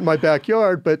the not in my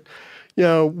backyard, but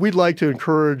we'd like to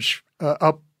encourage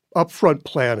upfront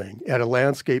planning at a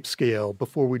landscape scale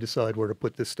before we decide where to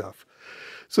put this stuff.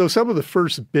 So some of the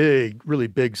first really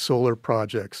big solar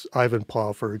projects,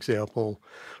 Ivanpah, for example,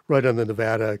 right on the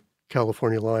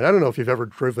Nevada-California line. I don't know if you've ever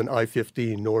driven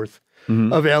I-15 north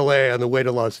of LA on the way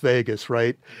to Las Vegas,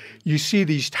 right? You see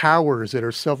these towers that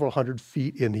are several hundred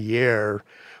feet in the air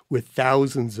with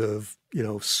thousands of,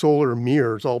 solar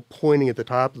mirrors all pointing at the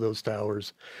top of those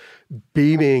towers,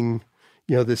 beaming,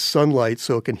 this sunlight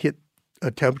so it can hit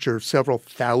a temperature of several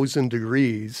thousand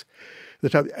degrees.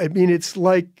 It's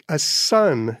like a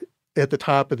sun at the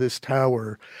top of this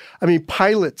tower.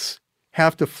 Pilots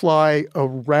have to fly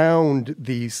around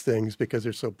these things because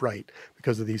they're so bright,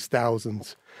 because of these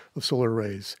thousands of solar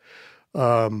rays.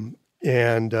 And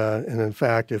in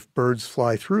fact, if birds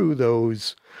fly through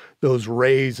those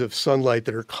rays of sunlight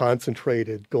that are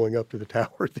concentrated going up to the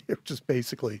tower, they're just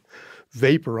basically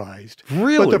vaporized.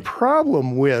 Really? But the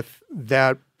problem with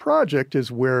that project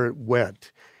is where it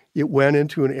went. It went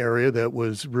into an area that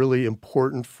was really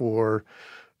important for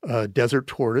desert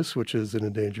tortoise, which is an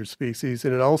endangered species,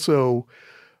 and it also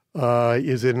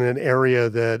is in an area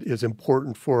that is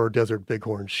important for desert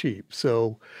bighorn sheep.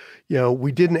 So,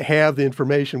 we didn't have the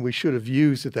information we should have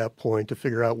used at that point to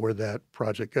figure out where that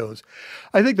project goes.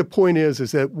 I think the point is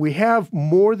that we have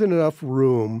more than enough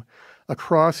room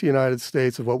across the United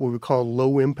States of what we would call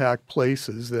low-impact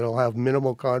places that will have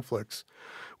minimal conflicts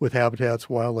with habitats,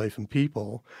 wildlife, and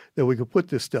people that we could put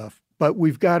this stuff. But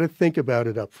we've got to think about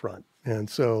it up front. And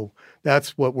so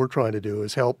that's what we're trying to do,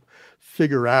 is help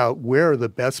figure out where are the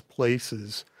best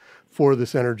places for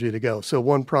this energy to go. So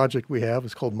one project we have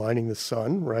is called Mining the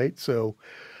Sun, right? So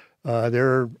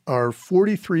there are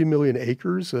 43 million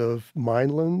acres of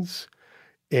minelands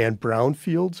and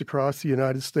brownfields across the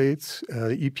United States.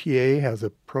 The EPA has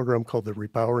a program called the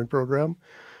Repowering Program,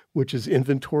 which has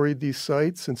inventoried these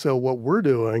sites. And so what we're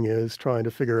doing is trying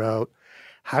to figure out,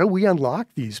 how do we unlock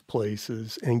these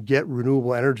places and get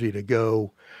renewable energy to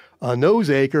go on those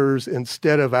acres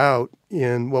instead of out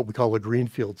in what we call a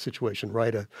greenfield situation,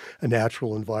 right? A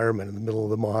natural environment in the middle of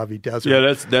the Mojave Desert.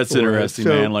 Yeah, that's interesting,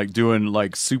 man. Like doing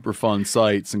like super fun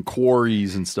sites and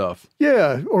quarries and stuff.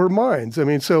 Yeah, or mines.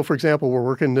 So for example, we're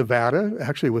working in Nevada,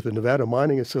 actually with the Nevada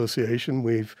Mining Association.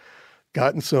 We've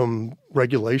gotten some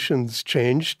regulations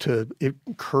changed to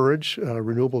encourage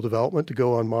renewable development to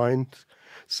go on mine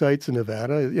sites in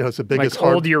Nevada. It's the biggest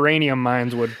like old uranium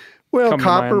mines would. Well, come to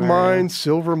copper mind there, mines,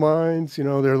 silver mines.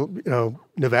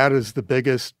 Nevada is the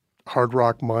biggest hard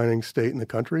rock mining state in the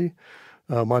country.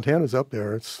 Montana's up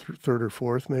there. It's third or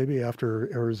fourth, maybe, after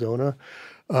Arizona.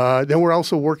 Then we're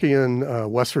also working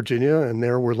in West Virginia, and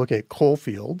there we're looking at coal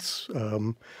fields.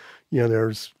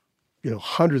 There's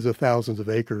hundreds of thousands of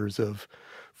acres of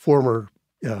former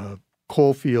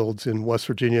coal fields in West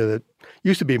Virginia that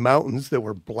used to be mountains that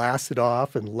were blasted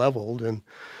off and leveled, and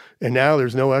now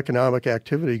there's no economic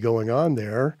activity going on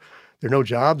there. There are no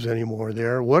jobs anymore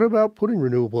there. What about putting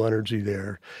renewable energy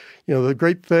there? The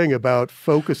great thing about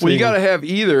focusing... Well, you got to have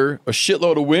either a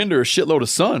shitload of wind or a shitload of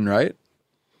sun, right?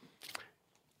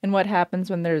 And what happens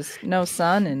when there's no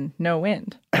sun and no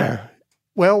wind?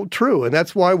 Well, true. And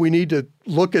that's why we need to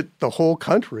look at the whole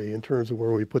country in terms of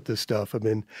where we put this stuff. I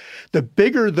mean, the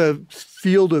bigger the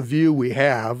field of view we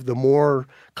have, the more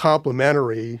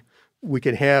complementary we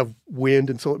can have wind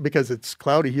and so, because it's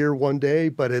cloudy here one day,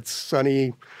 but it's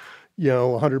sunny,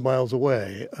 100 miles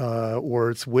away,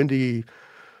 or it's windy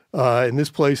in this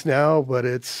place now, but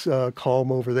it's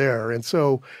calm over there. And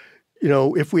so,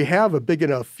 if we have a big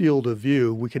enough field of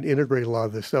view, we can integrate a lot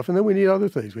of this stuff. And then we need other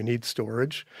things. We need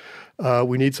storage.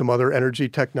 We need some other energy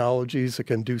technologies that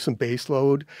can do some base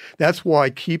load. That's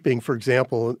why keeping, for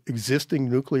example, existing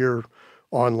nuclear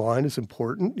online is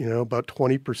important. About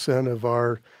 20% of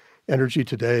our energy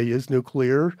today is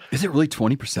nuclear. Is it really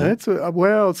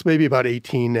 20%? It's maybe about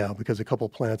 18 now because a couple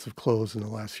plants have closed in the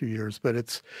last few years. But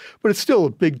it's still a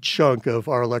big chunk of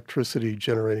our electricity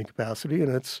generating capacity,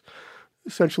 and it's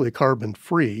essentially carbon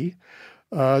free.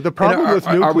 The problem with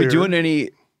nuclear... Are we doing any...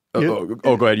 go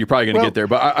ahead. You're probably going to get there.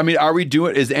 But I mean, are we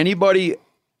doing... Is anybody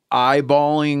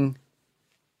eyeballing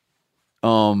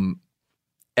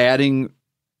adding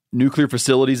nuclear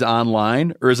facilities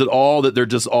online? Or is it all that they're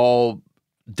just all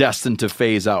destined to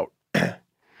phase out?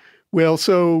 Well,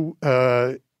 so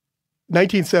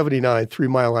 1979, 3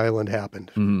 Mile Island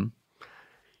happened. Mm-hmm.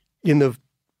 In the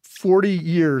 40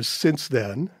 years since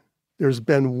then, there's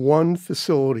been one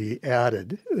facility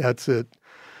added. That's at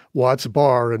Watts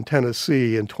Bar in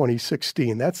Tennessee in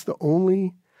 2016. That's the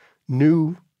only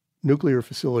new nuclear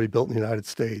facility built in the United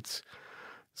States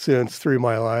since 3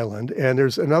 Mile Island. And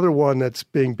there's another one that's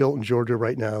being built in Georgia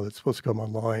right now that's supposed to come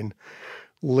online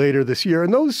later this year.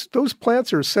 And those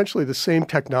plants are essentially the same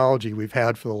technology we've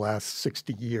had for the last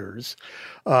 60 years.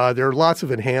 There are lots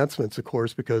of enhancements, of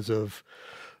course, because of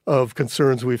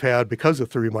concerns we've had because of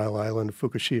 3 Mile Island,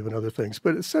 Fukushima, and other things.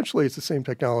 But essentially, it's the same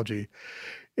technology.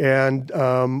 And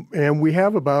we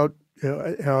have about,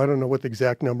 I don't know what the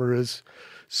exact number is,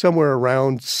 somewhere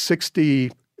around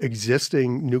 60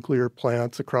 existing nuclear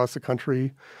plants across the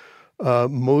country.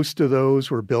 Most of those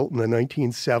were built in the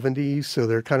 1970s, so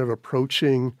they're kind of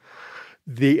approaching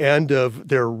the end of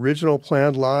their original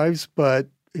planned lives. But,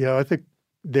 I think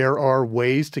there are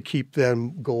ways to keep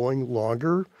them going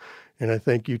longer. And I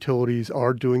think utilities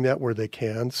are doing that where they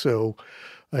can. So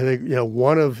I think,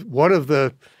 one of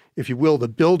the, if you will, the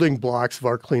building blocks of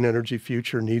our clean energy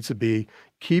future needs to be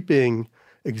keeping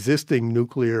existing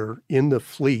nuclear in the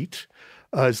fleet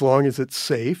as long as it's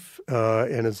safe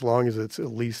and as long as it's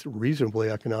at least reasonably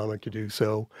economic to do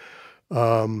so.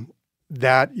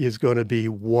 That is going to be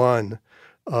one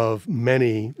of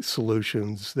many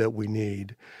solutions that we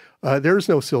need. There's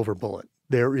no silver bullet.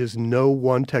 There is no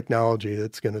one technology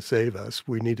that's going to save us.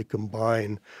 We need to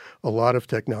combine a lot of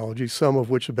technologies, some of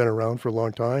which have been around for a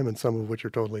long time and some of which are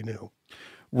totally new.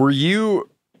 Let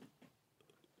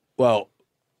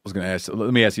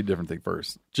me ask you a different thing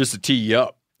first. Just to tee you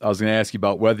up, I was going to ask you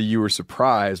about whether you were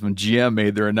surprised when GM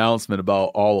made their announcement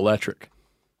about all electric.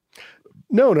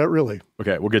 No, not really.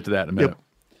 Okay, we'll get to that in a minute.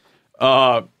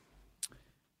 Yep.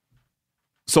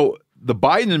 So the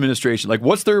Biden administration, they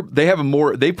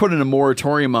put in a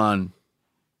moratorium on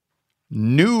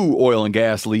new oil and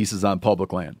gas leases on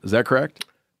public land. Is that correct?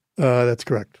 That's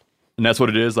correct. And that's what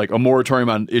it is, like a moratorium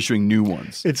on issuing new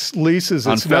ones. It's leases.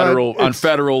 On federal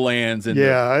lands. And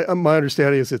my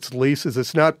understanding is it's leases.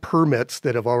 It's not permits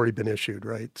that have already been issued,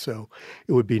 right? So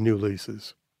it would be new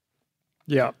leases.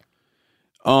 Yeah.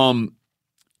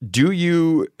 Do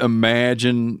you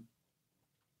imagine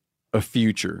a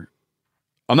future?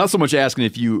 I'm not so much asking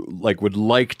if you would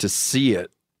like to see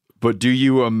it, but do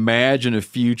you imagine a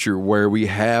future where we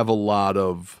have a lot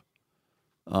of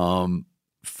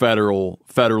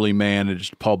federally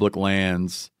managed public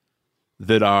lands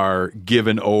that are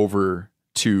given over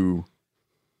to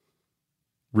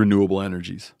renewable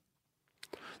energies?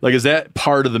 Is that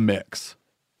part of the mix?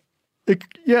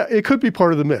 It could be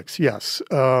part of the mix, yes.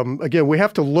 Again, we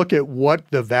have to look at what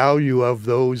the value of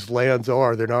those lands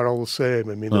are. They're not all the same.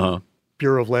 I mean, the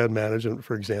Bureau of Land Management,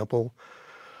 for example,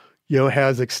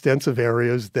 has extensive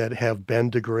areas that have been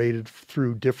degraded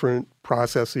through different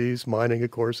processes. Mining,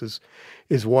 of course,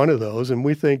 is one of those, and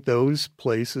we think those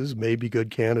places may be good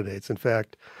candidates. In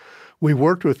fact, we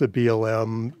worked with the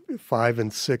BLM 5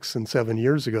 and 6 and 7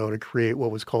 years ago to create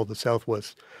what was called the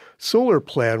Southwest Solar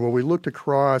Plan, where we looked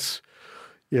across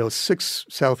 6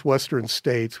 southwestern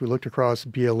states. We looked across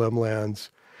BLM lands,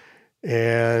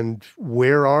 and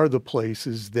where are the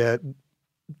places that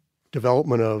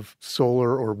development of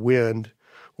solar or wind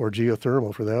or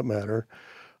geothermal, for that matter,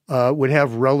 would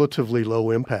have relatively low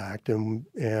impact. And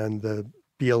the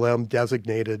BLM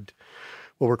designated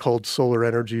what were called solar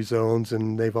energy zones,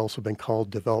 and they've also been called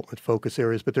development focus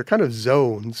areas, but they're kind of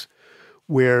zones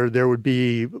where there would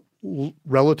be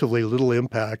relatively little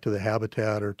impact to the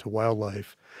habitat or to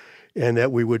wildlife, and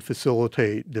that we would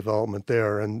facilitate development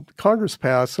there. And Congress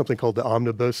passed something called the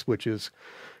Omnibus, which is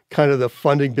kind of the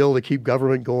funding bill to keep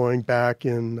government going, back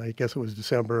in, I guess it was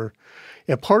December.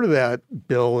 And part of that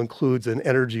bill includes an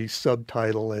energy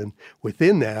subtitle. And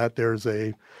within that, there's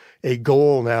a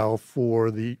goal now for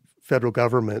the federal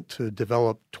government to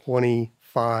develop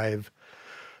 25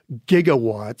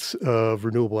 gigawatts of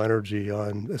renewable energy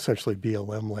on essentially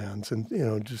BLM lands.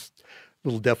 And, just a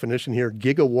little definition here,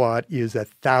 gigawatt is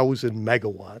 1,000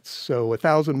 megawatts. So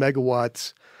 1,000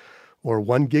 megawatts or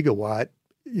 1 gigawatt,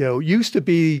 used to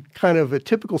be kind of a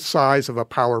typical size of a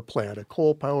power plant, a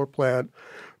coal power plant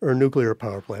or a nuclear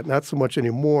power plant. Not so much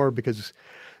anymore, because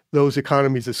those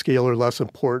economies of scale are less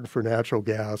important for natural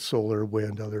gas, solar,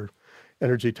 wind, other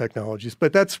energy technologies.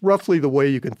 But that's roughly the way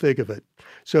you can think of it.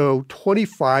 So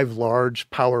 25 large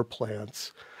power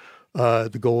plants,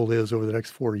 the goal is over the next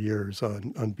 4 years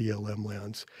on BLM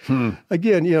lands.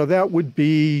 Again, that would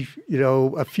be,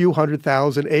 a few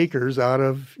 100,000 acres out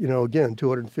of, again,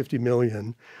 250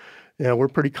 million. We're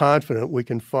pretty confident we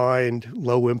can find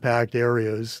low impact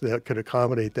areas that could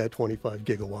accommodate that 25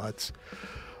 gigawatts.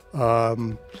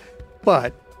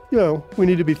 But, we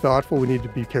need to be thoughtful. We need to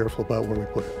be careful about where we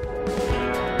put it.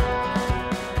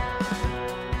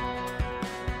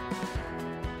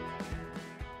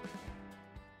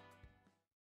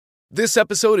 This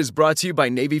episode is brought to you by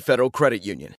Navy Federal Credit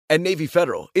Union. At Navy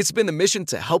Federal, it's been the mission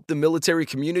to help the military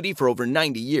community for over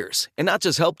 90 years. And not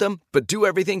just help them, but do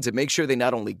everything to make sure they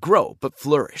not only grow, but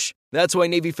flourish. That's why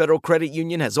Navy Federal Credit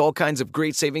Union has all kinds of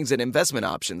great savings and investment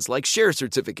options, like share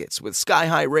certificates with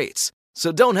sky-high rates.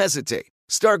 So don't hesitate.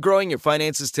 Start growing your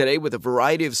finances today with a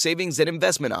variety of savings and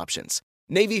investment options.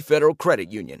 Navy Federal Credit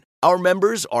Union. Our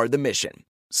members are the mission.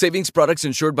 Savings products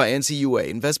insured by NCUA.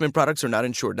 Investment products are not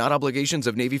insured, not obligations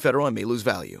of Navy Federal, and may lose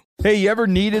value. Hey, you ever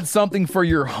needed something for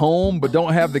your home but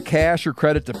don't have the cash or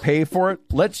credit to pay for it?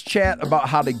 Let's chat about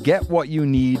how to get what you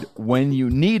need when you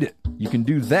need it. You can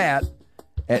do that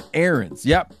at Aaron's.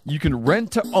 Yep, you can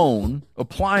rent to own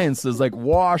appliances like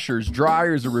washers,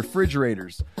 dryers, or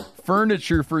refrigerators,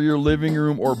 furniture for your living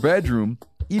room or bedroom,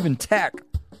 even tech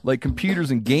like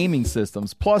computers and gaming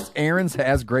systems. Plus, Aaron's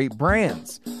has great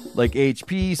brands like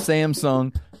HP,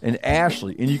 Samsung, and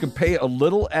Ashley, and you can pay a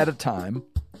little at a time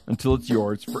until it's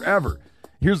yours forever.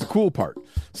 Here's the cool part.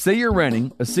 Say you're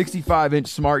renting a 65-inch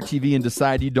smart TV and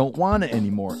decide you don't want it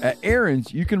anymore. At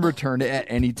Aaron's, you can return it at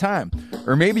any time.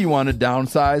 Or maybe you want to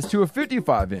downsize to a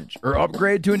 55-inch or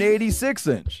upgrade to an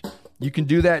 86-inch. You can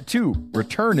do that too.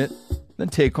 Return it, then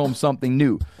take home something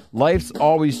new. Life's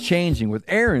always changing. With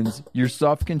Aaron's, your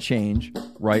stuff can change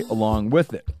right along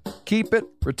with it. Keep it,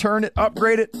 return it,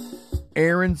 upgrade it.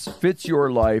 Aaron's fits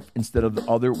your life instead of the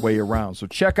other way around. So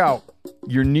check out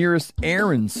your nearest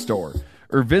Aaron's store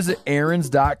or visit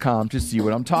Aaron's.com to see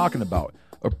what I'm talking about.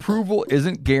 Approval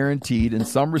isn't guaranteed and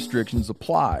some restrictions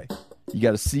apply. You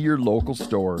got to see your local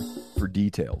store for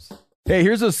details. Hey,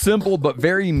 here's a simple but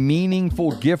very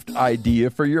meaningful gift idea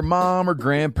for your mom or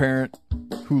grandparent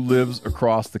who lives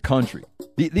across the country.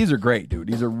 These are great, dude.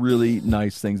 These are really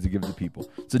nice things to give to people.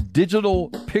 It's a digital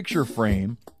picture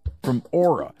frame from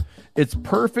Aura. It's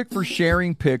perfect for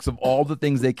sharing pics of all the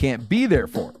things they can't be there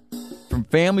for, from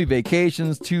family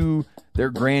vacations to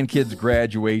their grandkids'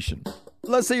 graduation.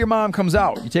 Let's say your mom comes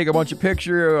out. You take a bunch of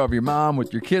pictures of your mom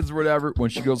with your kids or whatever. When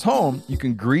she goes home, you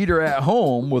can greet her at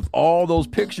home with all those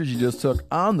pictures you just took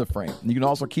on the frame. And you can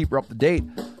also keep her up to date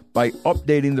by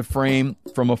updating the frame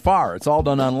from afar. It's all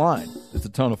done online. It's a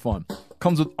ton of fun.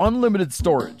 Comes with unlimited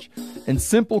storage and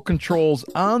simple controls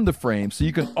on the frame so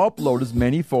you can upload as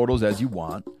many photos as you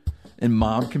want, and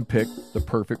mom can pick the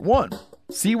perfect one.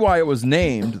 See why it was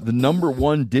named the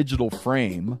 #1 digital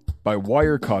frame by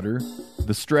Wirecutter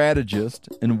The Strategist,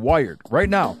 and Wired. Right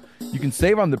now, you can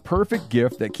save on the perfect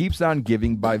gift that keeps on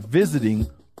giving by visiting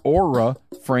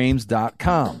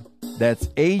auraframes.com. That's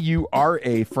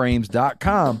AURA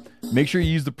frames.com. Make sure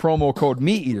you use the promo code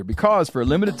MeatEater because for a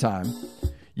limited time,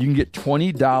 you can get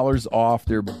 $20 off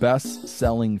their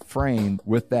best-selling frame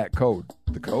with that code.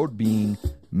 The code being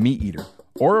MeatEater.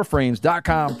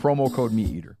 auraframes.com, promo code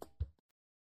MeatEater.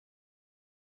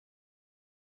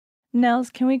 Nels,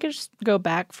 can we just go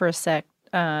back for a sec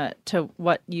to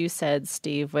what you said,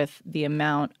 Steve, with the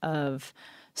amount of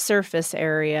surface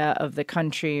area of the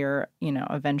country or,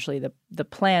 eventually the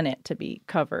planet to be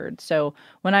covered. So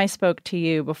when I spoke to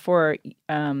you before,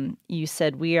 you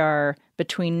said we are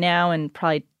between now and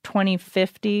probably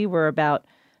 2050, we're about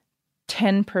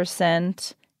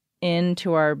 10%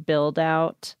 into our build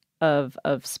out of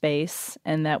space,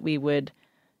 and that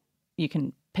you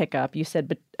can pick up, you said,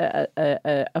 but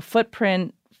a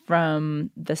footprint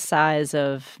from the size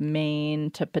of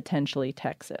Maine to potentially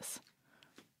Texas.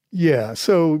 Yeah,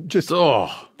 so just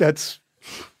that's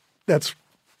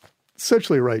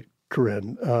essentially right,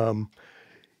 Corinne.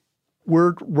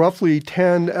 We're roughly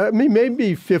 10,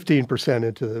 maybe 15%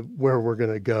 into where we're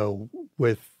going to go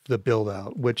with the build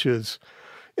out, which is,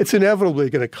 it's inevitably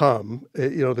going to come.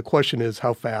 The question is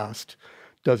how fast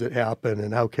does it happen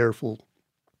and how careful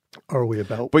are we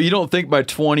about? But you don't think by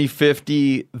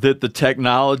 2050 that the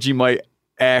technology might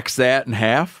axe that in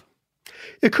half?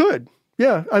 It could.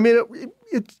 Yeah. I mean,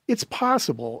 it's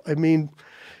possible. I mean,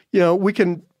 we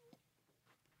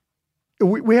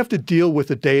have to deal with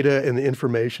the data and the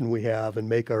information we have and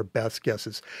make our best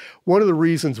guesses. One of the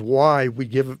reasons why we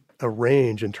give a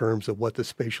range in terms of what the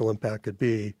spatial impact could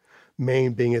be,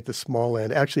 Maine being at the small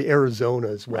end, actually Arizona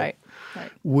is what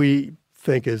right. we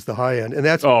think is the high end. And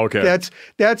that's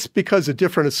that's because of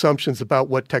different assumptions about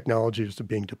what technologies are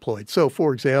being deployed. So,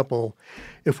 for example,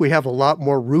 if we have a lot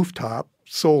more rooftop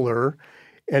solar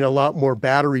and a lot more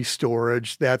battery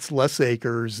storage, that's less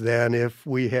acres than if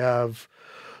we have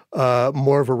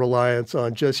more of a reliance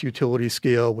on just utility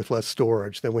scale with less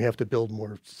storage. Then we have to build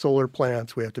more solar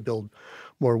plants. We have to build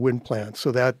more wind plants.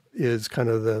 So that is kind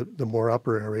of the more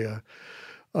upper area.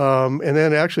 And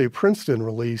then actually Princeton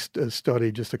released a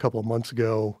study just a couple of months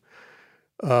ago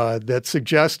that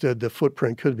suggested the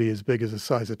footprint could be as big as the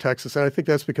size of Texas. And I think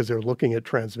that's because they're looking at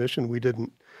transmission. We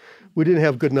didn't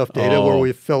have good enough data where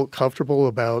we felt comfortable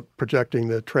about projecting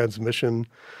the transmission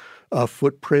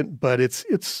footprint, but it's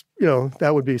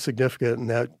that would be significant,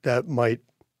 and that might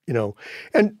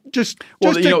and just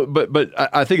but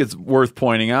I think it's worth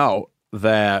pointing out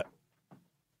that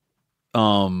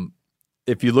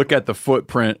if you look at the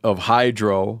footprint of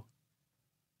hydro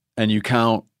and you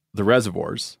count the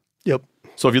reservoirs, yep.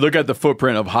 So if you look at the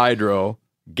footprint of hydro,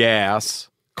 gas,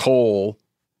 coal,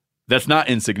 that's not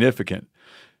insignificant,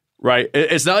 right?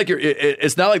 It's not like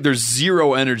it's not like there's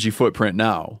zero energy footprint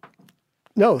now.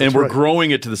 No, and we're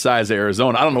growing it to the size of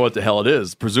Arizona. I don't know what the hell it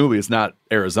is. Presumably it's not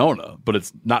Arizona, but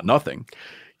it's not nothing.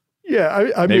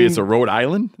 Yeah, I maybe mean, it's a Rhode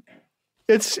Island.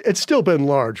 It's still been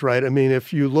large, right? I mean,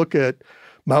 if you look at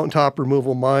mountaintop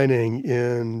removal mining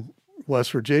in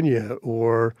West Virginia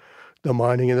or the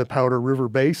mining in the Powder River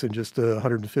Basin just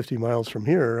 150 miles from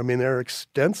here, I mean, there are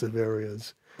extensive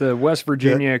areas. The West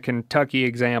Virginia, Kentucky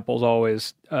examples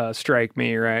always strike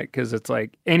me, right? Because it's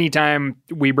like anytime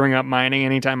we bring up mining,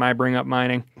 anytime I bring up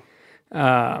mining,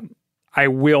 I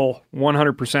will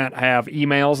 100% have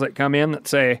emails that come in that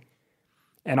say,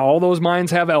 and all those mines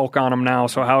have elk on them now,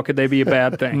 so how could they be a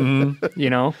bad thing?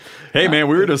 Hey, man,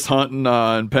 we were just hunting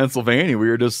in Pennsylvania. We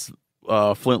were just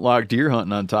flintlock deer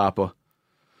hunting on top of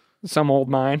some old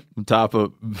mine. On top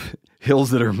of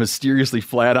hills that are mysteriously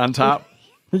flat on top.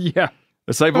 Yeah.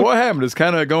 It's like, but what happened? It's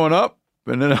kind of going up,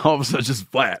 and then all of a sudden, it's just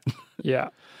flat. Yeah.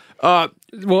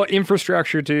 Well,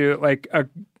 infrastructure too. Like,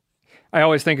 I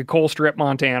always think of Colstrip,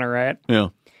 Montana, right? Yeah.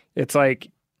 It's like,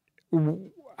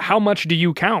 how much do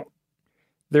you count?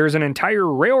 There's an entire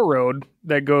railroad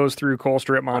that goes through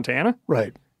Colstrip, Montana.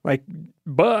 Right. Like,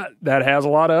 but that has a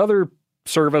lot of other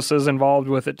services involved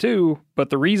with it too.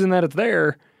 But the reason that it's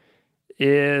there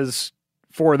is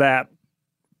for that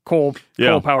coal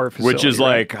power facility, which is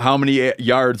like how many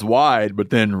yards wide, but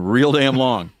then real damn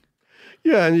long.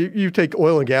 Yeah, and you take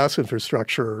oil and gas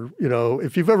infrastructure.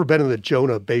 If you've ever been in the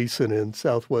Jonah Basin in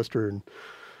southwestern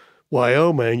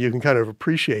Wyoming, you can kind of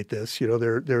appreciate this.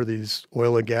 There are these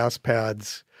oil and gas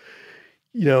pads,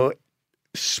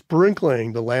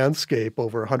 sprinkling the landscape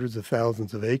over hundreds of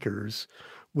thousands of acres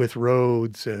with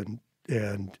roads and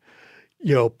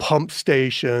pump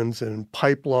stations and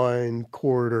pipeline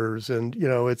corridors. And,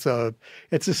 it's a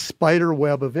spider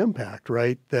web of impact,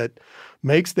 right? That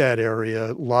makes that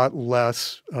area a lot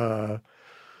less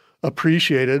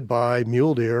appreciated by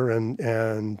mule deer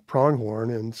and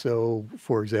pronghorn. And so,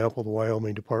 for example, the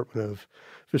Wyoming Department of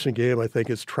Fish and Game, I think,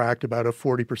 has tracked about a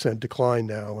 40% decline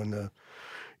now in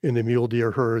the mule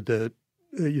deer herd that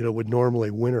would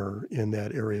normally winter in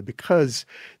that area because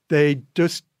they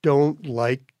just don't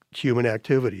like human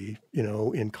activity,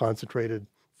 in concentrated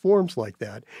forms like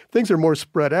that. Things are more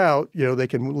spread out, they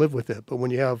can live with it. But when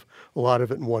you have a lot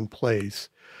of it in one place,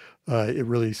 it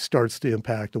really starts to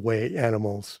impact the way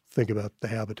animals think about the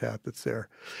habitat that's there.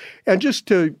 And just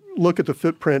to look at the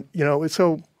footprint,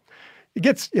 it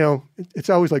gets, it's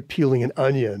always like peeling an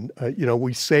onion.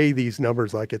 We say these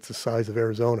numbers like it's the size of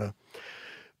Arizona,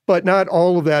 but not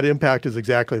all of that impact is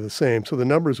exactly the same. So the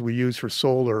numbers we use for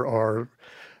solar are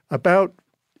about,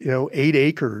 8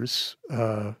 acres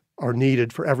are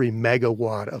needed for every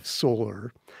megawatt of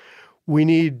solar. We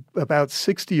need about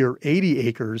 60 or 80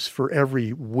 acres for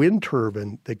every wind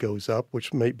turbine that goes up,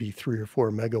 which might be 3 or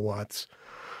 4 megawatts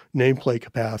nameplate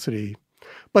capacity.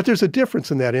 But there's a difference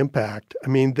in that impact. I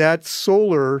mean, that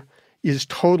solar is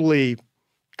totally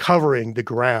covering the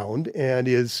ground and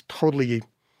is totally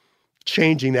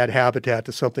changing that habitat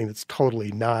to something that's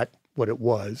totally not what it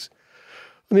was.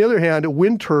 On the other hand, a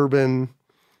wind turbine,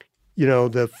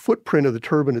 the footprint of the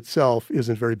turbine itself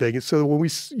isn't very big. So when we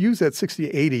use that 60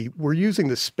 to 80, we're using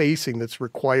the spacing that's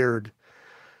required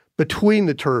between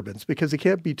the turbines because they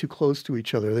can't be too close to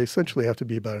each other. They essentially have to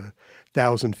be about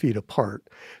 1,000 feet apart.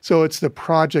 So it's the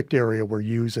project area we're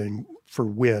using for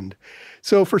wind.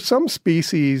 So for some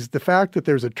species, the fact that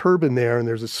there's a turbine there and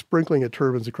there's a sprinkling of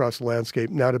turbines across the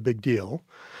landscape, not a big deal.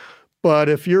 But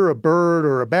if you're a bird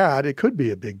or a bat, it could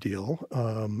be a big deal.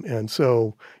 And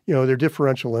so, there are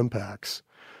differential impacts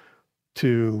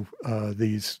to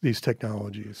these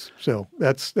technologies. So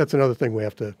that's another thing we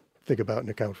have to think about and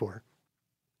account for.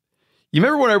 You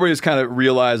remember when everybody was kind of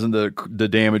realizing the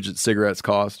damage that cigarettes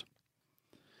caused?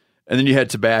 And then you had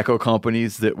tobacco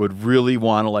companies that would really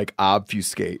want to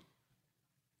obfuscate,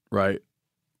 right,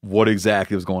 what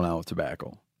exactly was going on with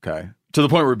tobacco, okay, to the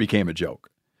point where it became a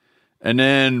joke. And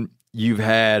then we've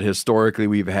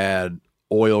had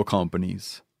oil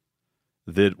companies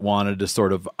that wanted to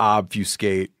sort of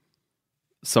obfuscate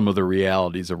some of the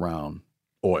realities around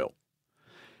oil.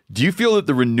 Do you feel that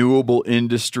the renewable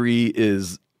industry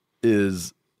is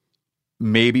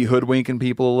maybe hoodwinking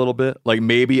people a little bit? Like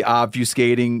maybe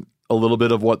obfuscating a little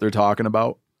bit of what they're talking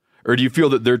about? Or do you feel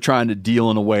that they're trying to deal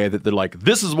in a way that they're like,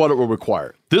 this is what it will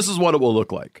require. This is what it will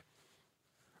look like?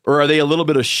 Or are they a little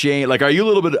bit ashamed? Like, are you a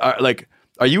little bit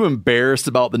are you embarrassed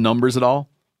about the numbers at all?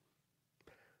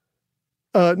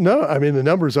 No, I mean, the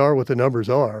numbers are what the numbers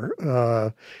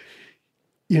are.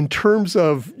 In terms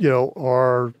of,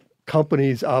 our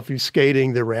companies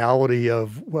obfuscating the reality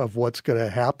of what's going to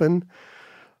happen,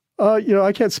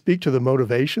 I can't speak to the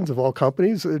motivations of all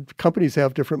companies. Companies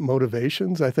have different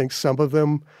motivations. I think some of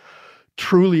them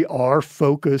truly are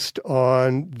focused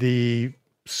on the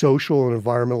social and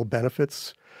environmental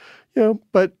benefits.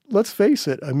 But let's face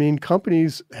it. I mean,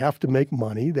 companies have to make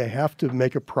money. They have to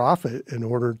make a profit in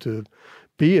order to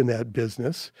be in that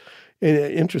business. And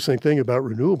an interesting thing about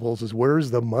renewables is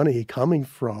where's the money coming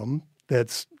from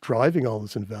that's driving all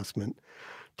this investment?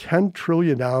 $10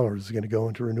 trillion is going to go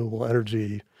into renewable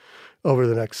energy over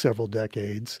the next several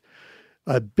decades.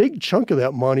 A big chunk of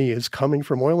that money is coming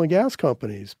from oil and gas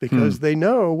companies because they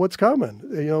know what's coming.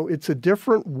 It's a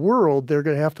different world they're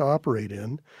going to have to operate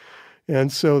in.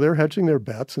 And so they're hedging their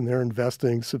bets and they're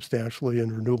investing substantially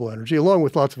in renewable energy, along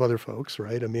with lots of other folks,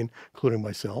 right? I mean, including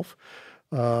myself.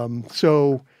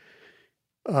 So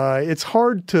it's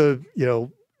hard to,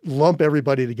 lump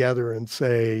everybody together and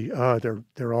say,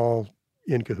 they're all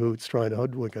in cahoots trying to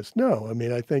hoodwink us. No, I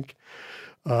mean, I think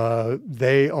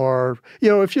they are,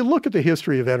 if you look at the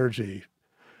history of energy,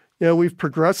 we've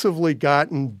progressively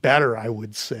gotten better, I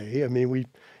would say. I mean, we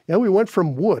went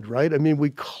from wood, right? I mean,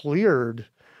 we cleared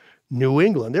New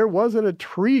England. There wasn't a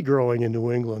tree growing in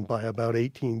New England by about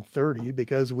 1830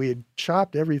 because we had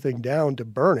chopped everything down to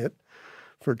burn it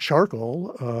for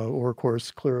charcoal, or of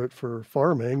course clear it for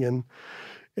farming.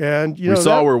 And we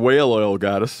saw where whale oil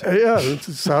got us. Yeah,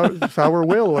 saw where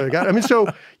whale oil got. I mean,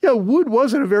 so wood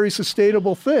wasn't a very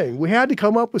sustainable thing. We had to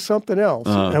come up with something else,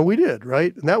 and we did,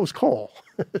 right? And that was coal.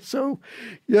 So,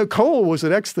 coal was the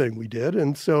next thing we did,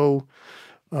 and so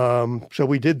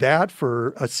we did that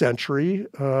for a century,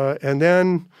 and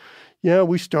then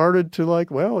we started to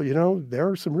there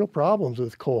are some real problems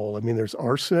with coal. I mean, there's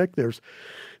arsenic, there's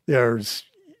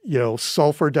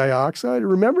sulfur dioxide.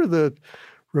 Remember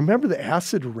the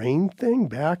acid rain thing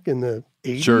back in the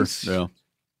 80s? Sure, yeah.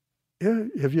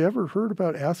 Yeah. Have you ever heard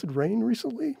about acid rain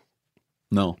recently?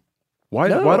 No. Why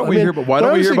don't we hear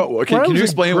about? Can you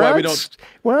explain why we don't?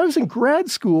 When I was in grad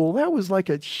school, that was like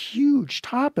a huge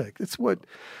topic. It's what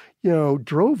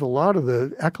drove a lot of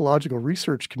the ecological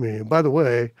research community. And by the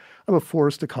way, I'm a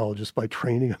forest ecologist by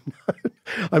training.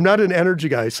 I'm not an energy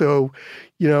guy. So,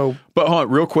 But hold on,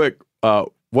 real quick.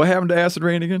 What happened to acid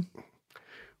rain again?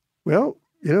 Well,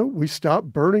 we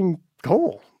stopped burning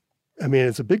coal. I mean,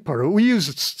 it's a big part of it. We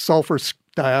use sulfur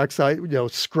dioxide,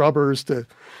 scrubbers to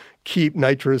keep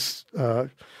nitrous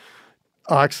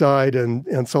oxide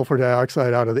and sulfur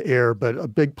dioxide out of the air. But a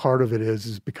big part of it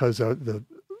is because the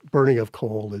burning of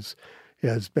coal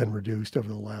has been reduced over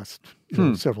the last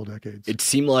several decades. It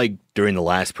seemed like during the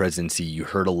last presidency, you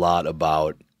heard a lot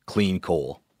about clean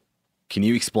coal. Can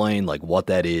you explain what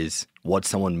that is, what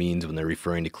someone means when they're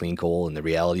referring to clean coal and the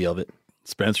reality of it?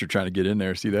 Spencer trying to get in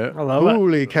there. See that? I love it.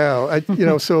 Holy cow. Again,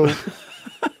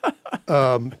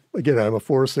 I'm a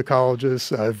forest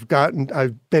ecologist.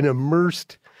 I've been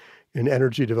immersed in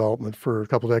energy development for a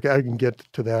couple of decades. I can get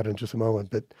to that in just a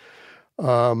moment. But,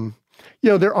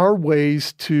 there are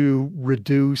ways to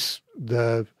reduce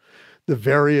the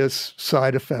various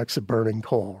side effects of burning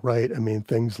coal, right? I mean,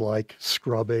 things like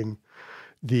scrubbing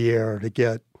the air to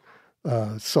get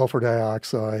sulfur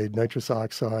dioxide, nitrous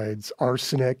oxides,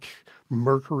 arsenic,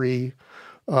 mercury.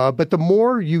 But the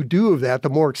more you do of that, the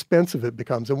more expensive it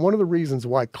becomes. And one of the reasons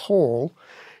why coal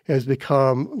has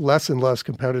become less and less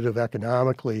competitive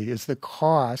economically is the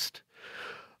cost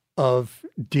of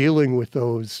dealing with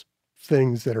those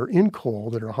things that are in coal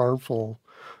that are harmful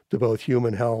to both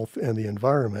human health and the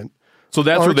environment. So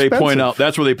that's where they point out.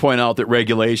 That's where they point out that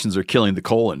regulations are killing the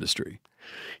coal industry.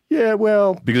 Yeah,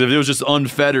 well, because if it was just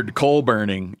unfettered coal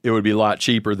burning, it would be a lot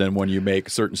cheaper than when you make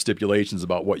certain stipulations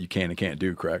about what you can and can't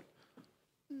do. Correct?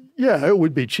 Yeah, it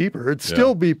would be cheaper. It'd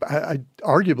still be,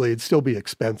 arguably, it'd still be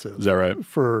expensive. Is that right?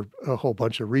 For a whole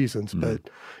bunch of reasons. Mm-hmm. But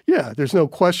yeah, there's no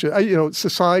question.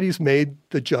 Society's made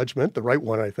the judgment, the right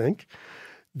one, I think,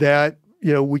 that,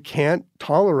 we can't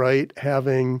tolerate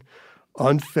having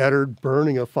unfettered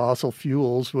burning of fossil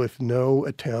fuels with no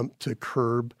attempt to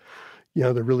curb,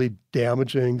 the really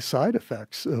damaging side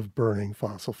effects of burning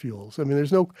fossil fuels. I mean,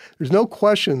 there's no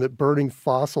question that burning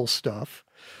fossil stuff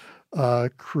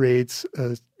creates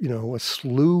a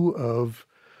slew of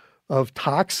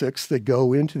toxics that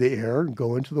go into the air and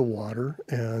go into the water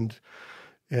and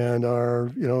are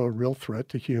a real threat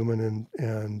to human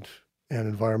and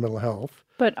environmental health.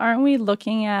 But aren't we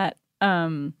looking at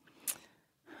God,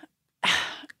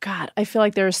 I feel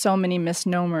like there are so many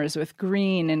misnomers with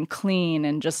green and clean,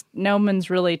 and just no one's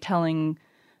really telling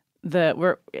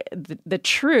the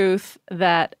truth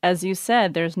that, as you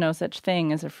said, there's no such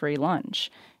thing as a free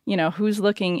lunch. Who's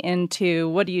looking into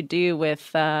what do you do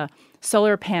with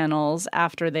solar panels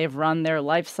after they've run their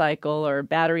life cycle, or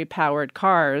battery-powered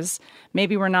cars?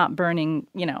 Maybe we're not burning,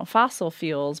 fossil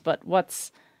fuels, but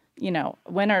what's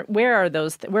where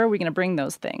are we going to bring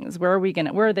those things? Where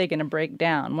are they going to break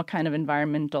down? What kind of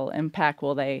environmental impact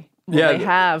will they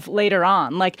have later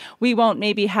on? Like, we won't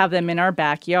maybe have them in our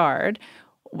backyard.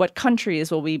 What countries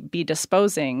will we be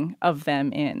disposing of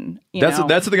them in? That's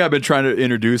the thing I've been trying to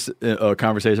introduce, a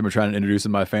conversation I've been trying to introduce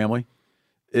in my family,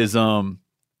 is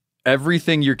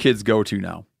everything your kids go to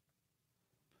now,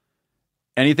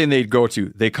 anything they go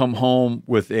to, they come home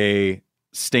with a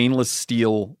stainless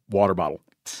steel water bottle.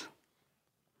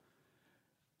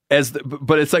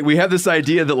 But it's like we have this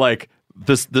idea that like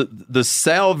the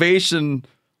salvation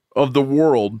of the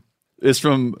world is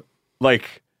from,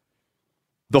 like,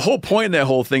 the whole point of that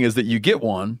whole thing is that you get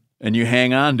one and you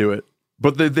hang on to it,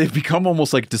 but they've become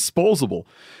almost like disposable.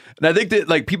 And I think that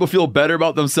like people feel better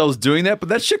about themselves doing that, but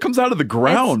that shit comes out of the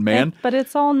ground, man. But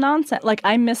it's all nonsense. Like,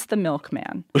 I miss the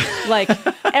milkman. Like,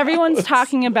 everyone's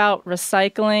talking about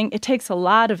recycling. It takes a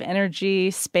lot of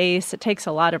energy, space. It takes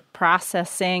a lot of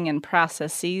processing and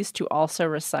processes to also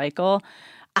recycle.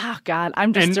 Oh God,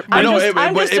 I'm just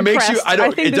depressed.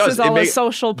 I think this is all a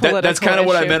social, political That's kind of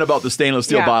what I issue. meant about the stainless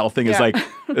steel bottle thing.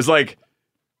 Is like,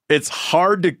 it's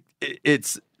hard to,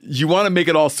 you want to make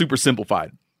it all super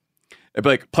simplified. But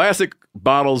like, plastic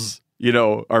bottles,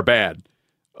 are bad.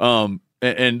 And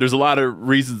there's a lot of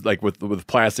reasons, like with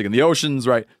plastic in the oceans,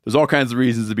 right? There's all kinds of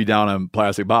reasons to be down on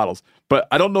plastic bottles. But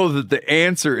I don't know that the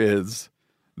answer is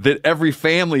that every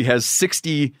family has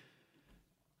 60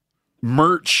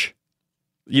 merch,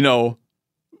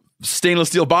 stainless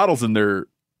steel bottles in their,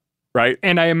 right?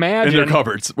 And I imagine in their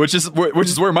cupboards, which is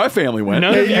where my family went.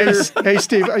 Hey,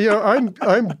 Steve,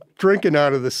 I'm drinking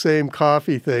out of the same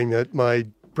coffee thing that my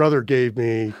brother gave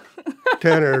me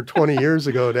 10 or 20 years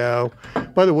ago now,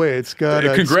 By the way, it's got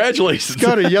Congratulations. It's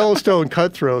got a Yellowstone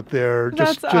cutthroat there.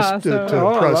 Just awesome. to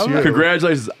impress you.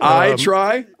 Congratulations. I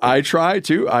try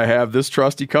too. I have this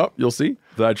trusty cup, you'll see,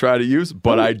 that I try to use,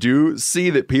 but I do see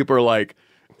that people are like,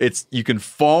 you can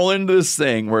fall into this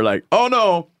thing where like, oh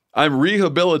no, I'm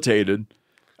rehabilitated.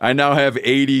 I now have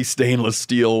 80 stainless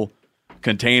steel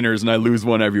containers and I lose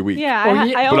one every week. Yeah,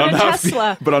 I own a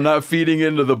Tesla. But I'm not feeding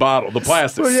into the bottle, the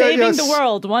plastic. Well, Saving the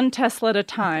world one Tesla at a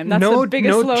time. That's the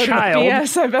biggest load of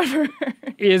BS I've ever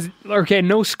heard.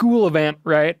 No school event,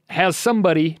 right, has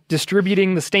somebody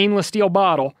distributing the stainless steel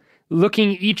bottle,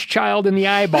 looking each child in the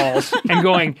eyeballs and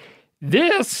going,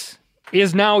 this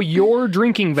is now your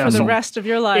drinking vessel. For the rest of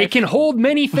your life. It can hold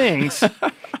many things.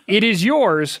 It is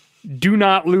yours. Do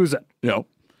not lose it. No.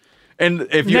 And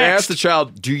if you ask the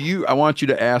child, I want you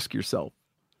to ask yourself,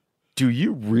 do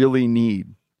you really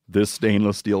need this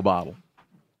stainless steel bottle?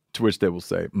 To which they will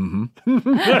say,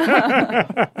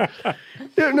 Yeah,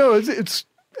 no, it's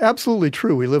absolutely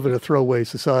true. We live in a throwaway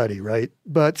society, right?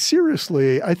 But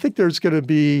seriously, I think there's going to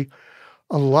be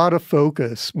a lot of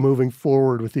focus moving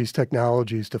forward with these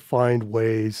technologies to find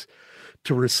ways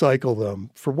to recycle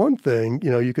them. For one thing,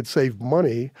 you could save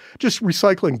money just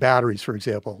recycling batteries, for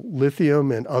example.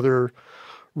 Lithium and other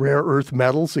rare earth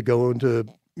metals that go into,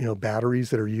 batteries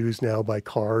that are used now by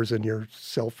cars and your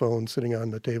cell phone sitting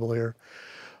on the table here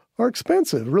are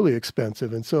expensive, really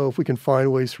expensive. And so if we can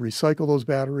find ways to recycle those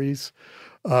batteries,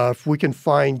 if we can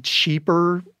find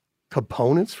cheaper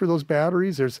components for those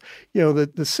batteries, there's,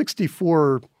 the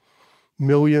 64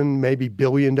 million, maybe $1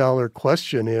 billion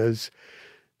question is,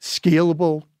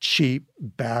 scalable, cheap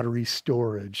battery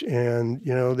storage. And,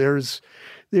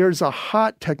 there's a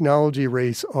hot technology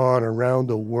race on around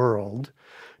the world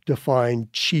to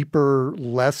find cheaper,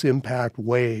 less impact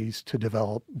ways to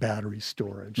develop battery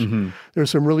storage. Mm-hmm.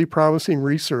 There's some really promising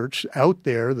research out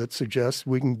there that suggests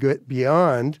we can get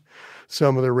beyond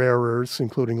some of the rare earths,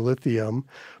 including lithium,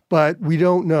 but we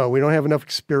don't know. We don't have enough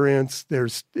experience.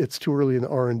 It's too early in the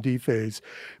R&D phase.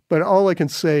 But all I can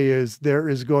say is there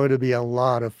is going to be a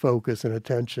lot of focus and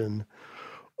attention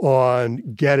on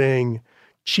getting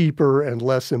cheaper and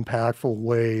less impactful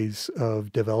ways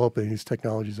of developing these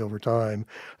technologies over time.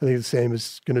 I think the same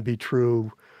is going to be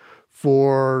true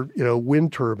for,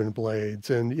 wind turbine blades.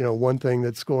 And, one thing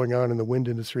that's going on in the wind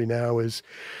industry now is,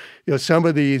 some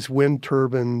of these wind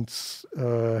turbines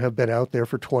have been out there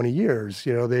for 20 years.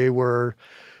 They were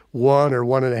 1 or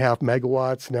 1.5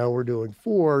 megawatts. Now we're doing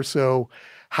 4. So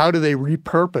how do they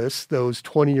repurpose those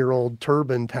 20-year-old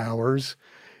turbine towers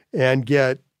and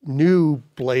get new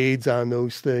blades on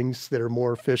those things that are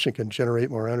more efficient, can generate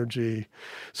more energy?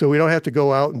 So we don't have to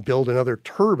go out and build another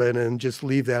turbine and just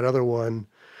leave that other one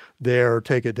there,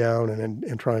 take it down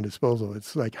and try and dispose of it.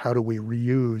 It's like, how do we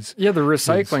reuse? Yeah, the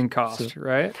recycling cost,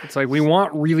 right? It's like we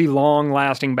want really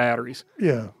long-lasting batteries.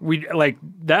 Yeah.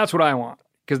 That's what I want.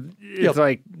 Because it's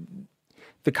like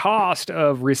the cost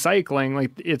of recycling,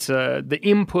 it's the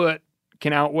input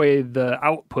can outweigh the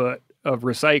output of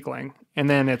recycling. And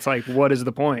then it's like, what is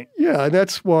the point? Yeah, and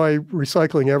that's why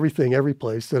recycling everything, every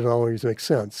place, doesn't always make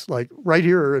sense. Like right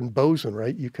here in Bozeman,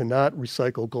 right, you cannot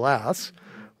recycle glass.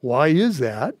 Why is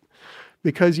that?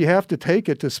 Because you have to take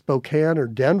it to Spokane or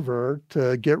Denver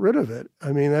to get rid of it.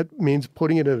 I mean, that means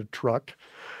putting it in a truck,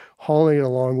 hauling it a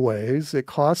long ways. It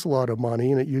costs a lot of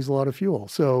money and it uses a lot of fuel.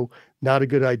 So not a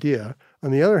good idea. On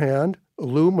the other hand,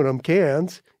 aluminum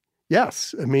cans,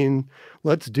 yes. I mean,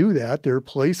 let's do that. There are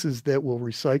places that will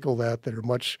recycle that are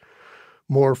much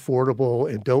more affordable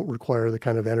and don't require the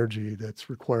kind of energy that's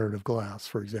required of glass,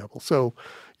 for example. So,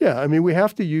 yeah, I mean, we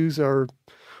have to use our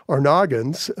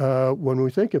noggins when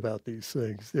we think about these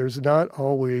things. There's not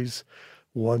always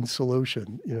one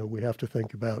solution. We have to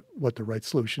think about what the right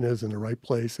solution is in the right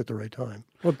place at the right time.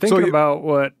 Well, thinking about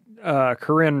what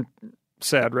Corinne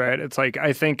said, right? It's like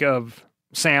I think of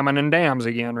salmon and dams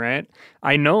again, right?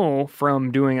 I know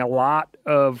from doing a lot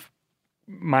of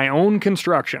my own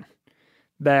construction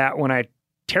that when I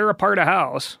tear apart a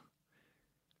house,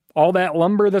 all that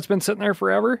lumber that's been sitting there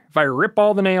forever, if I rip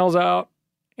all the nails out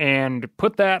and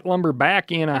put that lumber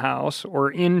back in a house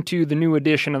or into the new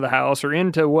addition of the house or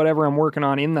into whatever I'm working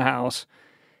on in the house,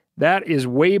 that is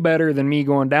way better than me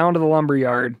going down to the lumber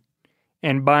yard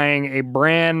and buying a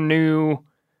brand new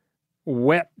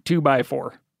wet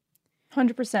 2x4.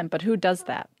 100%, but who does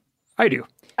that? I do.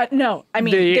 No, I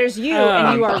mean, there's you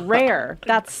and you are rare.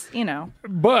 That's,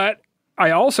 But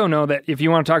I also know that if you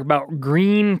want to talk about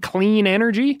green, clean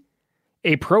energy,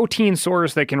 a protein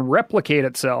source that can replicate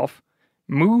itself,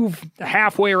 move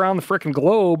halfway around the frickin'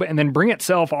 globe, and then bring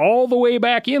itself all the way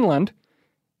back inland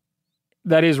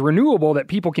that is renewable that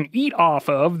people can eat off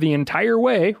of the entire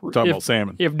way. Talking about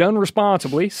salmon. If done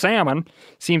responsibly, salmon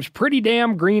seems pretty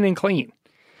damn green and clean.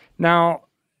 Now,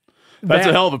 that's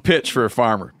a hell of a pitch for a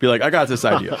farmer. Be like, I got this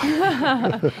idea.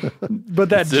 But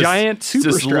that giant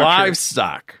superstructure. It's just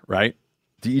livestock, right?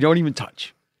 You don't even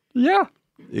touch. Yeah.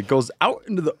 It goes out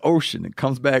into the ocean and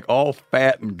comes back all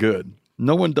fat and good.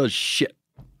 No one does shit.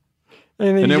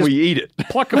 And then we eat it.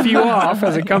 Pluck a few off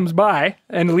as it comes by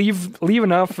and leave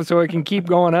enough so it can keep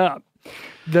going up.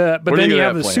 But then you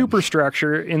have the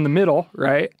superstructure in the middle,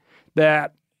 right?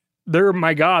 That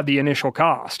my God, the initial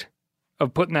cost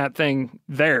of putting that thing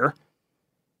there.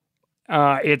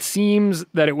 It seems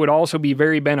that it would also be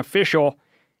very beneficial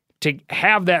to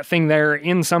have that thing there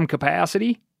in some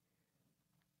capacity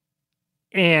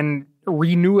and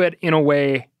renew it in a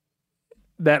way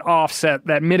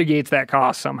that mitigates that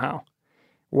cost somehow,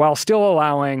 while still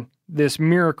allowing this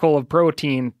miracle of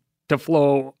protein to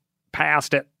flow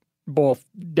past it, both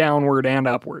downward and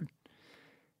upward,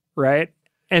 right?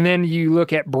 And then you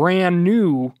look at brand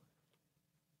new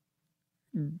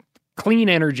clean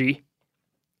energy,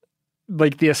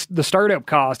 like the startup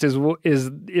cost is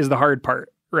the hard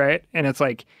part, right? And it's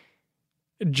like,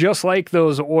 just like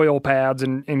those oil pads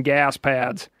and gas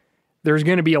pads, there's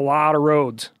going to be a lot of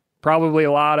roads, probably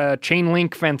a lot of chain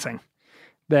link fencing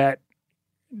that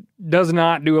does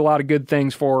not do a lot of good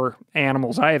things for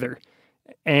animals either.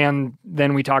 And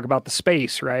then we talk about the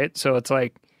space, right? So it's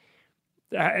like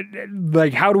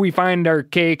how do we find our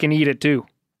cake and eat it too?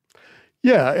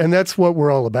 Yeah, and that's what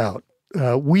we're all about.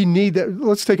 We need that.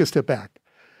 Let's take a step back.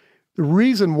 The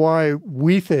reason why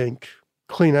we think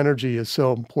clean energy is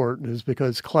so important is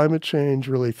because climate change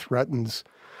really threatens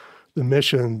the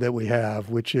mission that we have,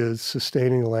 which is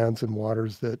sustaining the lands and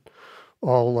waters that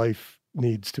all life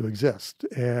needs to exist.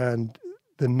 And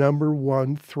the number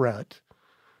one threat,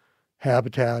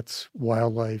 habitats,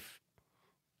 wildlife,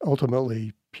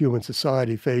 ultimately human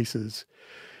society faces,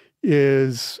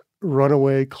 is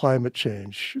runaway climate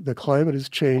change. The climate is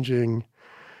changing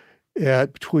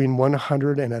at between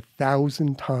 100 and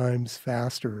 1,000 times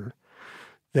faster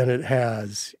than it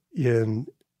has in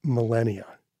millennia,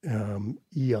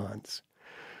 eons.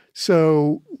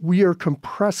 So we are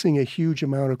compressing a huge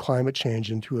amount of climate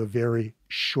change into a very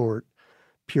short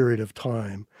period of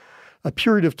time, a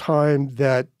period of time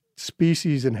that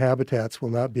species and habitats will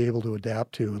not be able to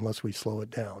adapt to unless we slow it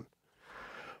down.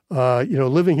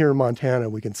 Living here in Montana,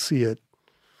 we can see it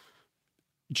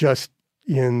just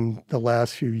in the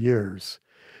last few years.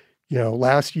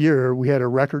 Last year we had a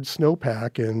record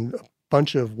snowpack in a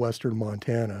bunch of western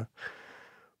Montana.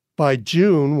 By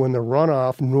June, when the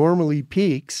runoff normally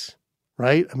peaks,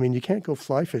 right? I mean, you can't go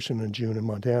fly fishing in June in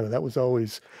Montana. That was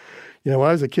always, when I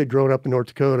was a kid growing up in North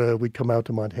Dakota, we'd come out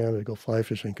to Montana to go fly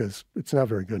fishing because it's not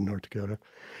very good in North Dakota.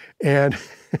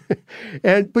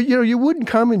 But you wouldn't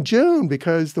come in June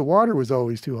because the water was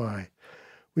always too high.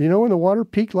 Well, when the water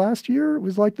peaked last year, it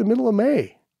was like the middle of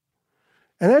May.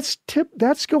 And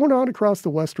that's going on across the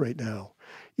West right now,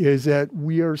 is that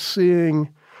we are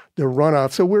seeing the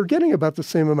runoff. So we're getting about the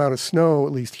same amount of snow,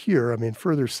 at least here. I mean,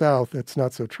 further south, that's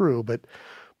not so true.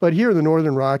 But here in the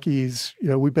Northern Rockies,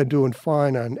 we've been doing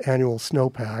fine on annual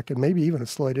snowpack and maybe even a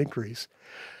slight increase.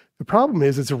 The problem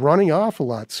is it's running off a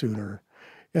lot sooner.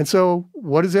 And so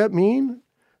what does that mean?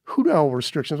 Hoot owl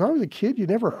restrictions. When I was a kid, you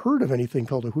never heard of anything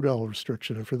called a hoot owl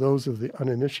restriction. And for those of the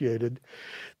uninitiated,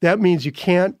 that means you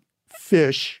can't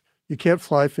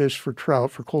fly fish for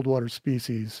trout, for cold water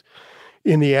species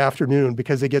in the afternoon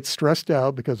because they get stressed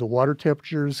out because the water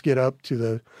temperatures get up to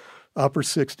the upper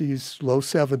 60s, low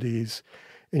 70s.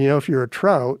 And, if you're a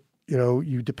trout,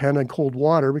 you depend on cold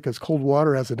water because cold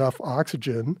water has enough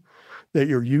oxygen that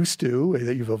you're used to,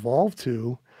 that you've evolved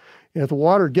to. And if the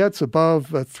water gets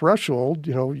above a threshold,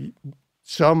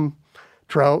 some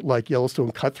trout like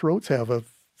Yellowstone cutthroats have a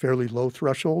fairly low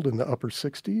threshold in the upper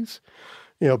 60s.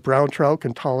 Brown trout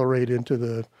can tolerate into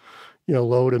the,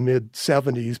 low to mid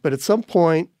 70s. But at some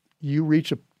point, you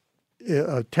reach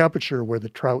a temperature where the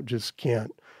trout just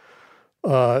can't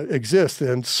exist.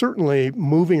 And certainly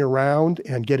moving around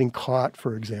and getting caught,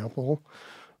 for example,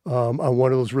 on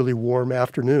one of those really warm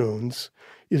afternoons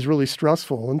is really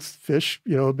stressful. And fish,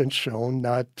 have been shown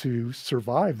not to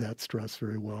survive that stress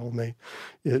very well. And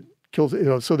it kills,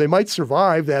 so they might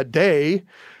survive that day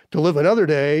to live another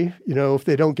day, if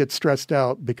they don't get stressed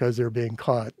out because they're being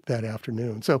caught that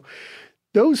afternoon. So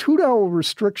those hoot owl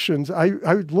restrictions, I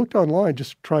looked online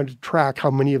just trying to track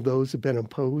how many of those have been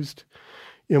imposed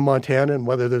in Montana and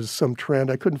whether there's some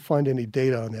trend. I couldn't find any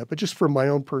data on that, but just from my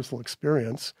own personal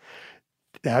experience,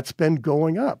 that's been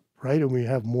going up, right? And we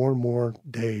have more and more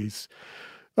days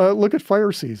Look at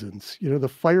fire seasons. The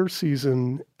fire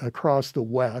season across the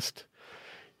West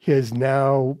has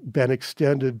now been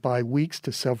extended by weeks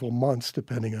to several months,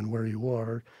 depending on where you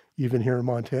are, even here in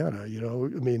Montana.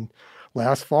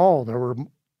 Last fall, there were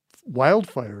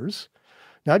wildfires,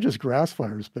 not just grass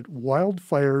fires, but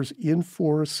wildfires in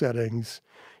forest settings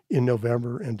in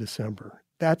November and December.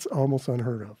 That's almost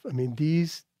unheard of.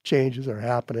 These changes are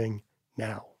happening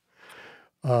now.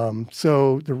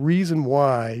 So the reason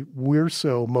why we're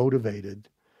so motivated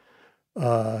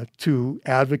to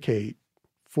advocate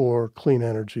for clean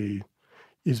energy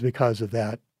is because of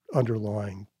that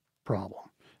underlying problem.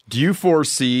 Do you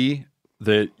foresee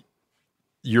that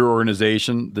your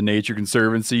organization, the Nature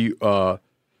Conservancy, will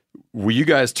you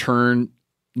guys turn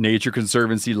Nature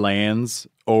Conservancy lands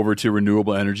over to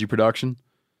renewable energy production?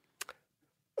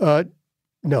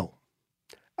 No.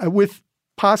 With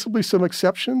possibly some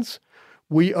exceptions,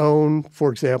 we own, for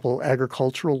example,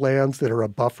 agricultural lands that are a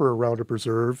buffer around a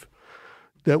preserve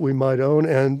that we might own.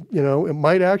 And, it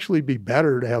might actually be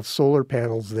better to have solar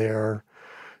panels there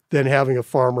than having a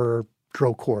farmer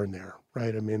grow corn there,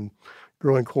 right?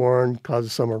 Growing corn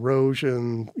causes some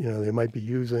erosion. They might be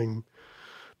using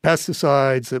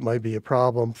pesticides that might be a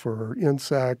problem for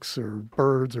insects or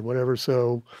birds or whatever.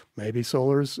 So maybe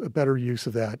solar's a better use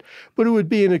of that. But it would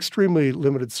be an extremely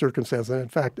limited circumstance. And in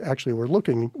fact, actually,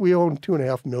 we own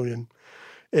 2.5 million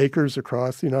acres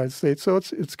across the United States. So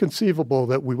it's conceivable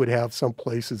that we would have some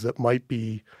places that might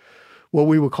be what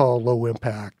we would call low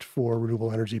impact for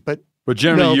renewable energy. But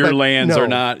generally, your lands are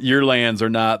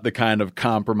not the kind of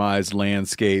compromised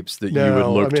landscapes that you would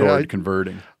look toward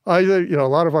converting. A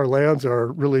lot of our lands are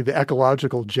really the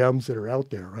ecological gems that are out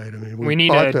there, right? We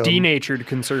need a denatured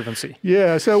conservancy.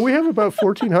 Yeah, so we have about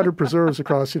 1,400 preserves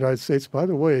across the United States. By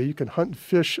the way, you can hunt and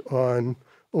fish on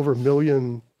over 1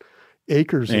 million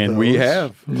acres of and those. We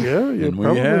have. Yeah, you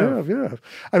probably have. Yeah.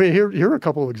 Here are a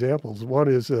couple of examples. One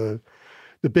is the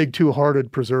Big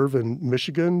Two-Hearted Preserve in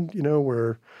Michigan,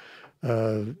 where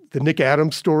the Nick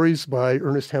Adams stories by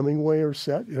Ernest Hemingway are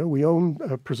set. We own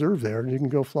a preserve there, and you can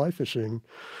go fly fishing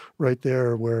right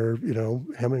there where,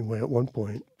 Hemingway at one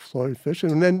point fly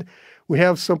fishing. And then we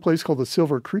have some place called the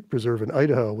Silver Creek Preserve in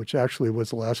Idaho, which actually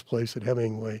was the last place that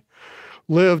Hemingway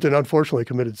lived and unfortunately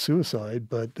committed suicide.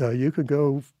 But you could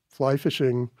go fly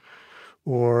fishing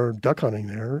or duck hunting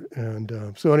there. And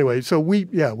so we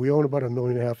own about 1.5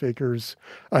 million acres.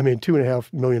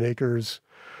 2.5 million acres.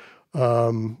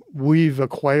 We've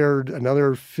acquired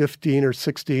another 15 or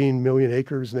 16 million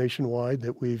acres nationwide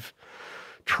that we've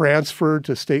transferred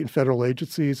to state and federal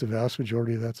agencies. The vast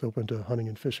majority of that's open to hunting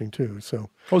and fishing too. So,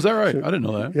 is that right? I didn't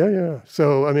know that. Yeah.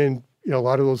 So, a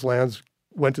lot of those lands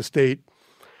went to state,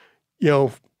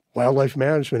 wildlife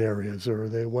management areas, or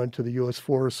they went to the U.S.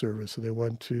 Forest Service, or they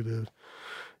went to the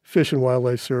Fish and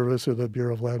Wildlife Service or the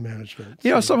Bureau of Land Management.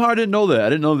 Yeah, somehow I didn't know that. I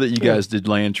didn't know that you guys did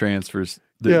land transfers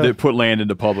that put land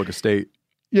into public estate.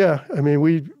 Yeah,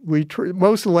 we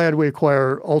most of the land we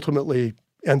acquire ultimately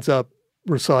ends up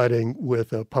residing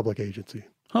with a public agency.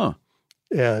 Huh.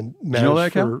 And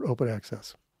managed for open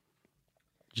access.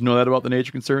 Did you know that about the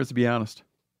Nature Conservancy, to be honest?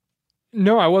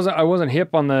 No, I wasn't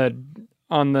hip on the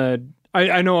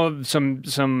I know of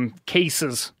some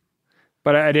cases,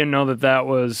 but I didn't know that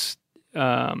was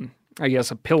I guess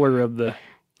a pillar of the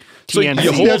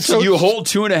TNC. So you hold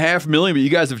 2.5 million, but you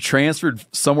guys have transferred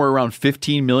somewhere around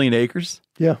 15 million acres?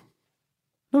 Yeah.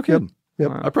 No kidding.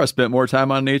 Yep. I probably spent more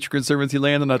time on Nature Conservancy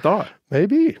land than I thought.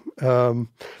 Maybe.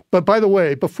 But by the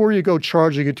way, before you go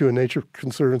charging into a Nature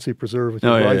Conservancy preserve with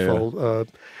your rifle,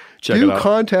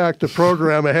 contact the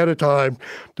program ahead of time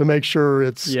to make sure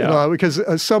it's,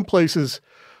 because some places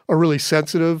are really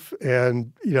sensitive,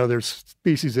 and, there's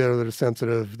species there that are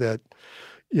sensitive that,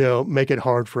 make it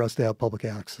hard for us to have public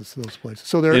access to those places.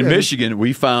 So in Michigan,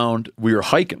 we were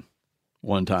hiking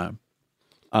one time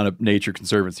on a Nature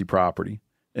Conservancy property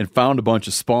and found a bunch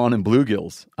of spawning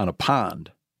bluegills on a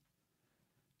pond.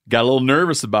 Got a little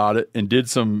nervous about it and did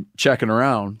some checking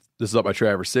around. This is up by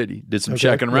Traverse City. Did some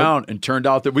checking around, and turned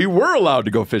out that we were allowed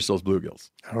to go fish those bluegills.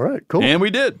 All right, cool. And we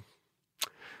did.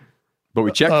 But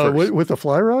we checked first. With a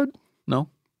fly rod? No.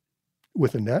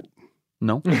 With a net?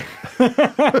 No.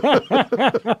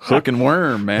 Hook and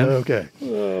worm, man. Okay.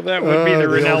 Oh, that would be the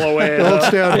Renewable way.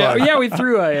 Yeah, we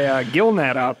threw a gill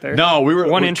net out there. No, we were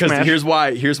 1 inch mesh.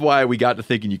 Here's why we got to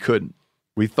thinking you couldn't.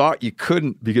 We thought you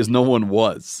couldn't because no one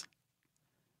was.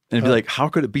 And it'd be like, how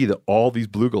could it be that all these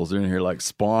bluegills are in here like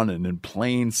spawning in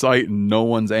plain sight and no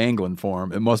one's angling for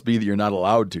them? It must be that you're not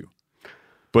allowed to.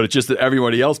 But it's just that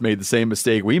everybody else made the same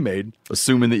mistake we made,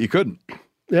 assuming that you couldn't.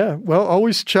 Yeah, well,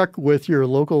 always check with your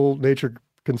local Nature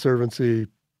Conservancy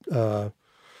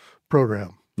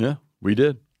program. Yeah. We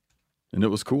did, and it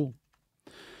was cool.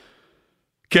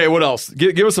 Okay, what else?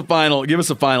 Give us a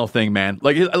final thing, man.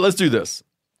 Like, let's do this.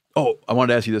 Oh, I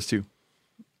wanted to ask you this too.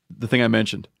 The thing I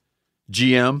mentioned,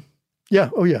 GM. Yeah.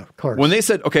 Oh, yeah. Cars. When they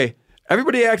said, okay,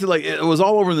 everybody acted like it was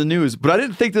all over the news, but I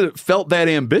didn't think that it felt that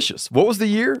ambitious. What was the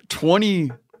year?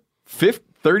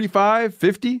 35,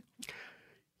 50?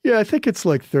 Yeah, I think it's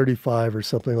like 35 or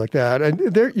something like that. And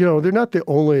they're not the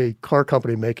only car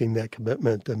company making that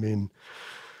commitment. I mean,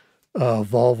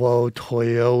 Volvo,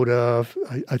 Toyota,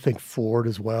 I think Ford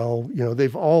as well.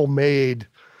 They've all made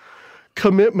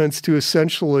commitments to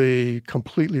essentially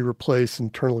completely replace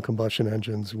internal combustion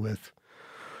engines with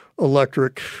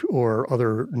electric or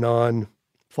other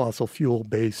non-fossil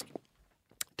fuel-based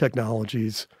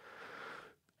technologies,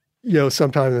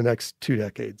 sometime in the next 2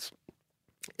 decades.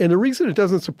 And the reason it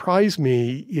doesn't surprise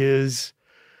me is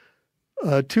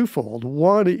twofold.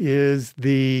 One is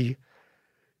the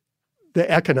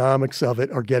economics of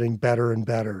it are getting better and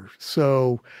better.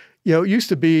 So, it used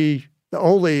to be the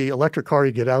only electric car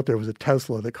you get out there was a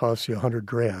Tesla that costs you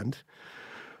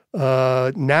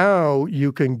 $100,000. Now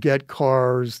you can get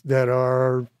cars that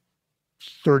are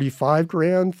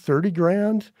 $35,000,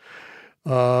 $30,000.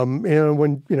 And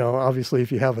when, obviously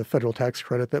if you have a federal tax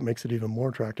credit, that makes it even more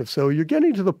attractive. So you're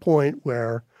getting to the point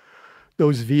where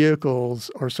those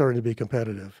vehicles are starting to be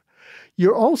competitive.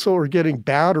 You also are getting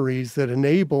batteries that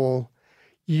enable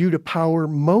you to power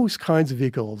most kinds of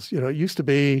vehicles. It used to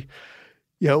be,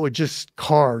 with just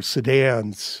cars,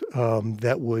 sedans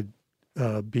that would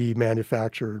be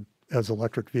manufactured as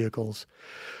electric vehicles.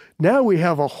 Now we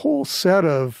have a whole set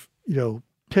of,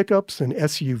 pickups and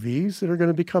SUVs that are going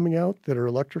to be coming out that are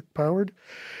electric powered.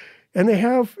 And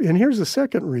here's the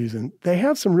second reason, they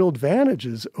have some real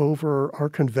advantages over our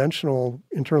conventional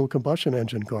internal combustion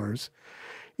engine cars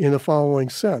in the following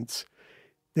sense.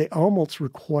 They almost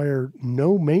require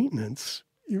no maintenance,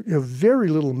 very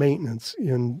little maintenance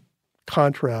in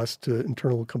contrast to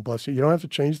internal combustion. You don't have to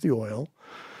change the oil.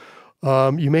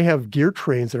 You may have gear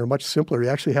trains that are much simpler. You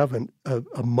actually have a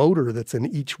motor that's in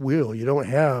each wheel. You don't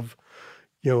have,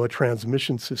 a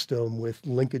transmission system with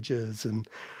linkages and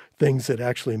things that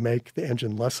actually make the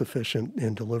engine less efficient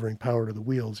in delivering power to the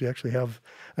wheels. You actually have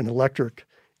an electric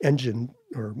engine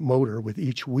or motor with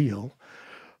each wheel.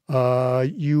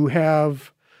 You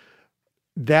have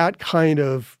that kind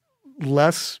of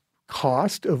less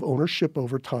cost of ownership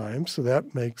over time, so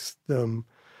that makes them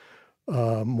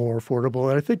more affordable.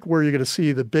 And I think where you're going to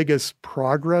see the biggest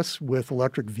progress with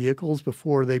electric vehicles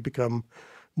before they become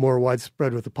more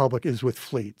widespread with the public is with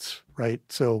fleets, right?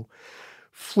 So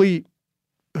fleet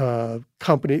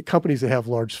companies that have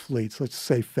large fleets, let's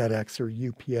say FedEx or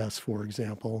UPS, for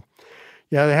example.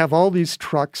 Yeah, they have all these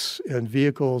trucks and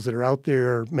vehicles that are out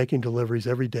there making deliveries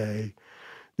every day.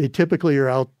 They typically are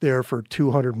out there for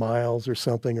 200 miles or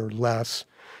something or less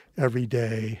every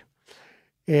day.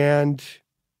 And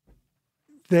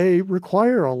they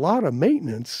require a lot of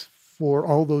maintenance for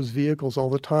all those vehicles all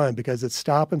the time because it's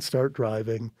stop and start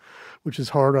driving, which is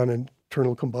hard on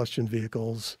internal combustion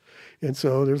vehicles. And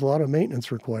so there's a lot of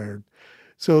maintenance required.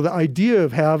 So the idea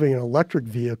of having an electric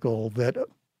vehicle that,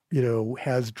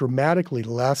 has dramatically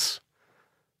less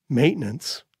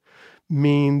maintenance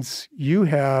means you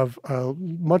have a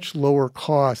much lower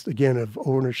cost, again, of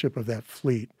ownership of that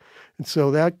fleet. And so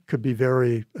that could be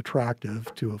very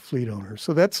attractive to a fleet owner.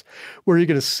 So that's where you're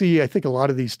going to see, I think, a lot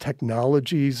of these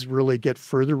technologies really get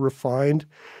further refined.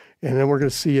 And then we're going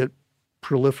to see it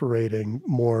proliferating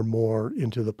more and more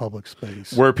into the public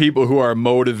space. Where people who are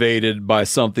motivated by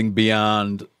something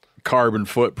beyond carbon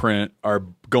footprint are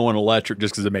going electric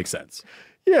just because it makes sense.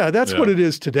 Yeah, that's what it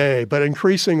is today. But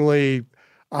increasingly,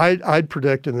 I'd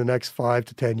predict in the next 5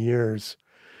 to 10 years,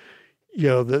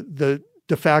 the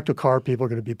de facto car people are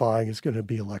going to be buying is going to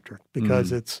be electric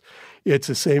because it's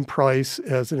the same price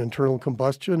as an internal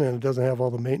combustion and it doesn't have all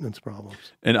the maintenance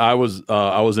problems. And I was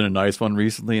in a nice one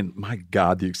recently, and my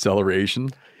God, the acceleration!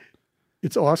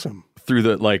 It's awesome. Through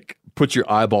the put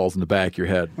your eyeballs in the back of your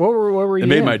head. What were you? It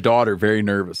made my daughter very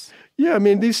nervous. Yeah, I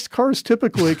mean these cars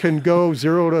typically can go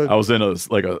 0 to. I was in a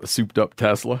souped up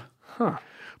Tesla. Huh.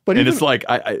 But it's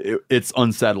it's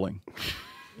unsettling.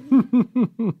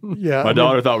 Yeah, my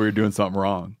daughter thought we were doing something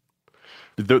wrong.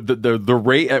 The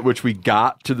rate at which we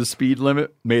got to the speed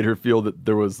limit made her feel that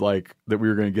there was that we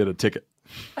were going to get a ticket.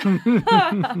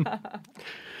 It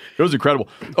was incredible.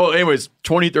 Oh, anyways,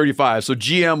 2035. So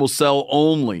GM will sell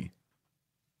only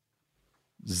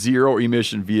zero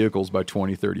emission vehicles by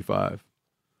 2035.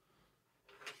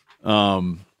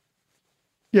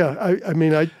 Yeah, I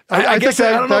mean, I guess think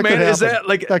I don't know, man. Could is happen.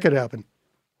 that that could happen?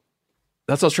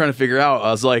 That's what I was trying to figure out.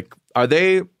 I was like, are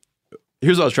they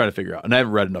here's what I was trying to figure out, and I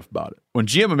haven't read enough about it. When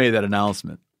GM made that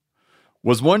announcement,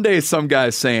 was one day some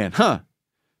guy saying, at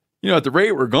the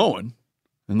rate we're going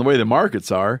and the way the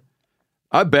markets are,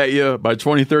 I bet you by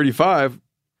 2035,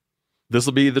 this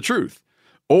will be the truth.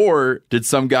 Or did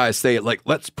some guy say it like,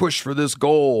 let's push for this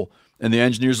goal, and the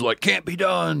engineers are like, can't be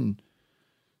done.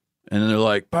 And then they're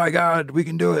like, by God, we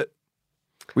can do it.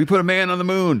 We put a man on the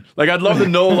moon. Like, I'd love to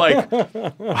know, like,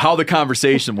 how the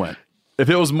conversation went. If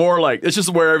it was more like, it's just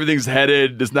where everything's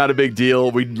headed, it's not a big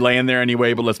deal, we'd land there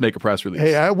anyway, but let's make a press release.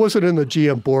 Hey, I wasn't in the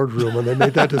GM boardroom when they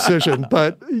made that decision,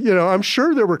 but, I'm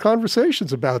sure there were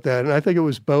conversations about that. And I think it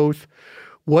was both,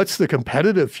 what's the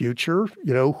competitive future?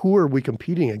 Who are we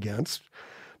competing against?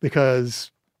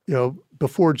 Because,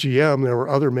 before GM, there were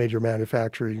other major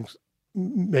manufacturers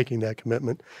making that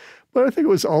commitment. But I think it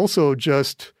was also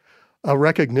just a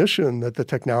recognition that the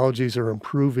technologies are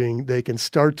improving. They can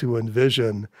start to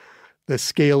envision the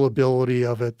scalability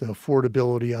of it, the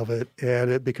affordability of it,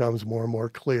 and it becomes more and more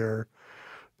clear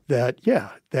that,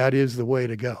 that is the way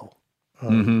to go.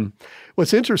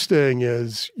 What's interesting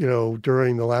is,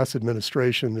 during the last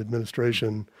administration, the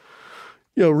administration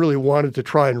really wanted to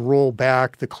try and roll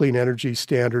back the clean energy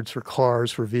standards for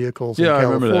cars, for vehicles in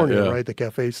California, right? The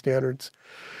CAFE standards.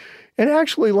 And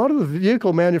actually, a lot of the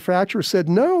vehicle manufacturers said,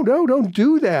 no, don't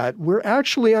do that. We're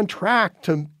actually on track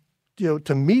to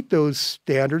meet those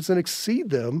standards and exceed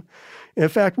them. And in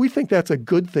fact, we think that's a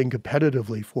good thing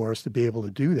competitively for us to be able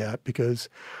to do that, because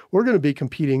we're going to be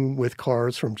competing with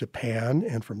cars from Japan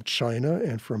and from China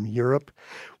and from Europe,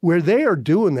 where they are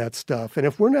doing that stuff. And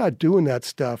if we're not doing that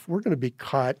stuff, we're going to be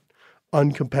caught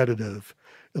uncompetitive,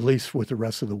 at least with the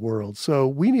rest of the world. So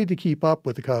we need to keep up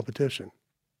with the competition.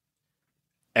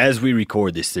 As we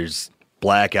record this, there's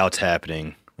blackouts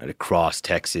happening right across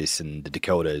Texas and the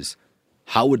Dakotas.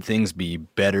 How would things be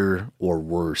better or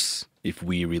worse if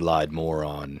we relied more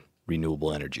on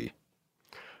renewable energy?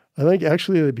 I think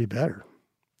actually it'd be better.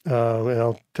 And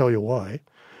I'll tell you why.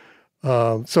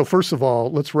 So first of all,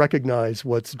 let's recognize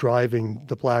what's driving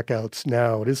the blackouts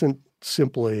now. It isn't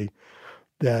simply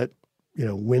that,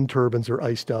 wind turbines are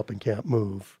iced up and can't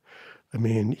move. I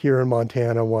mean, here in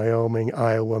Montana, Wyoming,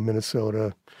 Iowa,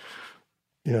 Minnesota,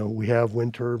 we have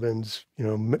wind turbines,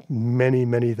 many,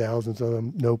 many thousands of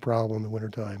them, no problem in the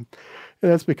wintertime.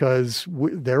 And that's because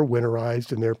they're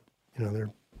winterized and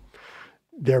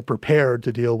they're prepared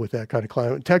to deal with that kind of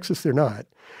climate. In Texas, they're not.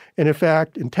 And in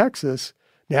fact, in Texas,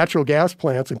 natural gas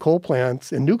plants and coal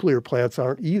plants and nuclear plants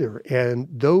aren't either. And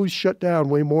those shut down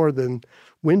way more than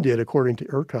wind did, according to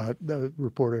ERCOT, the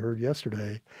report I heard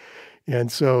yesterday.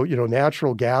 And so,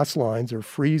 natural gas lines are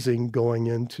freezing going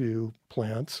into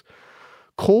plants.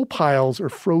 Coal piles are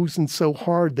frozen so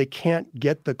hard they can't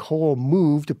get the coal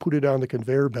moved to put it on the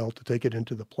conveyor belt to take it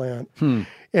into the plant.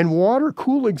 And water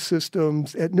cooling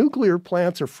systems at nuclear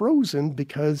plants are frozen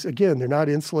because, again, they're not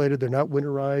insulated, they're not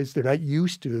winterized, they're not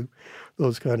used to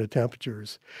those kind of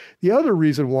temperatures. The other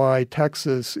reason why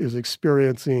Texas is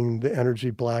experiencing the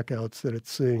energy blackouts that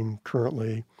it's seeing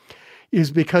currently is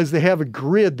because they have a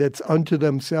grid that's unto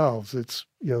themselves. It's,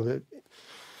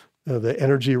 the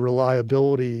energy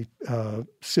reliability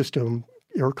system,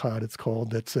 ERCOT it's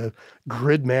called, that's a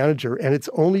grid manager, and it's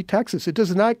only Texas. It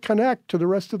does not connect to the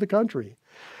rest of the country.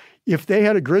 If they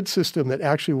had a grid system that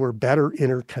actually were better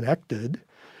interconnected,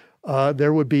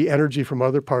 there would be energy from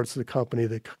other parts of the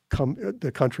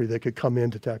country that could come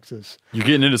into Texas. You're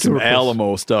getting into some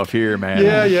Alamo stuff here, man.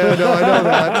 Yeah, no, I know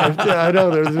that. I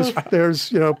know there's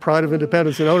pride of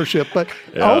independence and ownership, but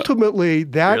ultimately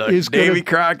that is going to... Davy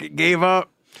Crockett gave up.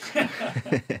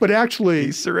 But actually,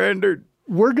 he surrendered.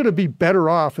 We're going to be better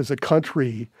off as a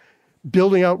country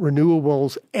building out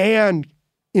renewables and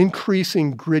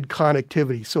increasing grid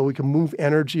connectivity so we can move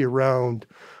energy around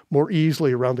more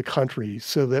easily around the country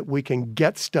so that we can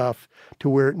get stuff to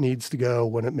where it needs to go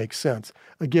when it makes sense.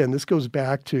 Again, this goes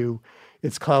back to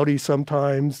it's cloudy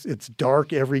sometimes, it's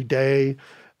dark every day.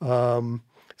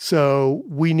 So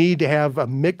we need to have a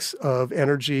mix of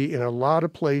energy in a lot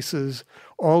of places,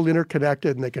 all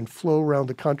interconnected, and they can flow around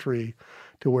the country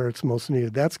to where it's most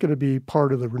needed. That's going to be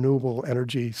part of the renewable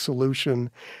energy solution.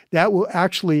 That will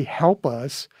actually help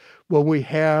us when we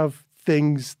have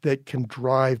things that can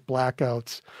drive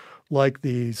blackouts like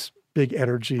these big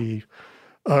energy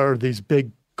or these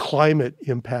big climate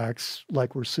impacts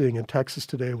like we're seeing in Texas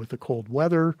today with the cold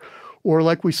weather, or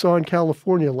like we saw in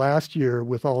California last year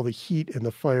with all the heat and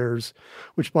the fires,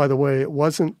 which, by the way, it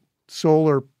wasn't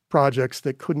solar projects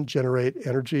that couldn't generate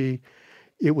energy.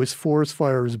 It was forest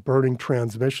fires burning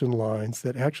transmission lines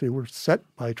that actually were set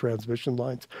by transmission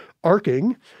lines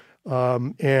arcing.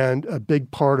 And a big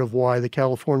part of why the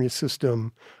California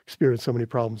system experienced so many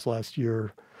problems last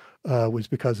year was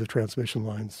because of transmission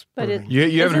lines. But burning.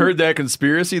 You haven't heard that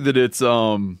conspiracy that it's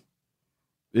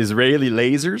Israeli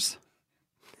lasers?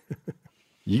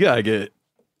 You gotta get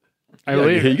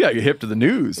get hip to the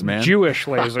news, man. Jewish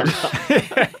lasers.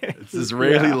 It's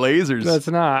Israeli lasers. That's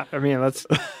not. I mean, let's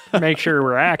make sure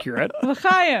we're accurate.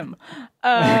 L'chaim.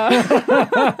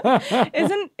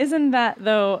 Isn't that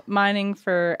though mining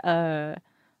for a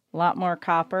lot more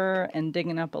copper and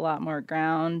digging up a lot more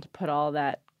ground, put all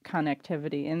that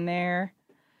connectivity in there?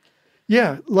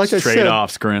 Yeah, like I said,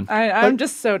 trade-offs, Corinne. I'm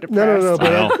just so depressed.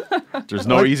 But there's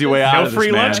no easy way out of this,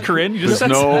 free man. lunch, Corinne. You just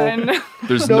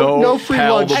There's no free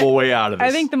palatable lunch. way out of this.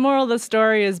 I think the moral of the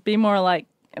story is be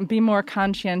more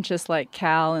conscientious like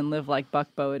Cal and live like Buck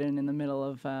Bowden in the middle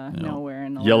of nowhere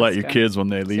in Alaska. Yell at your kids when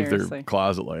they leave Seriously. their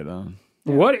closet light on.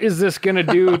 What is this going to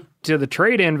do to the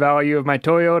trade-in value of my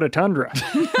Toyota Tundra?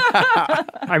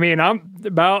 I mean, I'm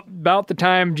about the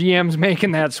time GM's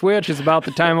making that switch. It's about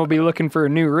the time we'll be looking for a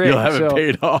new rig. You'll have it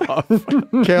paid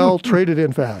off. Cal, trade it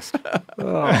in fast.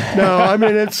 No, I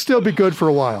mean, it'd still be good for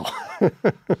a while.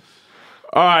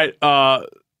 All right.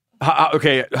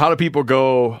 How do people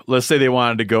go? Let's say they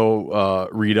wanted to go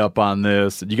read up on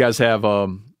this. Do you guys have?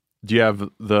 Do you have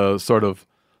the sort of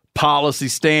policy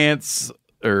stance,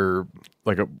 or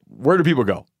where do people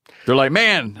go? They're like,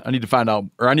 man, I need to find out,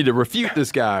 or I need to refute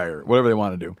this guy, or whatever they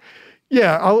want to do.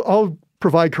 Yeah, I'll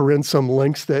provide Corinne some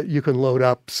links that you can load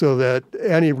up so that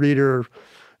any reader,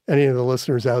 any of the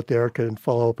listeners out there can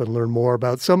follow up and learn more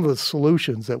about some of the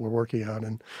solutions that we're working on.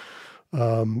 And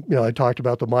I talked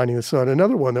about the mining the sun.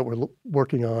 Another one that we're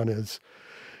working on is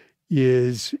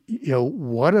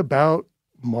what about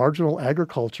marginal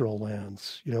agricultural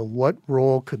lands? What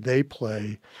role could they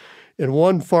play? And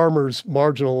one farmer's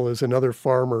marginal is another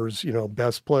farmer's,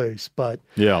 best place. But,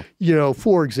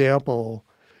 for example,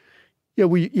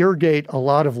 we irrigate a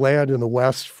lot of land in the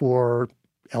West for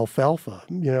alfalfa,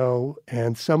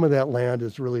 and some of that land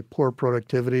is really poor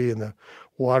productivity and the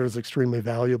water is extremely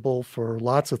valuable for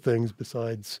lots of things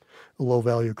besides a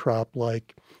low-value crop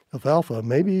like alfalfa.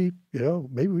 Maybe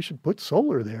we should put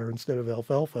solar there instead of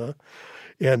alfalfa.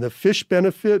 And the fish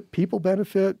benefit, people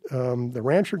benefit. The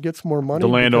rancher gets more money. The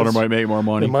landowner might make more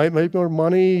money. They might make more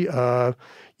money.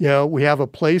 We have a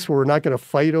place where we're not going to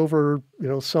fight over,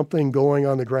 something going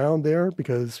on the ground there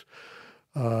because,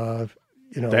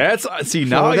 That's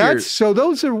so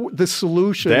those are the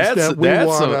solutions that we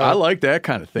want. I like that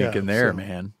kind of thinking there,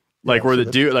 man. Like where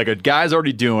a guy's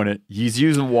already doing it. He's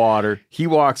using water. He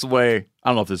walks away. I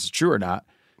don't know if this is true or not.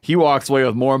 He walks away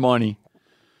with more money.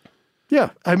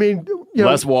 Yeah, I mean,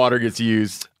 less water gets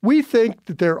used. We think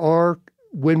that there are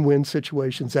win-win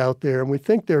situations out there, and we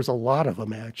think there's a lot of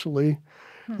them, actually.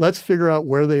 Let's figure out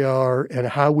where they are and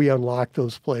how we unlock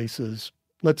those places.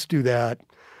 Let's do that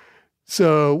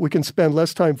so we can spend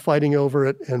less time fighting over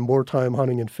it and more time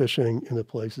hunting and fishing in the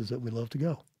places that we love to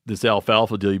go. This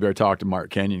alfalfa deal, you better talk to Mark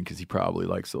Kenyon because he probably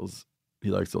likes those. He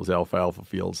likes those alfalfa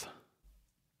fields.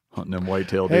 Hunting them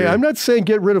whitetail deer. Hey, I'm not saying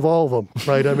get rid of all of them,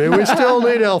 right? I mean, we still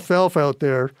need alfalfa out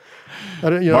there.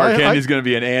 Mark Kenny's going to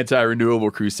be an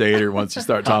anti-renewable crusader once you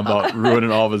start talking about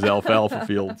ruining all of his alfalfa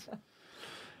fields.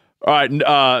 All right,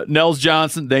 Nels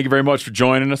Johnson, thank you very much for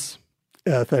joining us.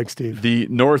 Thanks, Steve. The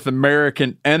North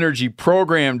American Energy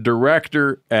Program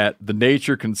Director at the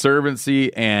Nature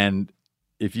Conservancy, and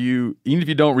even if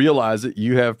you don't realize it,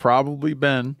 you have probably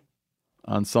been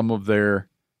on some of their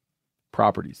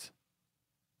properties.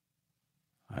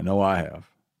 I know I have.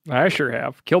 I sure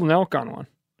have. Killed an elk on one.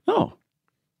 Oh.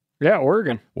 Yeah,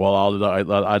 Oregon. Well,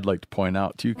 I'd like to point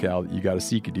out, too, Cal, that you got a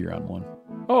Sika deer on one.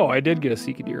 Oh, I did get a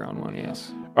Sika deer on one,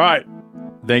 yes. All right.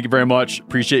 Thank you very much.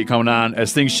 Appreciate you coming on.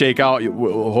 As things shake out,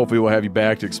 hopefully we'll have you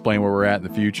back to explain where we're at in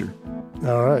the future.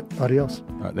 All right. Adios.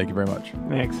 All right. Thank you very much.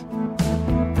 Thanks.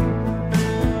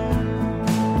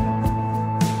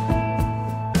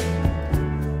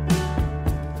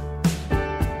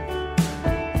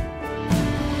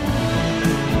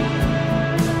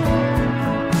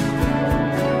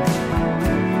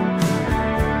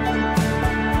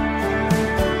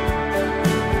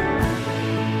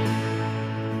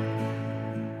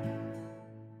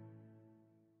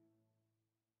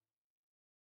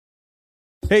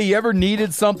 Hey, you ever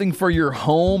needed something for your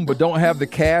home but don't have the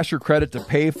cash or credit to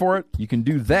pay for it? You can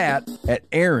do that at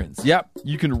Aaron's. Yep,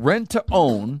 you can rent to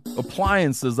own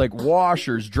appliances like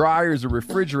washers, dryers, or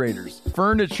refrigerators,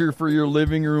 furniture for your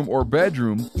living room or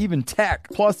bedroom, even tech.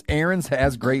 Plus, Aaron's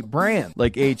has great brands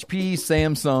like HP,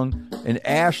 Samsung, and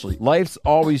Ashley. Life's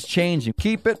always changing.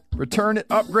 Keep it, return it,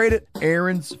 upgrade it.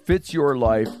 Aaron's fits your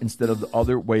life instead of the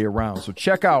other way around. So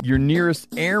check out your nearest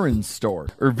Aaron's store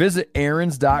or visit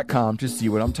Aaron's.com to see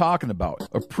what what I'm talking about.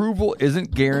 Approval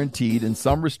isn't guaranteed and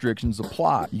some restrictions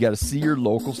apply. You got to see your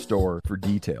local store for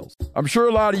details. I'm sure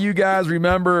a lot of you guys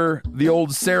remember the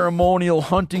old ceremonial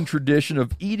hunting tradition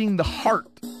of eating the heart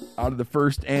out of the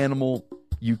first animal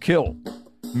you kill.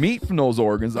 Meat from those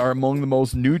organs are among the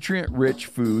most nutrient-rich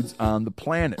foods on the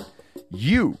planet.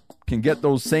 You can get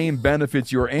those same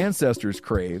benefits your ancestors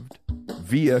craved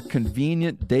via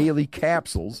convenient daily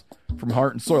capsules from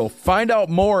Heart and Soil. Find out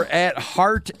more at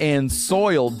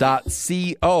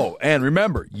heartandsoil.co. And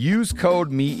remember, use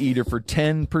code MeatEater for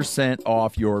 10%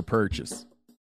 off your purchase.